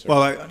 yes,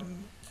 well,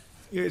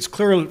 it's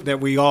clear that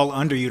we all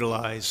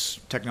underutilize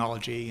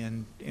technology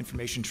and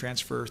information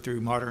transfer through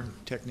modern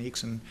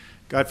techniques, and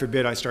God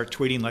forbid I start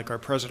tweeting like our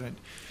president.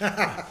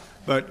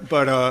 But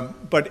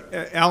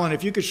Alan,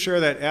 if you could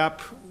share that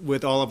app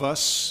with all of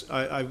us,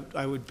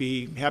 I would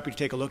be happy to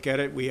take a look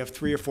at it. We have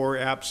 3 or 4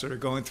 apps that are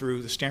going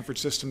through the Stanford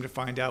system to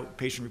find out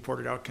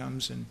patient-reported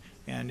outcomes,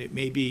 and it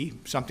may be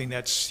something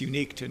that's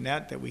unique to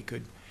NET that we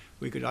could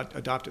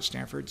adopt at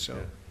Stanford. So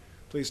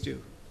please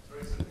do.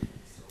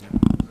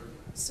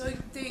 So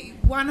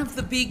one of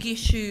the big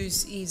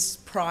issues is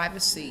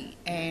privacy,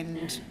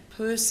 and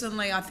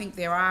personally I think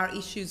there are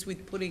issues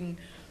with putting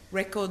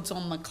records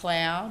on the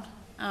cloud,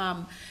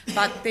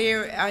 but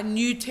there are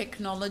new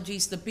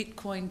technologies, the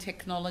Bitcoin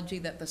technology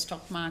that the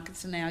stock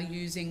markets are now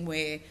using,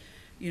 where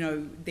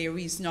there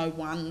is no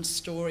one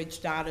storage,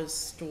 data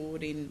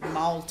stored in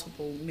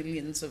multiple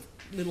millions of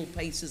little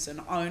pieces and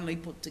only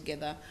put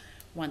together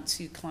once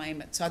you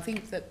claim it. So I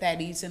think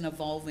that is an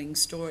evolving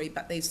story,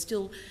 but there's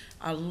still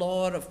a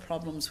lot of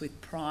problems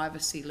with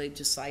privacy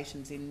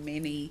legislations in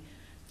many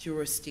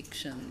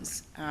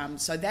jurisdictions.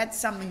 So that's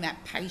something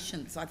that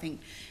patients, I think,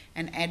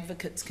 and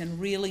advocates can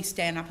really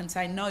stand up and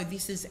say, no,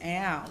 this is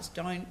ours.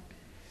 Don't,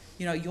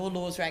 your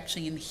laws are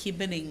actually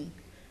inhibiting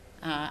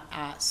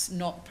us,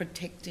 not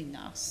protecting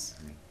us.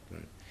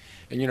 Right.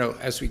 And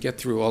as we get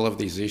through all of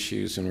these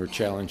issues and we're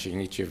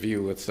challenging each of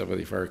you with some of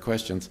the very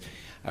questions,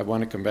 I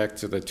want to come back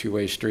to the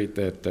two-way street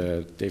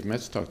that Dave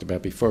Metz talked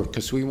about before,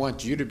 because we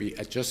want you to be,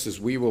 just as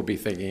we will be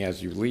thinking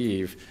as you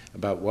leave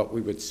about what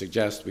we would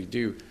suggest we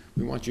do,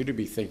 we want you to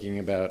be thinking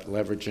about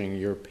leveraging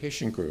your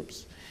patient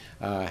groups.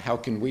 How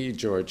can we,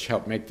 George,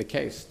 help make the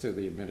case to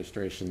the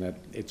administration that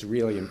it's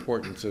really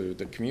important to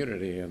the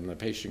community and the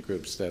patient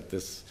groups that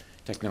this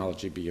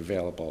technology be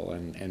available,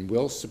 and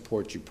we'll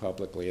support you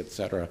publicly, et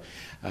cetera.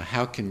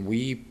 How can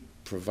we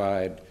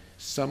provide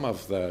some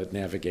of the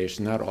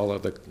navigation, not all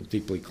of the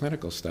deeply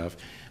clinical stuff,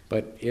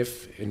 but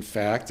if, in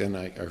fact, and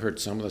I heard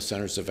some of the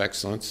centers of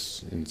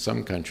excellence in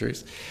some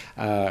countries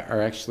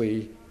are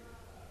actually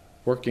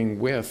working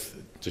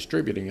with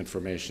distributing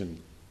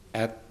information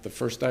at the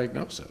first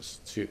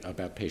diagnosis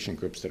about patient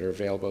groups that are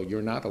available.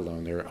 You're not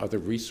alone. There are other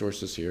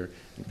resources here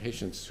and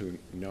patients who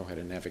know how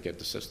to navigate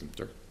the system.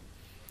 Sir.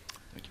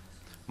 Thank you.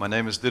 My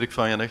name is Dirk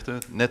van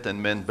Janechte, NET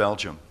and MEN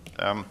Belgium.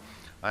 I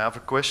have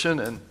a question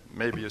and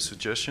maybe a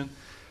suggestion.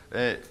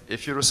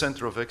 If you're a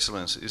center of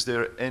excellence, is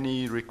there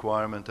any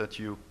requirement that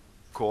you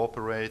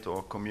cooperate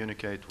or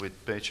communicate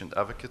with patient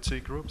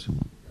advocacy groups?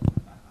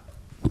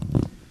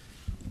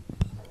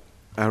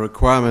 A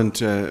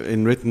requirement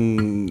in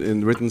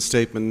written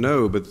statement,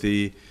 no, but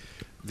the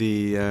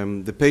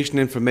patient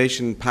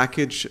information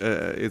package,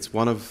 it's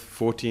one of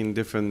 14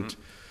 different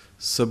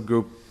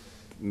subgroup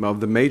of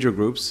the major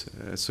groups.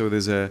 So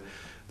there's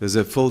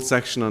a full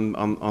section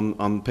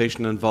on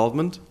patient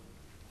involvement,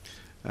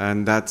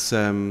 and that's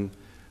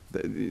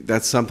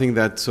something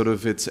that sort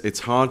of it's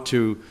hard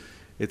to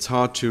it's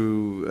hard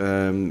to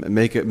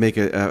make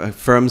a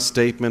firm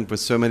statement with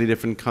so many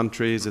different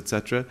countries,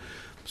 etc.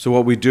 So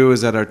what we do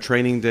is at our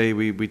training day,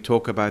 we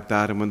talk about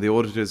that, and when the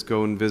auditors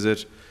go and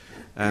visit,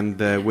 and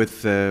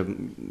with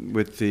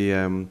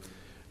the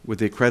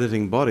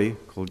accrediting body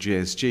called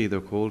GSG,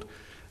 they're called,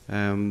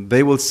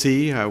 they will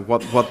see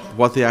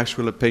what the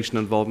actual patient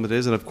involvement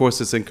is, and of course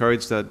it's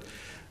encouraged that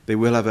they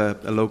will have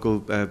a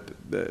local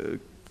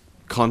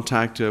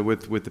contact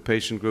with the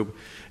patient group.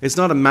 It's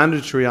not a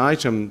mandatory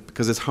item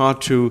because it's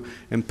hard to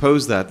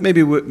impose that.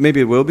 Maybe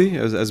it will be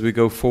as we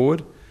go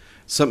forward.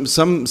 Some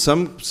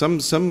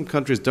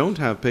countries don't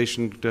have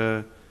patient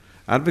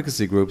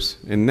advocacy groups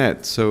in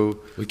NET, so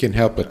we can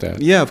help with that.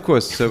 Yeah, of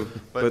course. So,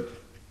 but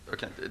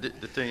okay,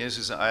 the thing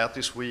is I had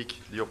this week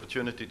the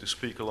opportunity to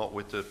speak a lot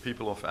with the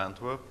people of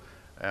Antwerp.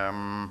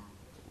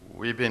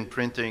 We've been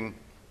printing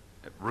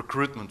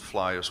recruitment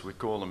flyers, we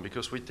call them,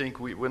 because we think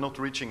we're not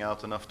reaching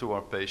out enough to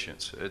our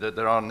patients. That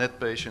there are NET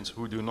patients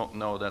who do not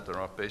know that there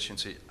are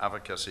patient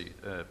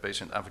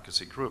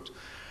advocacy groups.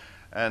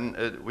 And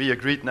we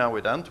agreed now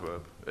with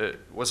Antwerp. It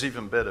was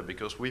even better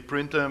because we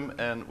print them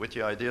and with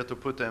the idea to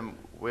put them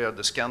where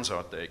the scans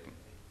are taken.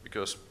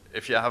 Because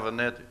if you have a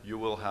NET, you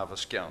will have a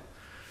scan.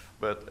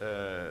 But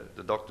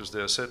the doctors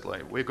there said,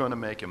 like, we're going to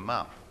make a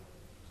map.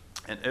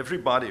 And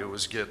everybody who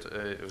was get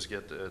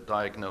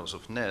diagnosed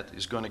of NET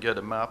is going to get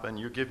a map, and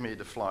you give me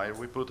the flyer,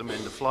 we put them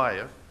in the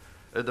flyer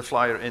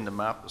in the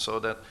map, so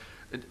that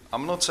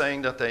I'm not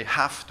saying that they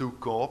have to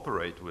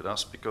cooperate with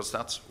us, because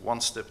that's one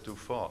step too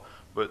far.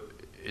 But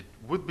it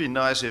would be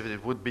nice if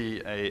it would be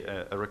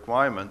a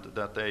requirement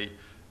that they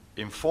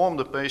inform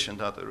the patient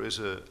that there is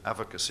an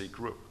advocacy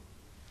group.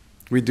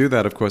 We do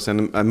that, of course,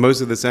 and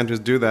most of the centers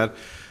do that.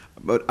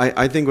 But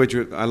I think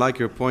I like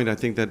your point. I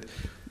think that,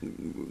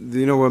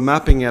 you know, we're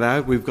mapping it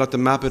out. We've got to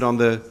map it on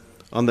the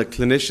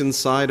clinician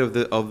side of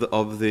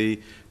the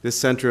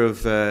center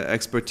of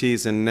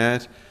expertise in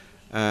NET,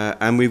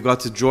 and we've got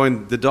to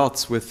join the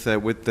dots with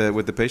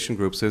the patient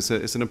group. So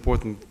it's an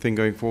important thing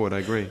going forward. I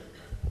agree.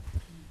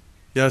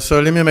 Yeah. So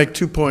let me make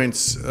 2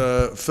 points.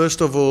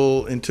 First of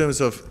all, in terms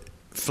of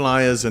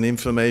flyers and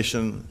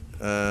information,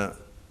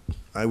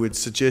 I would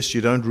suggest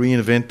you don't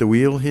reinvent the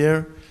wheel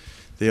here.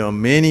 There are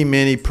many,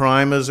 many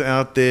primers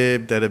out there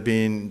that have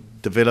been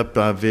developed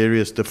by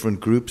various different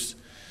groups.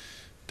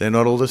 They're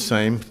not all the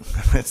same.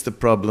 That's the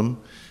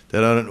problem.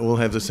 They don't all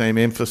have the same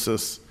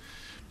emphasis.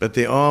 But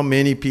there are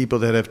many people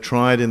that have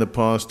tried in the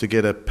past to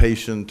get a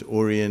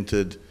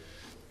patient-oriented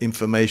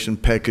information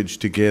package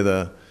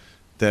together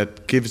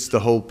that gives the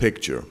whole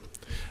picture.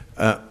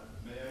 May I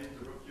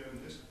interrupt you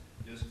on this?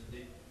 Yes,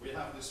 we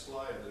have this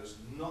flyer. There's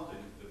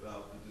nothing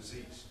about the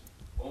disease,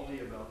 only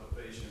about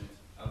the patient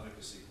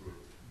advocacy group.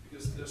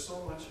 Because there's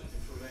so much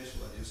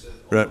information, like you said,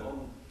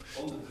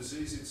 on the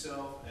disease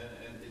itself,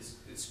 and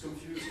it's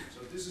confusing.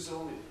 So this is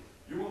only,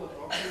 you want to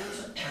talk to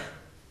us?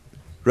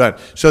 Right.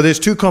 So there's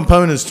 2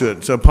 components to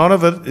it. So part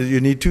of it, you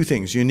need 2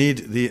 things. You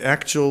need the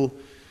actual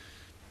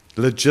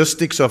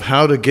logistics of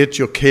how to get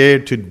your care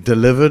to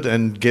delivered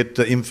and get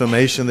the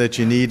information that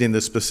you need in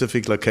the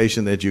specific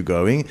location that you're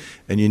going,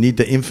 and you need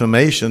the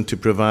information to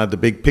provide the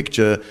big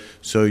picture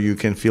so you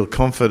can feel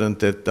confident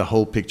that the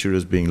whole picture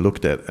is being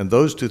looked at. And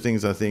those 2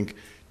 things, I think,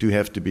 do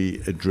have to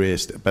be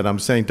addressed. But I'm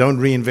saying don't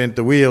reinvent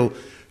the wheel.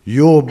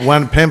 Your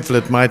one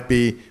pamphlet might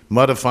be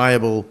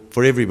modifiable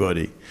for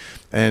everybody,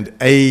 and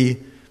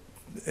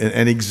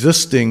an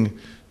existing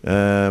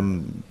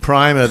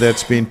primer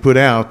that's been put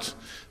out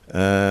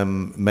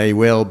may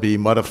well be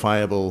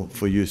modifiable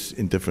for use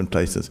in different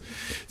places.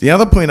 The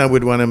other point I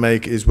would want to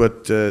make is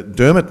what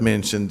Dermot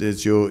mentioned,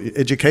 is your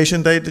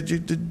education day.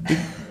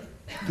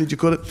 Did you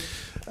call it?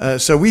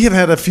 So we have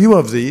had a few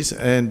of these,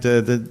 and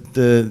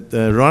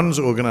the RONS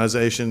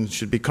organization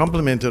should be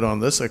complimented on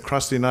this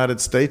across the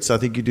United States. I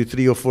think you do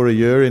 3 or 4 a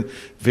year in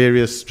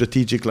various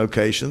strategic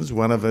locations.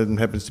 One of them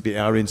happens to be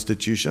our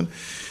institution.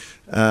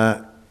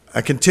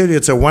 I can tell you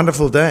it's a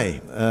wonderful day,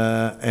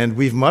 and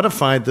we've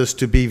modified this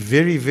to be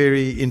very,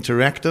 very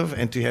interactive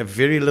and to have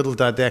very little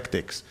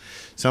didactics.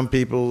 Some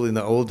people in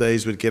the old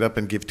days would get up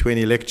and give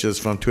 20 lectures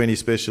from 20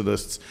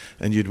 specialists,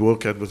 and you'd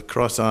walk out with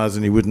cross eyes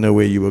and you wouldn't know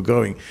where you were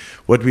going.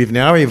 What we've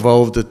now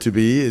evolved it to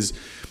be is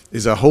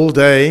a whole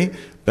day,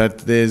 but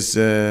there's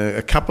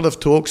a couple of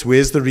talks.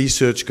 Where's the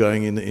research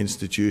going in the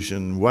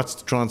institution? What's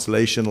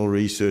translational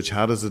research?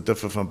 How does it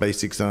differ from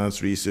basic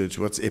science research?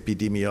 What's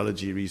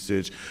epidemiology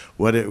research?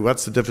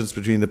 What's the difference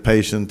between the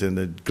patient and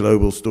the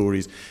global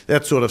stories?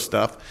 That sort of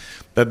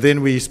stuff. But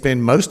then we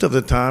spend most of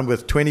the time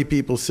with 20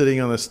 people sitting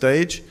on a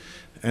stage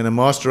and a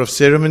master of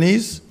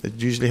ceremonies. It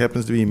usually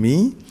happens to be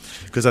me,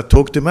 because I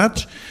talk too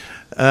much.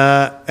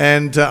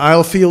 And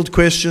I'll field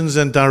questions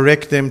and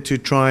direct them to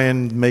try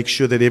and make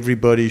sure that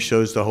everybody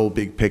shows the whole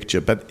big picture.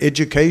 But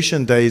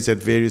education days at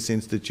various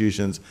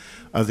institutions,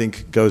 I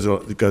think, goes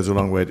a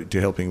long way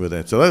to helping with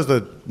that. So those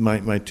are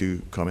my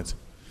 2 comments.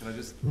 Can I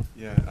just,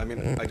 I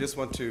mean, I just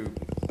want to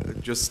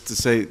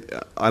say,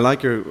 I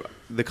like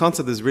the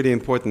concept is really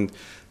important.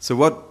 So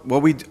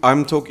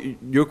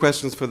your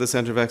questions for the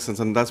Center of Excellence,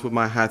 and that's what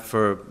my hat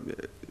for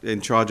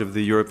in charge of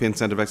the European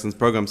Centre of Excellence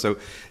program. So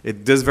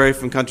it does vary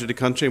from country to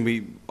country, and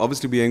we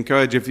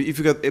encourage, if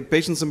you've got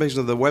patients and patients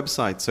on the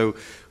website, so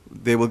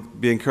they will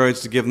be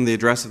encouraged to give them the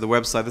address of the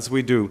website. That's what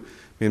we do.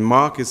 I mean,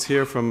 Mark is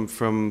here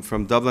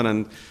from Dublin,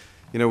 and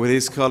with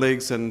his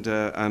colleagues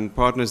and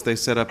partners, they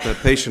set up a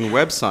patient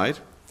website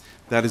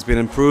that has been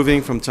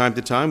improving from time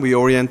to time. We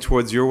orient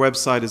towards your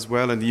website as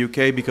well in the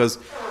UK because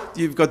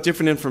you've got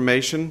different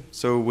information.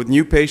 So with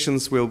new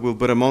patients, we'll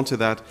put them onto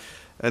that.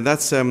 And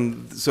that's,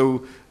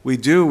 so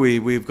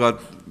we've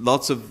got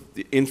lots of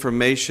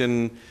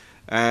information.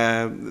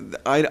 I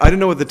don't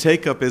know what the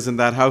take-up is in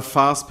that, how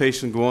fast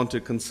patients go on to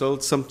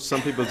consult. Some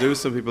people do,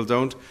 some people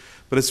don't.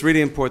 But it's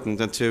really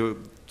important.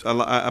 And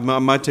I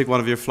might take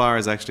one of your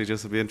flyers, actually,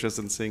 just to be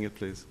interested in seeing it,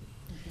 please.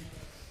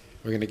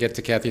 We're going to get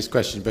to Kathy's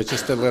question, but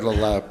just a little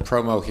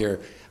promo here.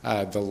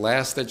 The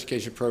last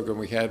education program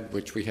we had,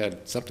 which we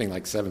had something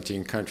like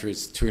 17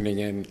 countries tuning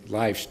in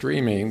live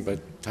streaming,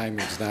 but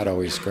timing's not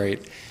always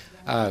great.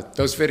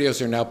 Those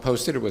videos are now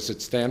posted. It was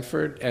at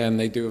Stanford, and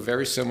they do a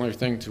very similar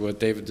thing to what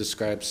David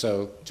described,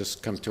 so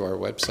just come to our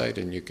website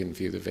and you can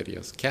view the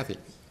videos. Kathy.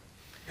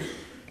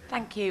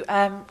 Thank you.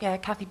 Yeah,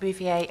 Kathy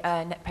Bouvier,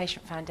 Net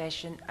Patient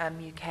Foundation,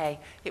 UK.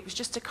 It was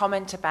just a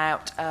comment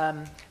about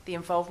the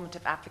involvement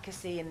of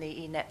advocacy in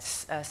the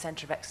ENETS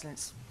Centre of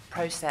Excellence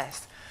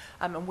process.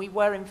 And we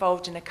were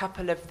involved in a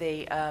couple of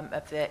the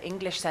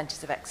English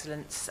Centres of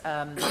Excellence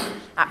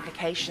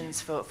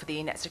applications for the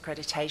ENETS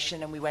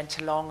accreditation, and we went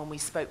along and we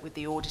spoke with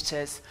the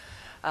auditors,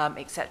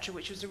 etc.,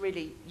 which was a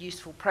really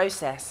useful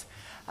process.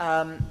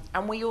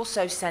 And we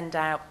also send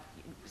out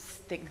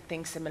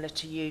things similar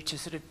to you to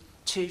sort of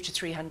 200 to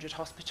 300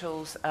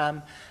 hospitals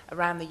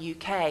around the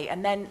UK.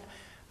 And then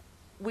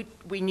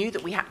we knew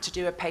that we had to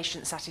do a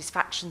patient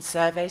satisfaction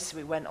survey, so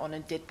we went on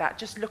and did that,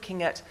 just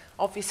looking at,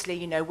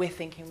 obviously, we're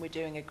thinking we're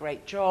doing a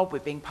great job, we're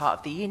being part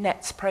of the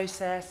ENETS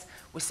process,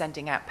 we're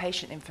sending out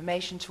patient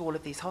information to all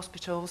of these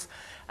hospitals,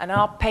 and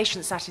our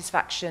patient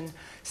satisfaction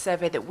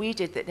survey that we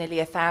did, that nearly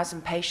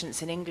 1,000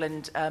 patients in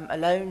England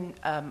alone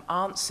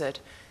answered,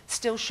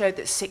 still showed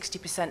that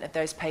 60% of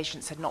those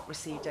patients had not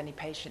received any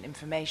patient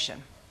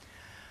information.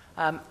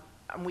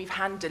 And we've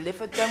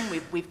hand-delivered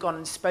them. We've gone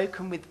and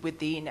spoken with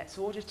the ENETS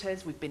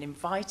auditors. We've been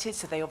invited,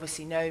 so they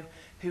obviously know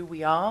who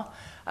we are.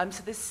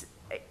 So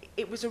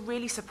it was a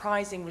really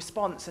surprising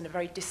response and a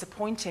very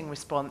disappointing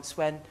response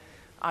when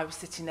I was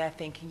sitting there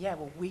thinking, yeah,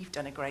 well, we've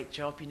done a great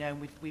job,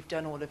 and we've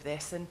done all of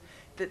this, and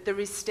that there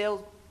is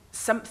still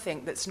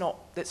something that's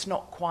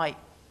not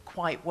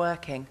quite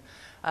working.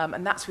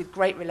 And that's with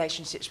great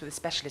relationships with the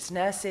specialist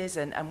nurses,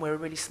 and we're a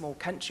really small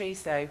country,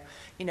 so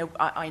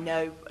I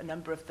know a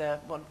number of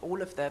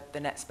all of the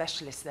NET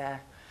specialists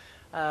there.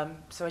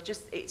 So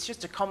it's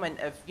just a comment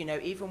of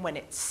even when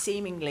it's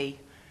seemingly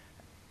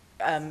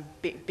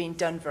being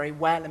done very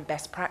well and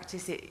best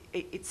practice,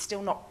 it's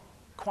still not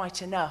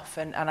quite enough,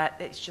 and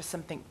it's just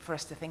something for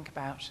us to think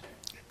about.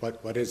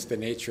 What is the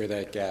nature of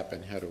that gap,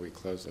 and how do we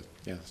close it?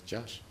 Yes,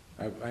 Josh.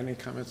 Any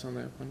comments on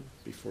that one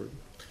before?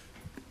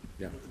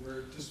 Yeah.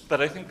 But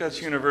I think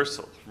that's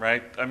universal,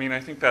 right? I mean, I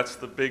think that's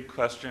the big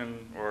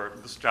question, or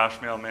this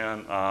Josh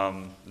Mailman,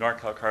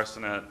 NorCal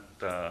Carcinet,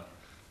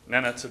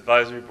 NANETS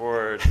Advisory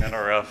Board,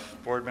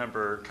 NRF board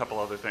member, a couple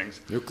other things.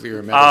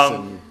 Nuclear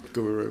medicine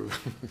guru.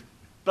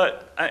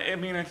 But I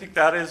mean, I think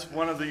that is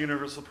one of the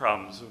universal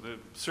problems. The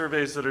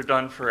surveys that are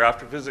done for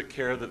after-visit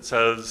care that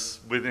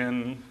says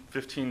within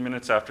 15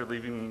 minutes after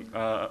leaving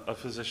a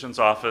physician's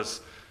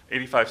office,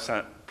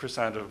 85%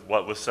 of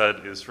what was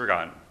said is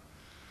forgotten.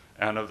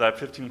 And of that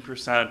 15%,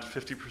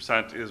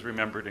 50% is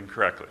remembered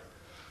incorrectly.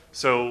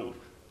 So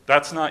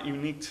that's not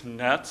unique to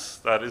NETS.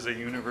 That is a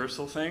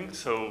universal thing.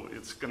 So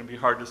it's going to be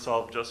hard to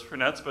solve just for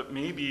NETS. But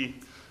maybe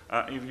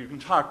if you can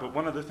talk. But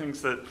one of the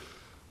things that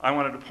I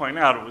wanted to point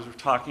out was we're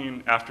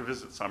talking after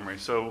visit summary.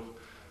 So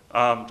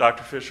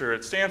Dr. Fisher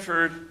at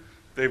Stanford,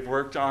 they've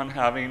worked on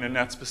having a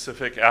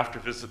NET-specific after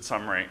visit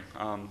summary.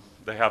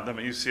 They have them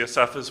at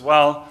UCSF as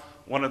well.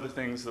 One of the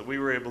things that we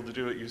were able to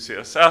do at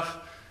UCSF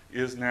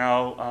is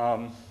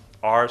now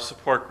our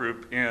support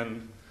group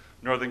in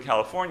Northern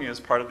California is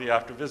part of the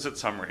after visit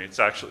summary. It's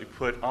actually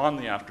put on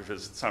the after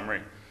visit summary.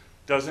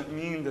 Doesn't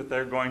mean that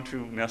they're going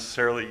to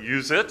necessarily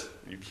use it.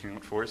 You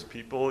can't force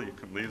people, you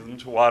can lead them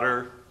to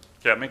water,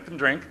 can't make them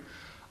drink,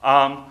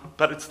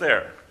 but it's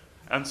there.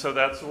 And so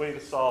that's the way to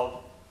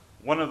solve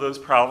one of those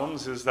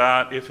problems, is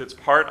that if it's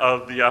part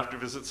of the after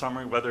visit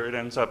summary, whether it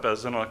ends up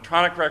as an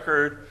electronic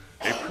record,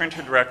 a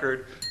printed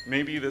record,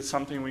 maybe that's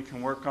something we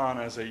can work on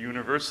as a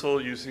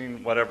universal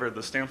using whatever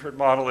the Stanford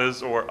model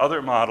is or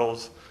other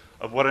models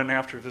of what an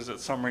after visit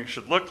summary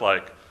should look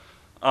like.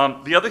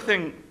 The other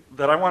thing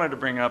that I wanted to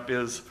bring up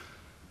is,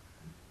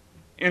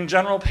 in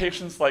general,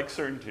 patients like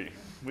certainty.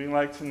 We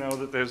like to know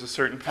that there's a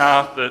certain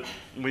path that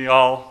we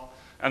all,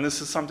 and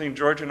this is something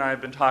George and I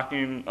have been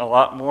talking a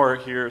lot more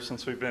here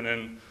since we've been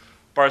in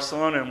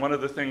Barcelona, and one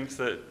of the things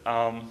that,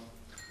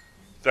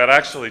 that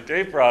actually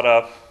Dave brought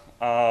up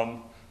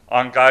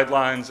on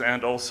guidelines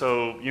and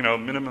also,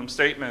 minimum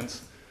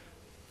statements,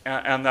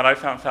 and that I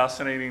found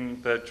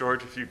fascinating that,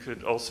 George, if you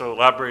could also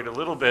elaborate a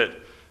little bit,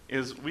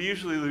 is we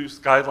usually use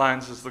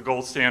guidelines as the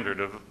gold standard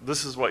of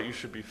this is what you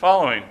should be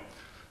following.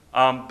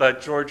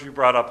 But George, you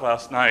brought up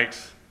last night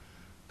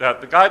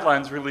that the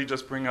guidelines really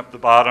just bring up the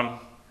bottom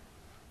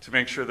to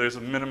make sure there's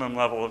a minimum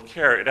level of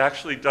care. It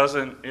actually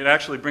doesn't, it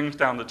actually brings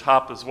down the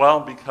top as well,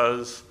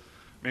 because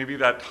maybe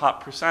that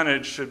top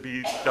percentage should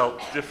be dealt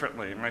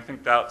differently. And I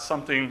think that's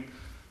something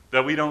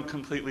that we don't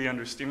completely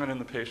understand in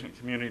the patient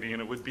community,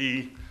 and it would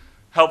be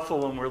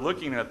helpful when we're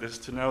looking at this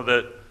to know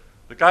that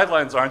the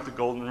guidelines aren't the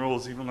golden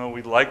rules, even though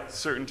we like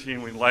certainty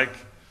and we like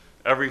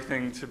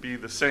everything to be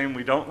the same.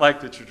 We don't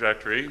like the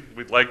trajectory.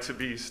 We'd like to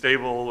be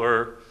stable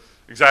or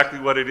exactly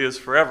what it is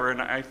forever,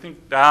 and I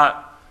think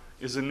that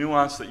is a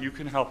nuance that you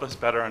can help us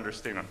better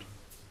understand.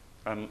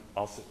 And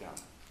I'll sit down.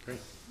 Great.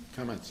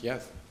 Comments?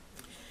 Yes.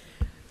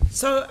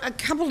 So a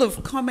couple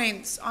of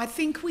comments. I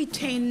think we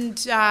tend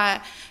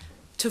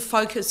to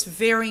focus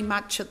very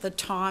much at the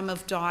time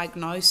of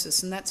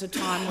diagnosis, and that's a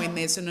time when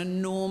there's an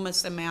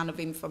enormous amount of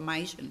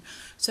information.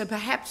 So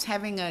perhaps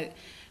having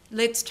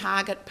let's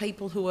target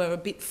people who are a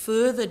bit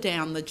further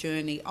down the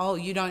journey. Oh,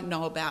 you don't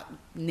know about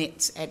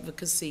NETS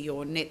advocacy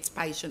or NETS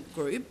patient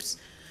groups,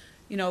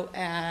 you know,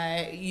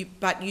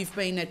 but you've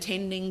been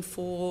attending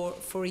for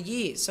a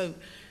year. So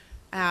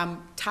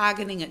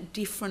targeting at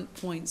different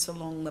points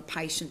along the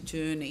patient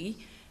journey.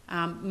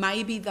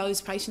 Maybe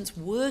those patients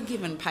were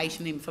given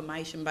patient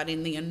information, but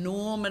in the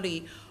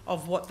enormity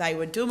of what they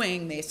were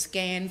doing, their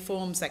scan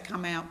forms that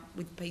come out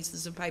with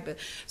pieces of paper.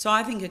 So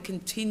I think a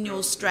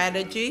continual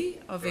strategy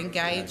of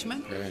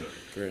engagement.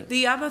 Great.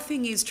 The other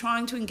thing is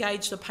trying to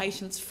engage the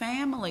patient's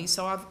family.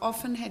 So I've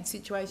often had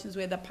situations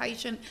where the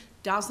patient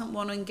doesn't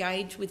want to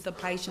engage with the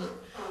patient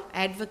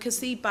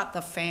advocacy, but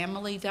the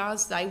family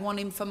does. They want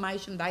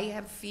information, they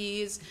have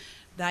fears,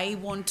 they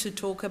want to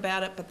talk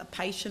about it, but the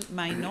patient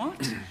may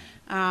not.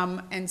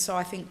 And so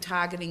I think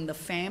targeting the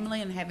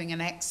family and having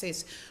an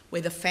access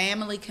where the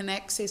family can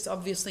access,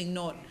 obviously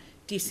not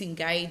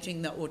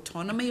disengaging the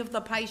autonomy of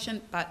the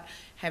patient, but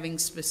having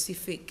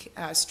specific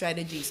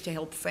strategies to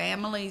help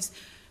families,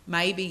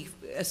 maybe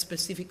a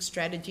specific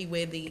strategy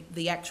where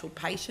the actual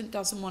patient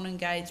doesn't want to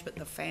engage, but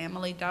the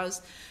family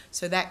does.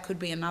 So that could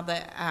be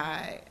another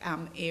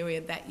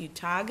area that you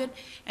target.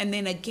 And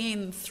then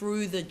again,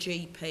 through the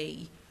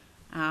GP,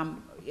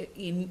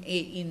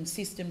 in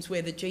systems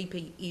where the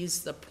GP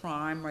is the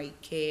primary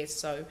care.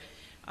 So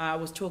I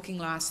was talking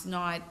last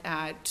night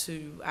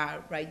to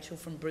Rachel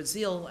from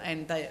Brazil,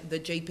 and the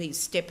GPs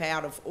step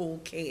out of all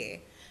care.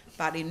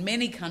 But in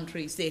many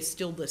countries, they're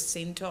still the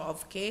centre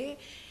of care.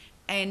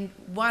 And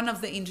one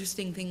of the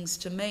interesting things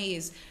to me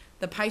is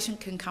the patient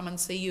can come and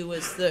see you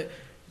as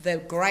the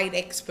great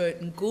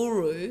expert and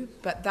guru,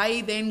 but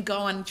they then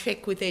go and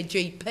check with their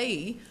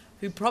GP,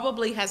 who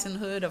probably hasn't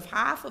heard of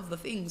half of the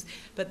things,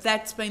 but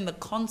that's been the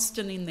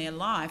constant in their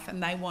life,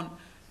 and they want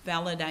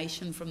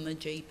validation from the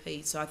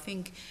GP. So I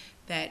think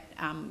that,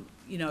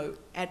 you know,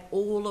 at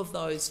all of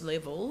those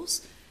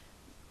levels,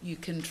 you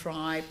can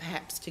try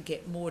perhaps to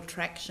get more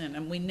traction,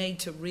 and we need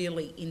to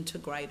really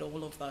integrate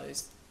all of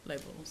those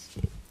levels.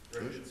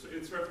 Right. It's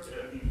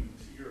I mean,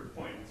 to your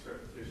point, it's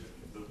repetition.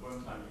 The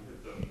one time you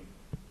hit them,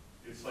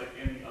 it's like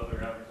any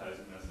other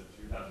advertising message.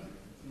 You have to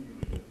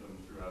continually hit them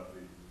throughout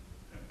the.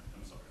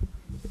 I'm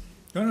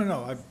sorry.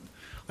 No.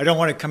 I don't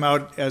want to come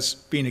out as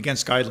being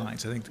against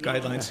guidelines. I think the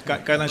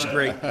guidelines are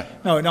great.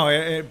 No,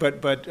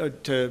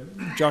 but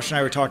Josh and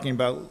I were talking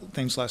about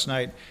things last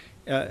night.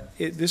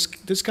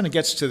 This kind of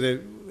gets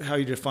to how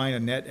you define a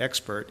NET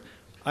expert.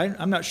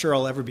 I'm not sure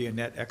I'll ever be a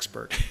NET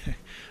expert.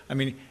 I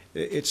mean,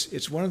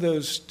 it's one of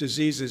those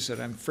diseases that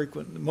I'm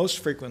most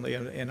frequently,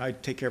 and I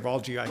take care of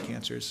all GI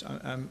cancers.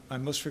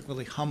 I'm most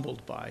frequently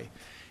humbled by,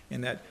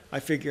 in that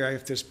I figure I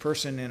have this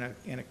person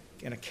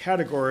in a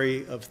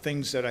category of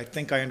things that I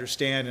think I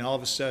understand, and all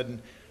of a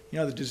sudden, you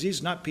know, the disease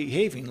is not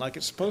behaving like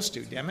it's supposed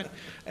to, damn it.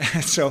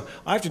 And so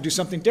I have to do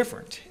something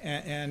different.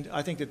 And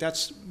I think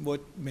that's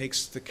what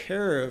makes the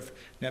care of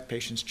NET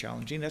patients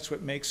challenging. That's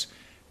what makes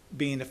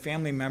being a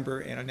family member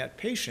and a NET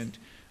patient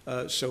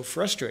so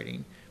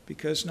frustrating,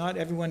 because not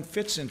everyone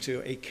fits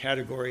into a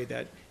category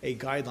that a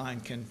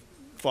guideline can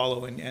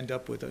follow and end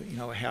up with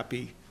a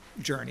happy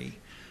journey.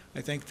 I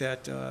think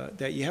that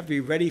you have to be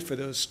ready for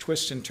those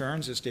twists and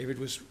turns, as David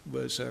was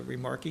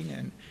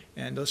remarking,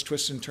 and those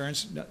twists and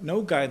turns.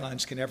 No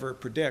guidelines can ever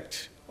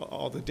predict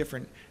all the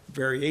different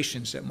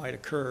variations that might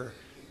occur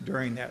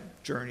during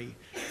that journey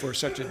for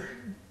such a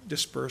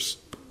dispersed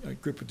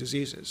group of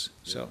diseases.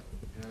 So,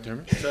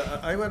 Dermot? So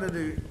I wanted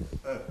to.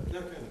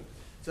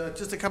 So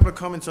just a couple of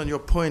comments on your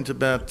point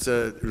about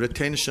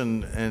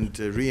retention and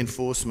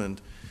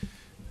reinforcement.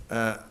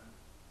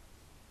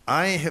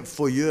 I have,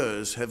 for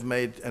years, have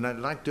made, and I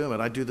like Dermot,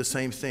 I do the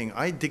same thing.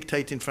 I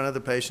dictate in front of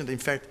the patient. In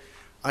fact,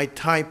 I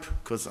type,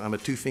 because I'm a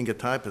two-finger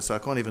typer, so I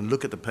can't even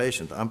look at the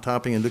patient. I'm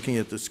typing and looking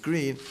at the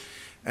screen,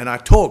 And I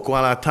talk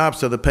while I type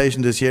so the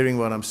patient is hearing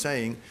what I'm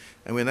saying.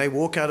 And when they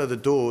walk out of the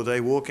door,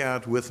 they walk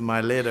out with my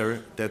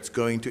letter that's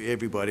going to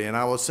everybody. And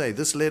I will say,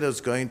 this letter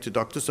is going to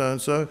Dr.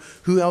 So-and-so.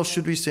 Who else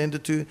should we send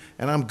it to?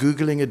 And I'm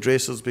Googling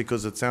addresses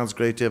because it sounds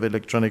great to have an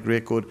electronic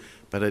record,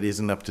 but it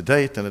isn't up to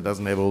date and it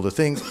doesn't have all the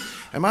things.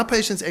 And my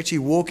patients actually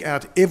walk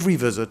out every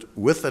visit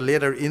with a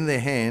letter in their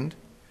hand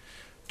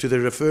to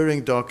the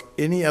referring doc,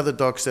 any other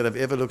docs that have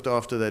ever looked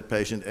after that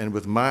patient, and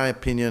with my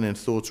opinion and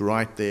thoughts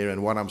right there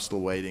and what I'm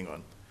still waiting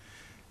on.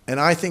 And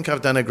I think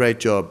I've done a great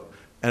job.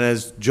 And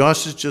as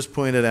Josh has just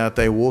pointed out,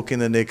 they walk in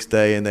the next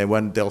day and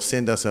they'll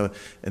send us an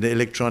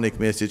electronic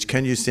message.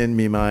 Can you send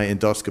me my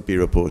endoscopy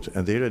report?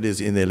 And there it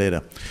is in their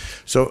letter.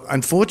 So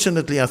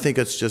unfortunately, I think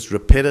it's just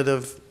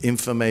repetitive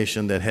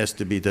information that has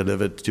to be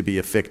delivered to be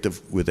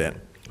effective with that.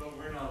 But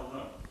we're not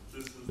alone.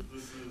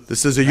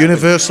 This is a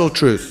universal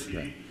truth.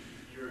 Your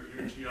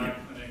GI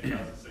clinic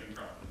has the same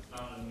problem. It's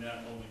not a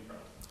net only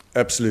problem.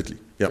 Absolutely.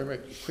 Yeah.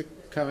 Quick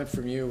comment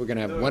from you. We're going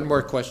to have one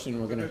more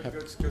question. We're going to have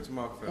go to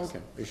Mark first.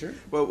 Okay, you sure?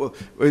 Well,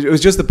 it was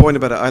just the point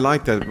about it. I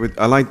like that.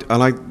 I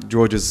like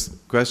George's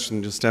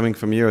question, just stemming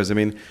from yours. I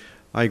mean,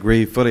 I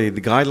agree fully. The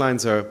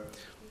guidelines are,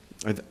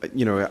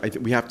 you know,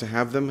 we have to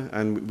have them,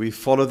 and we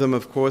follow them.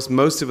 Of course,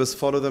 most of us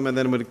follow them, and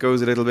then when it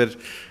goes a little bit,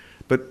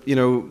 but you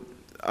know,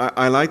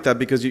 I like that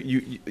because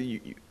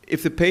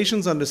if the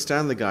patients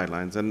understand the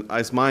guidelines, and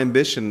it's my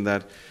ambition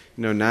that,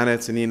 you know,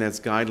 NANETS and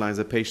ENETS guidelines,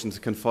 that patients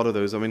can follow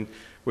those. I mean,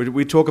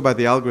 we talk about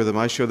the algorithm.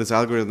 I show this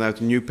algorithm now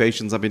to new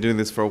patients. I've been doing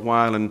this for a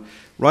while, and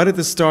right at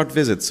the start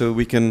visit, so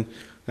we can,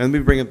 and we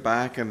bring it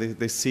back, and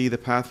they see the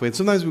pathway. And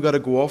sometimes we've got to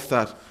go off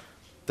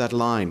that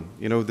line.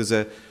 You know,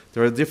 there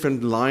are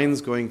different lines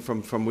going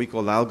from we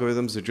call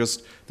algorithms.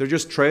 They're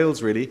just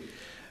trails, really.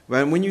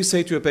 When you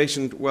say to a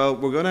patient, well,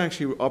 we're going to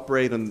actually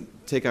operate and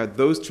take out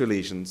those 2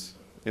 lesions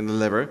in the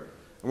liver,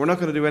 and we're not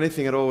going to do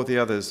anything at all with the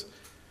others,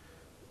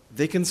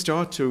 they can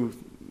start to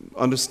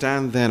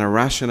understand then a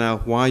rationale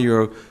why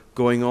you're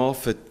going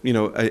off at, you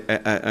know,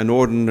 an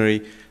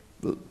ordinary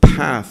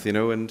path, you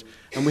know, and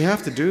we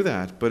have to do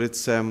that, but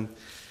it's more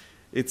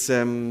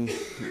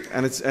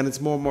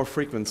and more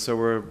frequent.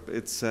 So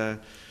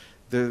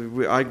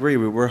I agree.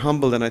 We're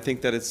humbled, and I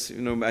think that it's,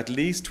 you know, at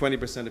least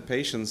 20% of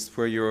patients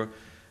where you're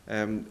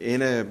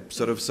in a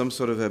some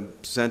sort of a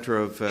center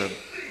of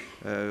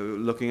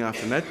looking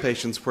after NET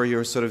patients where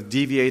you're sort of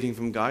deviating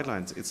from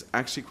guidelines. It's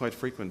actually quite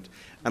frequent,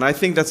 and I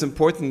think that's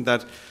important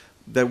that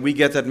we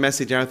get that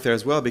message out there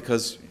as well,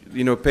 because,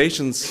 you know,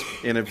 patients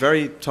in a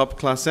very top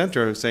class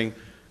center are saying,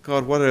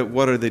 God, what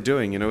are they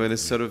doing? You know, and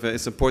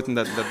it's important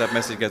that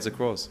message gets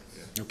across.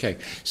 Okay,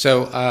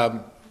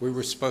 so we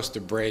were supposed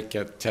to break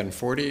at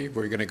 10:40.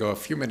 We're going to go a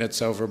few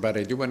minutes over, but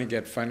I do want to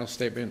get final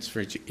statements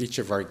for each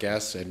of our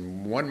guests,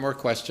 and one more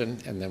question,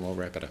 and then we'll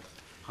wrap it up.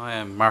 Hi,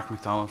 I'm Mark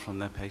McDonald from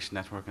the Patient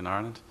Network in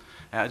Ireland.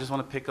 I just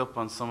want to pick up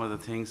on some of the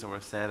things that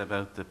were said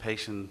about the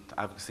patient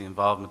advocacy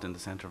involvement in the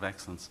Centre of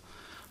Excellence.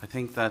 I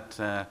think that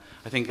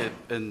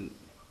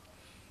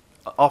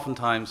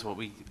oftentimes what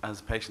we,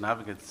 as patient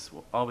advocates,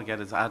 all we get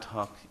is ad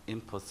hoc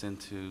inputs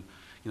into,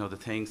 you know, the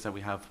things that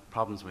we have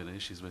problems with,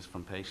 issues with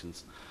from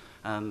patients.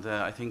 And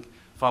I think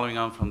following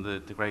on from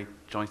the great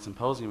joint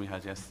symposium we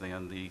had yesterday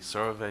and the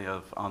survey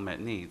of unmet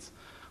needs,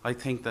 I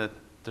think that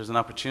there's an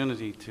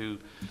opportunity to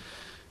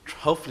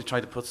hopefully try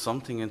to put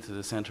something into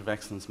the Centre of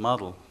Excellence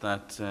model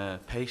that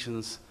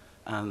patients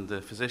and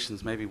the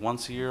physicians, maybe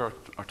once a year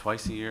or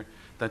twice a year,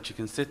 that you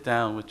can sit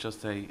down with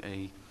just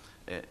a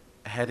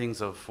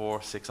headings of 4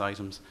 or 6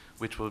 items,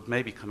 which would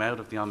maybe come out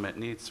of the unmet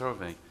needs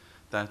survey,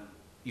 that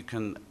you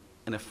can,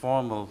 in a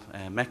formal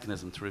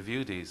mechanism to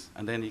review these,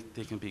 and then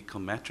they can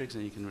become metrics,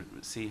 and you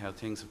can see how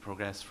things have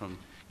progressed from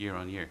year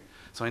on year.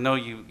 So I know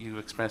you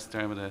expressed,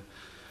 Dermot,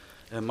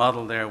 a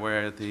model there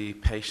where the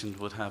patient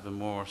would have a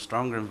more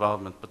stronger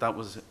involvement, but that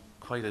was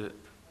quite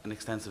an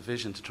extensive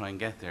vision to try and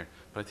get there.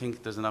 But I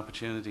think there's an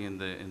opportunity in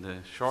the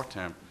short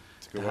term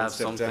to have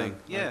something,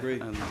 I agree.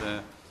 And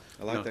I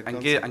like that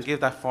and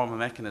give that formal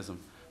mechanism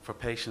for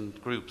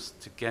patient groups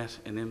to get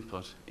an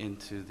input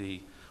into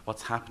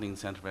what's happening in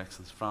Centre of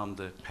Excellence from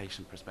the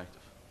patient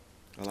perspective.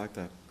 I like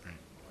that.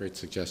 Great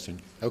suggestion.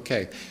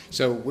 Okay,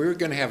 so we're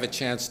going to have a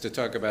chance to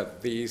talk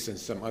about these and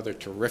some other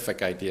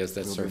terrific ideas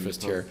that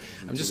surfaced here.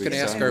 I'm just going to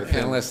ask our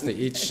panelists to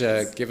each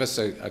give us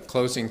a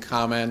closing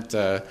comment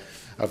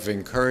of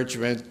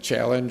encouragement,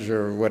 challenge,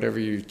 or whatever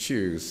you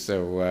choose.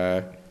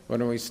 So why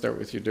don't we start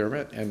with you,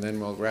 Dermot, and then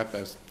we'll wrap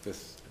up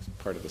this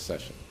part of the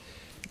session.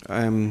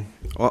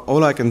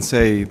 All I can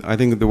say, I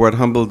think the word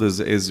humbled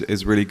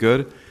is really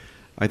good.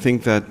 I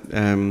think that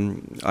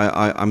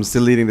I'm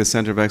still leading the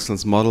Centre of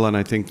Excellence model, and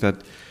I think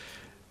that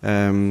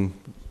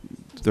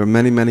there are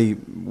many, many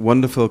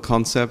wonderful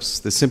concepts.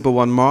 The simple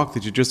one, Mark,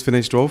 that you just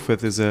finished off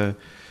with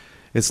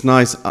it's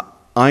nice.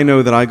 I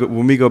know that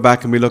when we go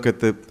back and we look at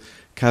the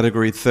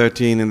category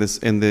 13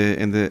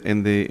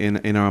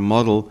 in our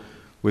model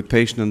with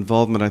patient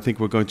involvement, I think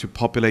we're going to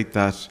populate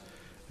that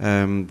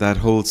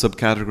whole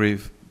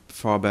subcategory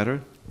far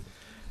better.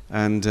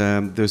 And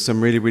there's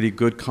some really, really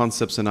good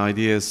concepts and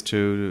ideas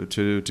to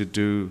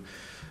do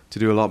to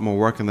do a lot more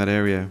work in that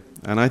area.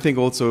 And I think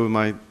also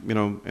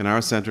in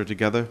our center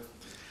together,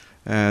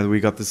 we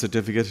got the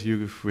certificate.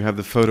 We have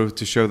the photo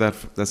to show that.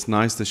 That's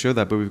nice to show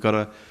that, but we've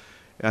got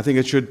I think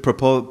it should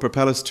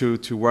propel us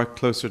to work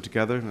closer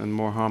together and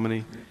more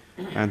harmony,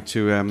 and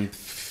to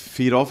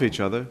feed off each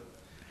other,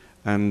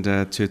 and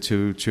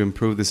to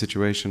improve the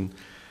situation.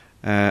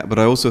 But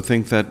I also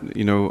think that,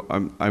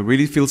 I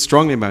really feel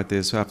strongly about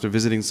this after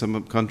visiting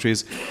some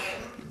countries.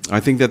 I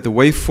think that the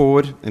way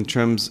forward in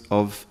terms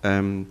of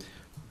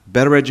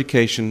better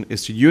education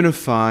is to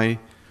unify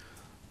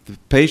the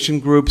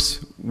patient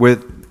groups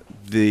with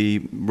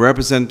the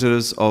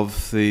representatives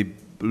of the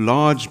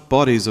large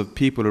bodies of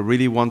people who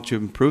really want to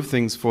improve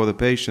things for the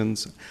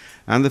patients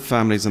and the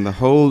families, and the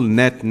whole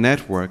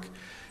network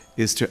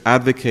is to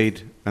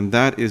advocate, and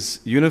that is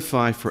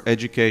unify for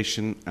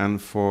education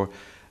and for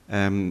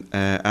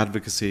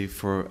advocacy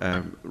for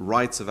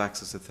rights of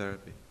access to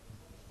therapy.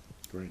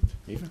 Great.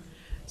 Eva?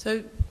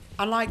 So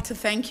I'd like to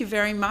thank you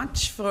very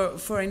much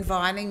for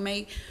inviting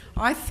me.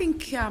 I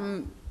think,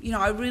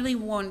 I really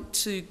want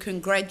to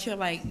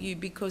congratulate you,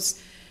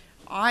 because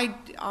I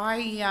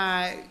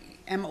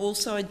am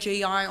also a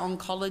GI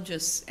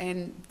oncologist,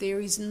 and there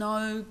is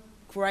no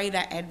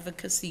greater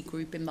advocacy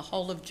group in the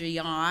whole of GI.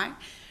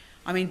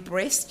 I mean,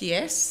 breast,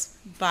 yes,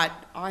 but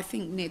I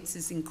think NETS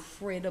is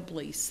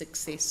incredibly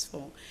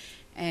successful.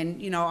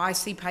 And, I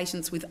see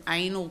patients with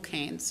anal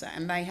cancer,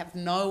 and they have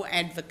no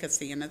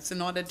advocacy, and it's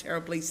not a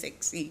terribly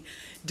sexy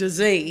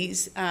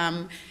disease,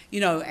 and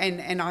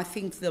I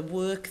think the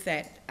work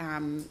that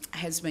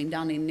has been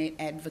done in NET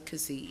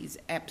advocacy is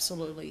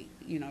absolutely,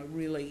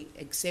 really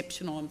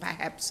exceptional, and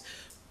perhaps,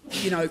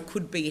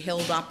 could be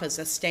held up as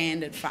a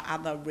standard for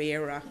other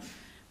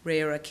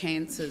rarer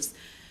cancers.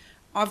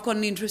 I've got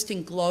an interest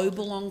in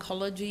global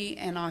oncology,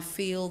 and I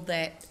feel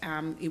that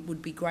it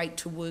would be great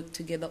to work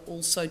together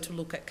also to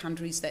look at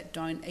countries that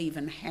don't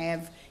even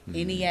have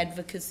any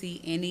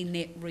advocacy, any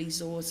NET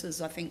resources.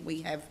 I think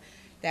we have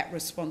that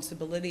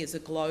responsibility as a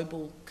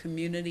global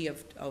community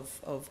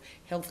of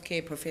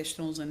healthcare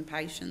professionals and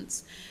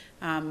patients.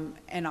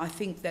 And I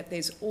think that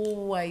there's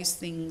always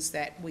things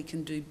that we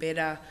can do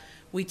better.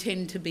 We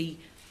tend to be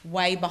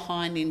way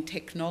behind in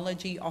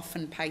technology.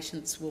 Often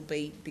patients will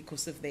be,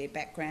 because of their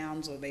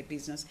backgrounds or their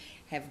business,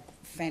 have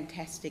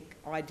fantastic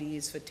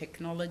ideas for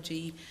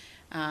technology.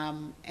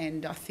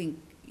 And I think,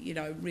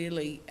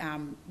 really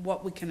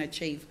what we can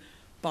achieve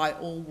by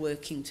all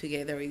working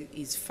together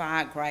is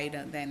far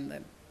greater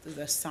than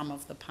the sum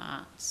of the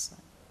parts. So,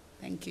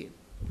 thank you.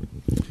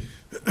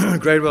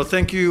 Great. Well,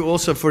 thank you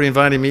also for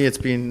inviting me. It's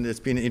been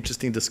an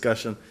interesting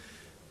discussion.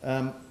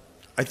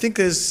 I think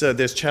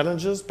there's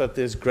challenges, but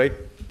there's great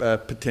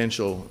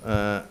potential.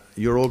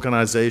 Your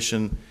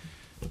organization,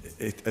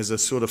 as a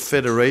sort of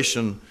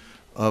federation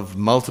of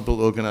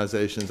multiple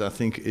organizations, I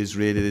think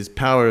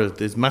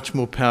there's much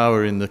more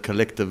power in the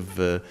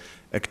collective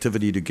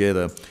activity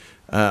together.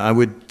 I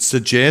would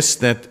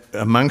suggest that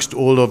amongst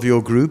all of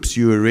your groups,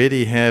 you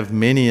already have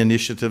many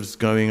initiatives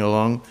going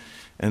along,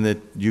 and that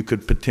you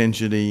could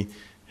potentially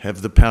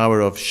have the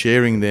power of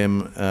sharing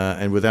them,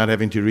 and without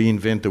having to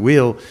reinvent the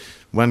wheel,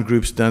 one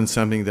group's done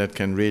something that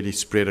can really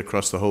spread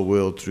across the whole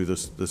world through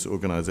this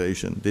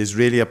organization. There's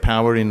really a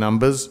power in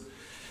numbers,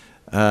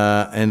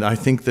 and I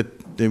think that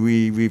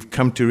we've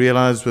come to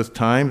realize with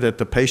time that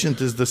the patient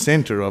is the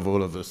center of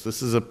all of this.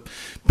 This is a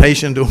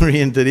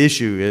patient-oriented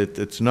issue.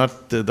 It's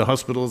not the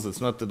hospitals, it's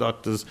not the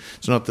doctors,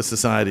 it's not the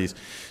societies.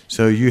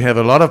 So you have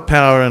a lot of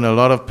power and a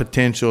lot of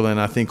potential,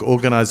 and I think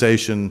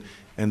organization,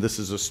 and this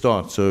is a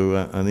start,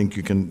 so I think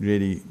you can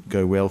really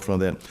go well from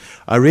that.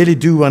 I really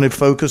do want to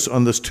focus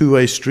on this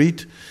two-way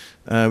street,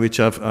 which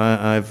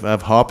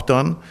I've harped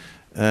on.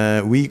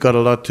 We got a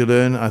lot to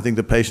learn. I think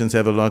the patients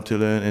have a lot to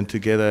learn, and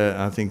together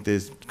I think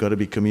there's got to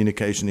be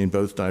communication in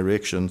both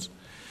directions.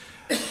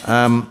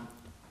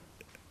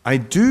 I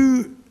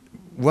do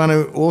want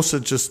to also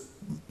just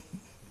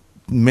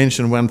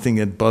mention one thing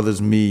that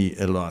bothers me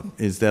a lot,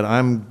 is that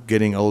I'm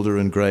getting older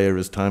and grayer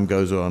as time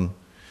goes on.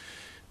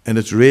 And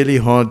it's really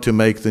hard to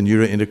make the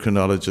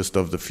neuroendocrinologist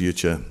of the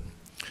future.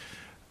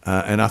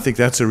 And I think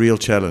that's a real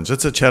challenge.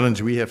 It's a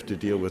challenge we have to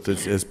deal with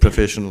as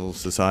professional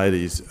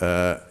societies,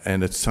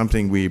 and it's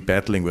something we're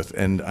battling with.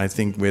 And I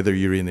think whether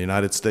you're in the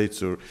United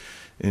States or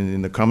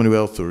in the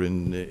Commonwealth or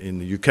in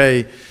the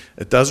UK,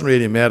 it doesn't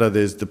really matter.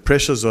 The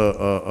pressures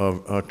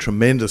are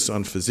tremendous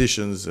on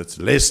physicians. It's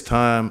less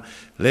time,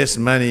 less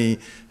money,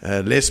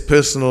 less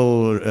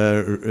personal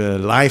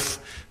life,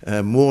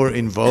 more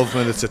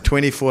involvement. It's a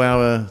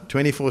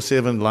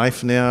 24/7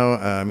 life now.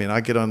 I mean, I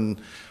get on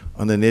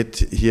the net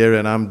here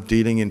and I'm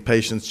dealing in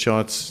patients'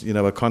 charts,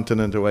 a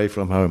continent away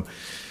from home.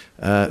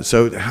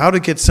 So how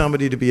to get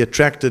somebody to be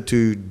attracted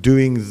to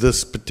doing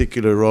this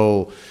particular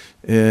role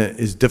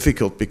is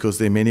difficult, because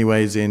there are many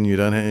ways in. You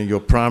don't have, your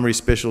primary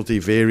specialty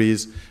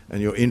varies and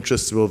your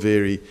interests will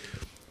vary.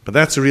 But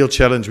that's a real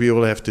challenge we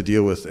all have to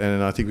deal with,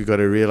 and I think we've got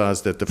to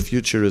realize that the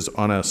future is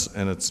on us,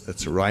 and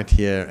it's right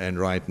here and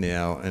right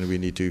now, and we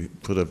need to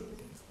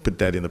put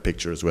that in the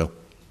picture as well.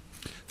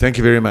 Thank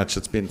you very much.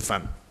 It's been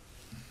fun.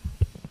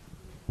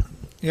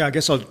 Yeah, I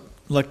guess I'd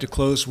like to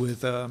close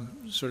with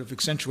sort of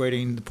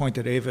accentuating the point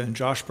that Eva and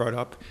Josh brought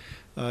up.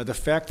 The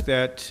fact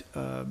that,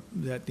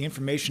 that the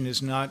information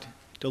is not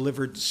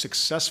delivered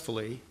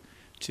successfully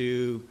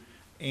to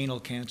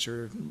anal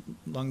cancer,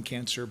 lung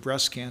cancer,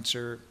 breast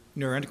cancer,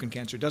 neuroendocrine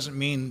cancer doesn't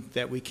mean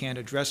that we can't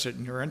address it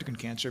in neuroendocrine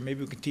cancer.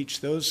 Maybe we can teach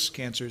those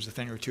cancers a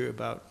thing or two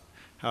about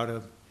how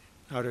to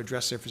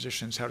address their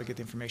physicians, how to get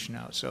the information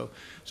out. So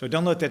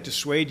don't let that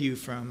dissuade you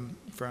from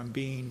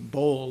being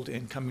bold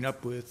and coming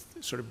up with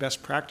sort of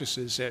best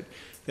practices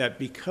that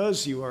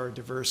because you are a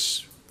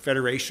diverse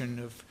federation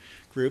of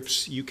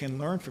groups, you can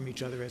learn from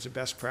each other as a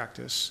best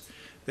practice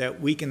that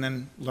we can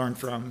then learn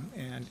from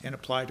and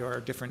apply to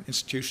our different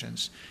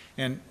institutions.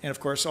 And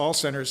of course, all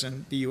centers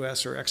in the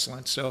US are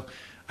excellent, so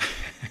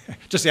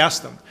just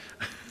ask them.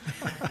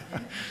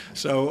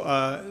 So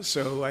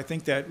I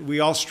think that we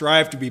all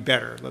strive to be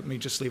better. Let me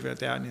just leave it at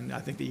that, and I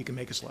think that you can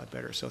make us a lot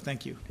better. So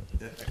thank you.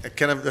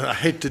 I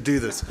hate to do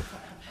this,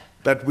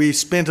 but we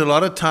spent a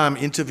lot of time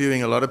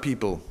interviewing a lot of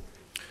people,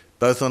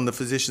 both on the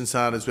physician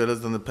side as well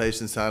as on the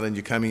patient side, and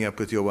you're coming up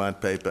with your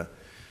white paper.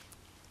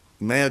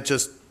 May I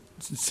just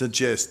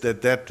suggest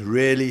that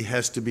really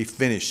has to be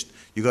finished.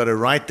 You got to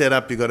write that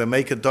up, you got to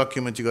make a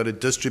document, you got to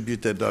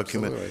distribute that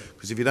document.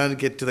 Because if you don't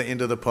get to the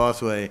end of the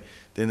pathway,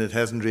 then it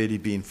hasn't really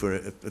been for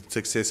a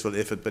successful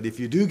effort. But if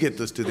you do get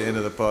this to the end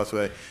of the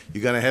pathway,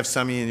 you're going to have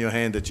something in your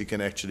hand that you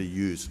can actually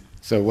use.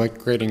 So what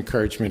great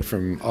encouragement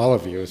from all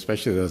of you,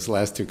 especially those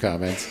last two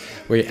comments.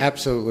 We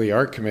absolutely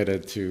are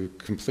committed to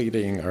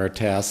completing our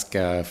task,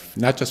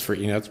 not just for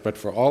ENETS, but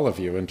for all of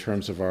you in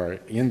terms of our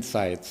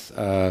insights,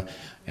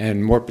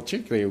 and more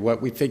particularly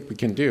what we think we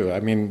can do.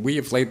 I mean, we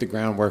have laid the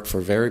groundwork for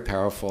a very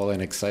powerful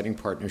and exciting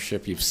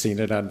partnership. You've seen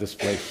it on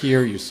display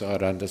here, you saw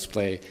it on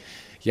display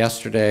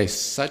yesterday.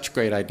 Such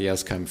great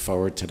ideas come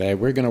forward today.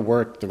 We're going to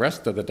work the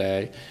rest of the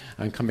day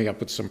on coming up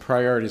with some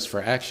priorities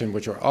for action,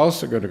 which are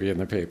also going to be in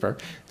the paper,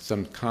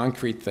 some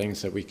concrete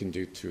things that we can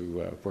do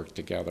to work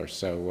together.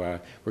 So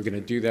we're going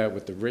to do that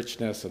with the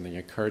richness and the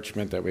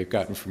encouragement that we've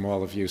gotten from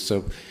all of you.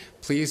 So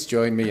please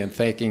join me in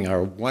thanking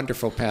our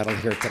wonderful panel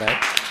here today.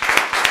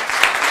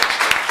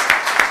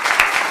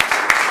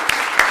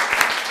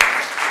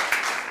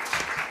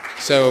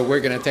 So we're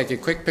going to take a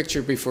quick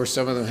picture before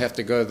some of them have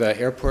to go to the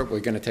airport.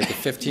 We're going to take a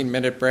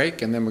 15-minute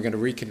break, and then we're going to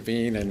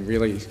reconvene and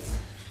really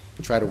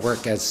try to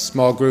work as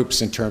small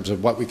groups in terms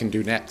of what we can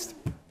do next.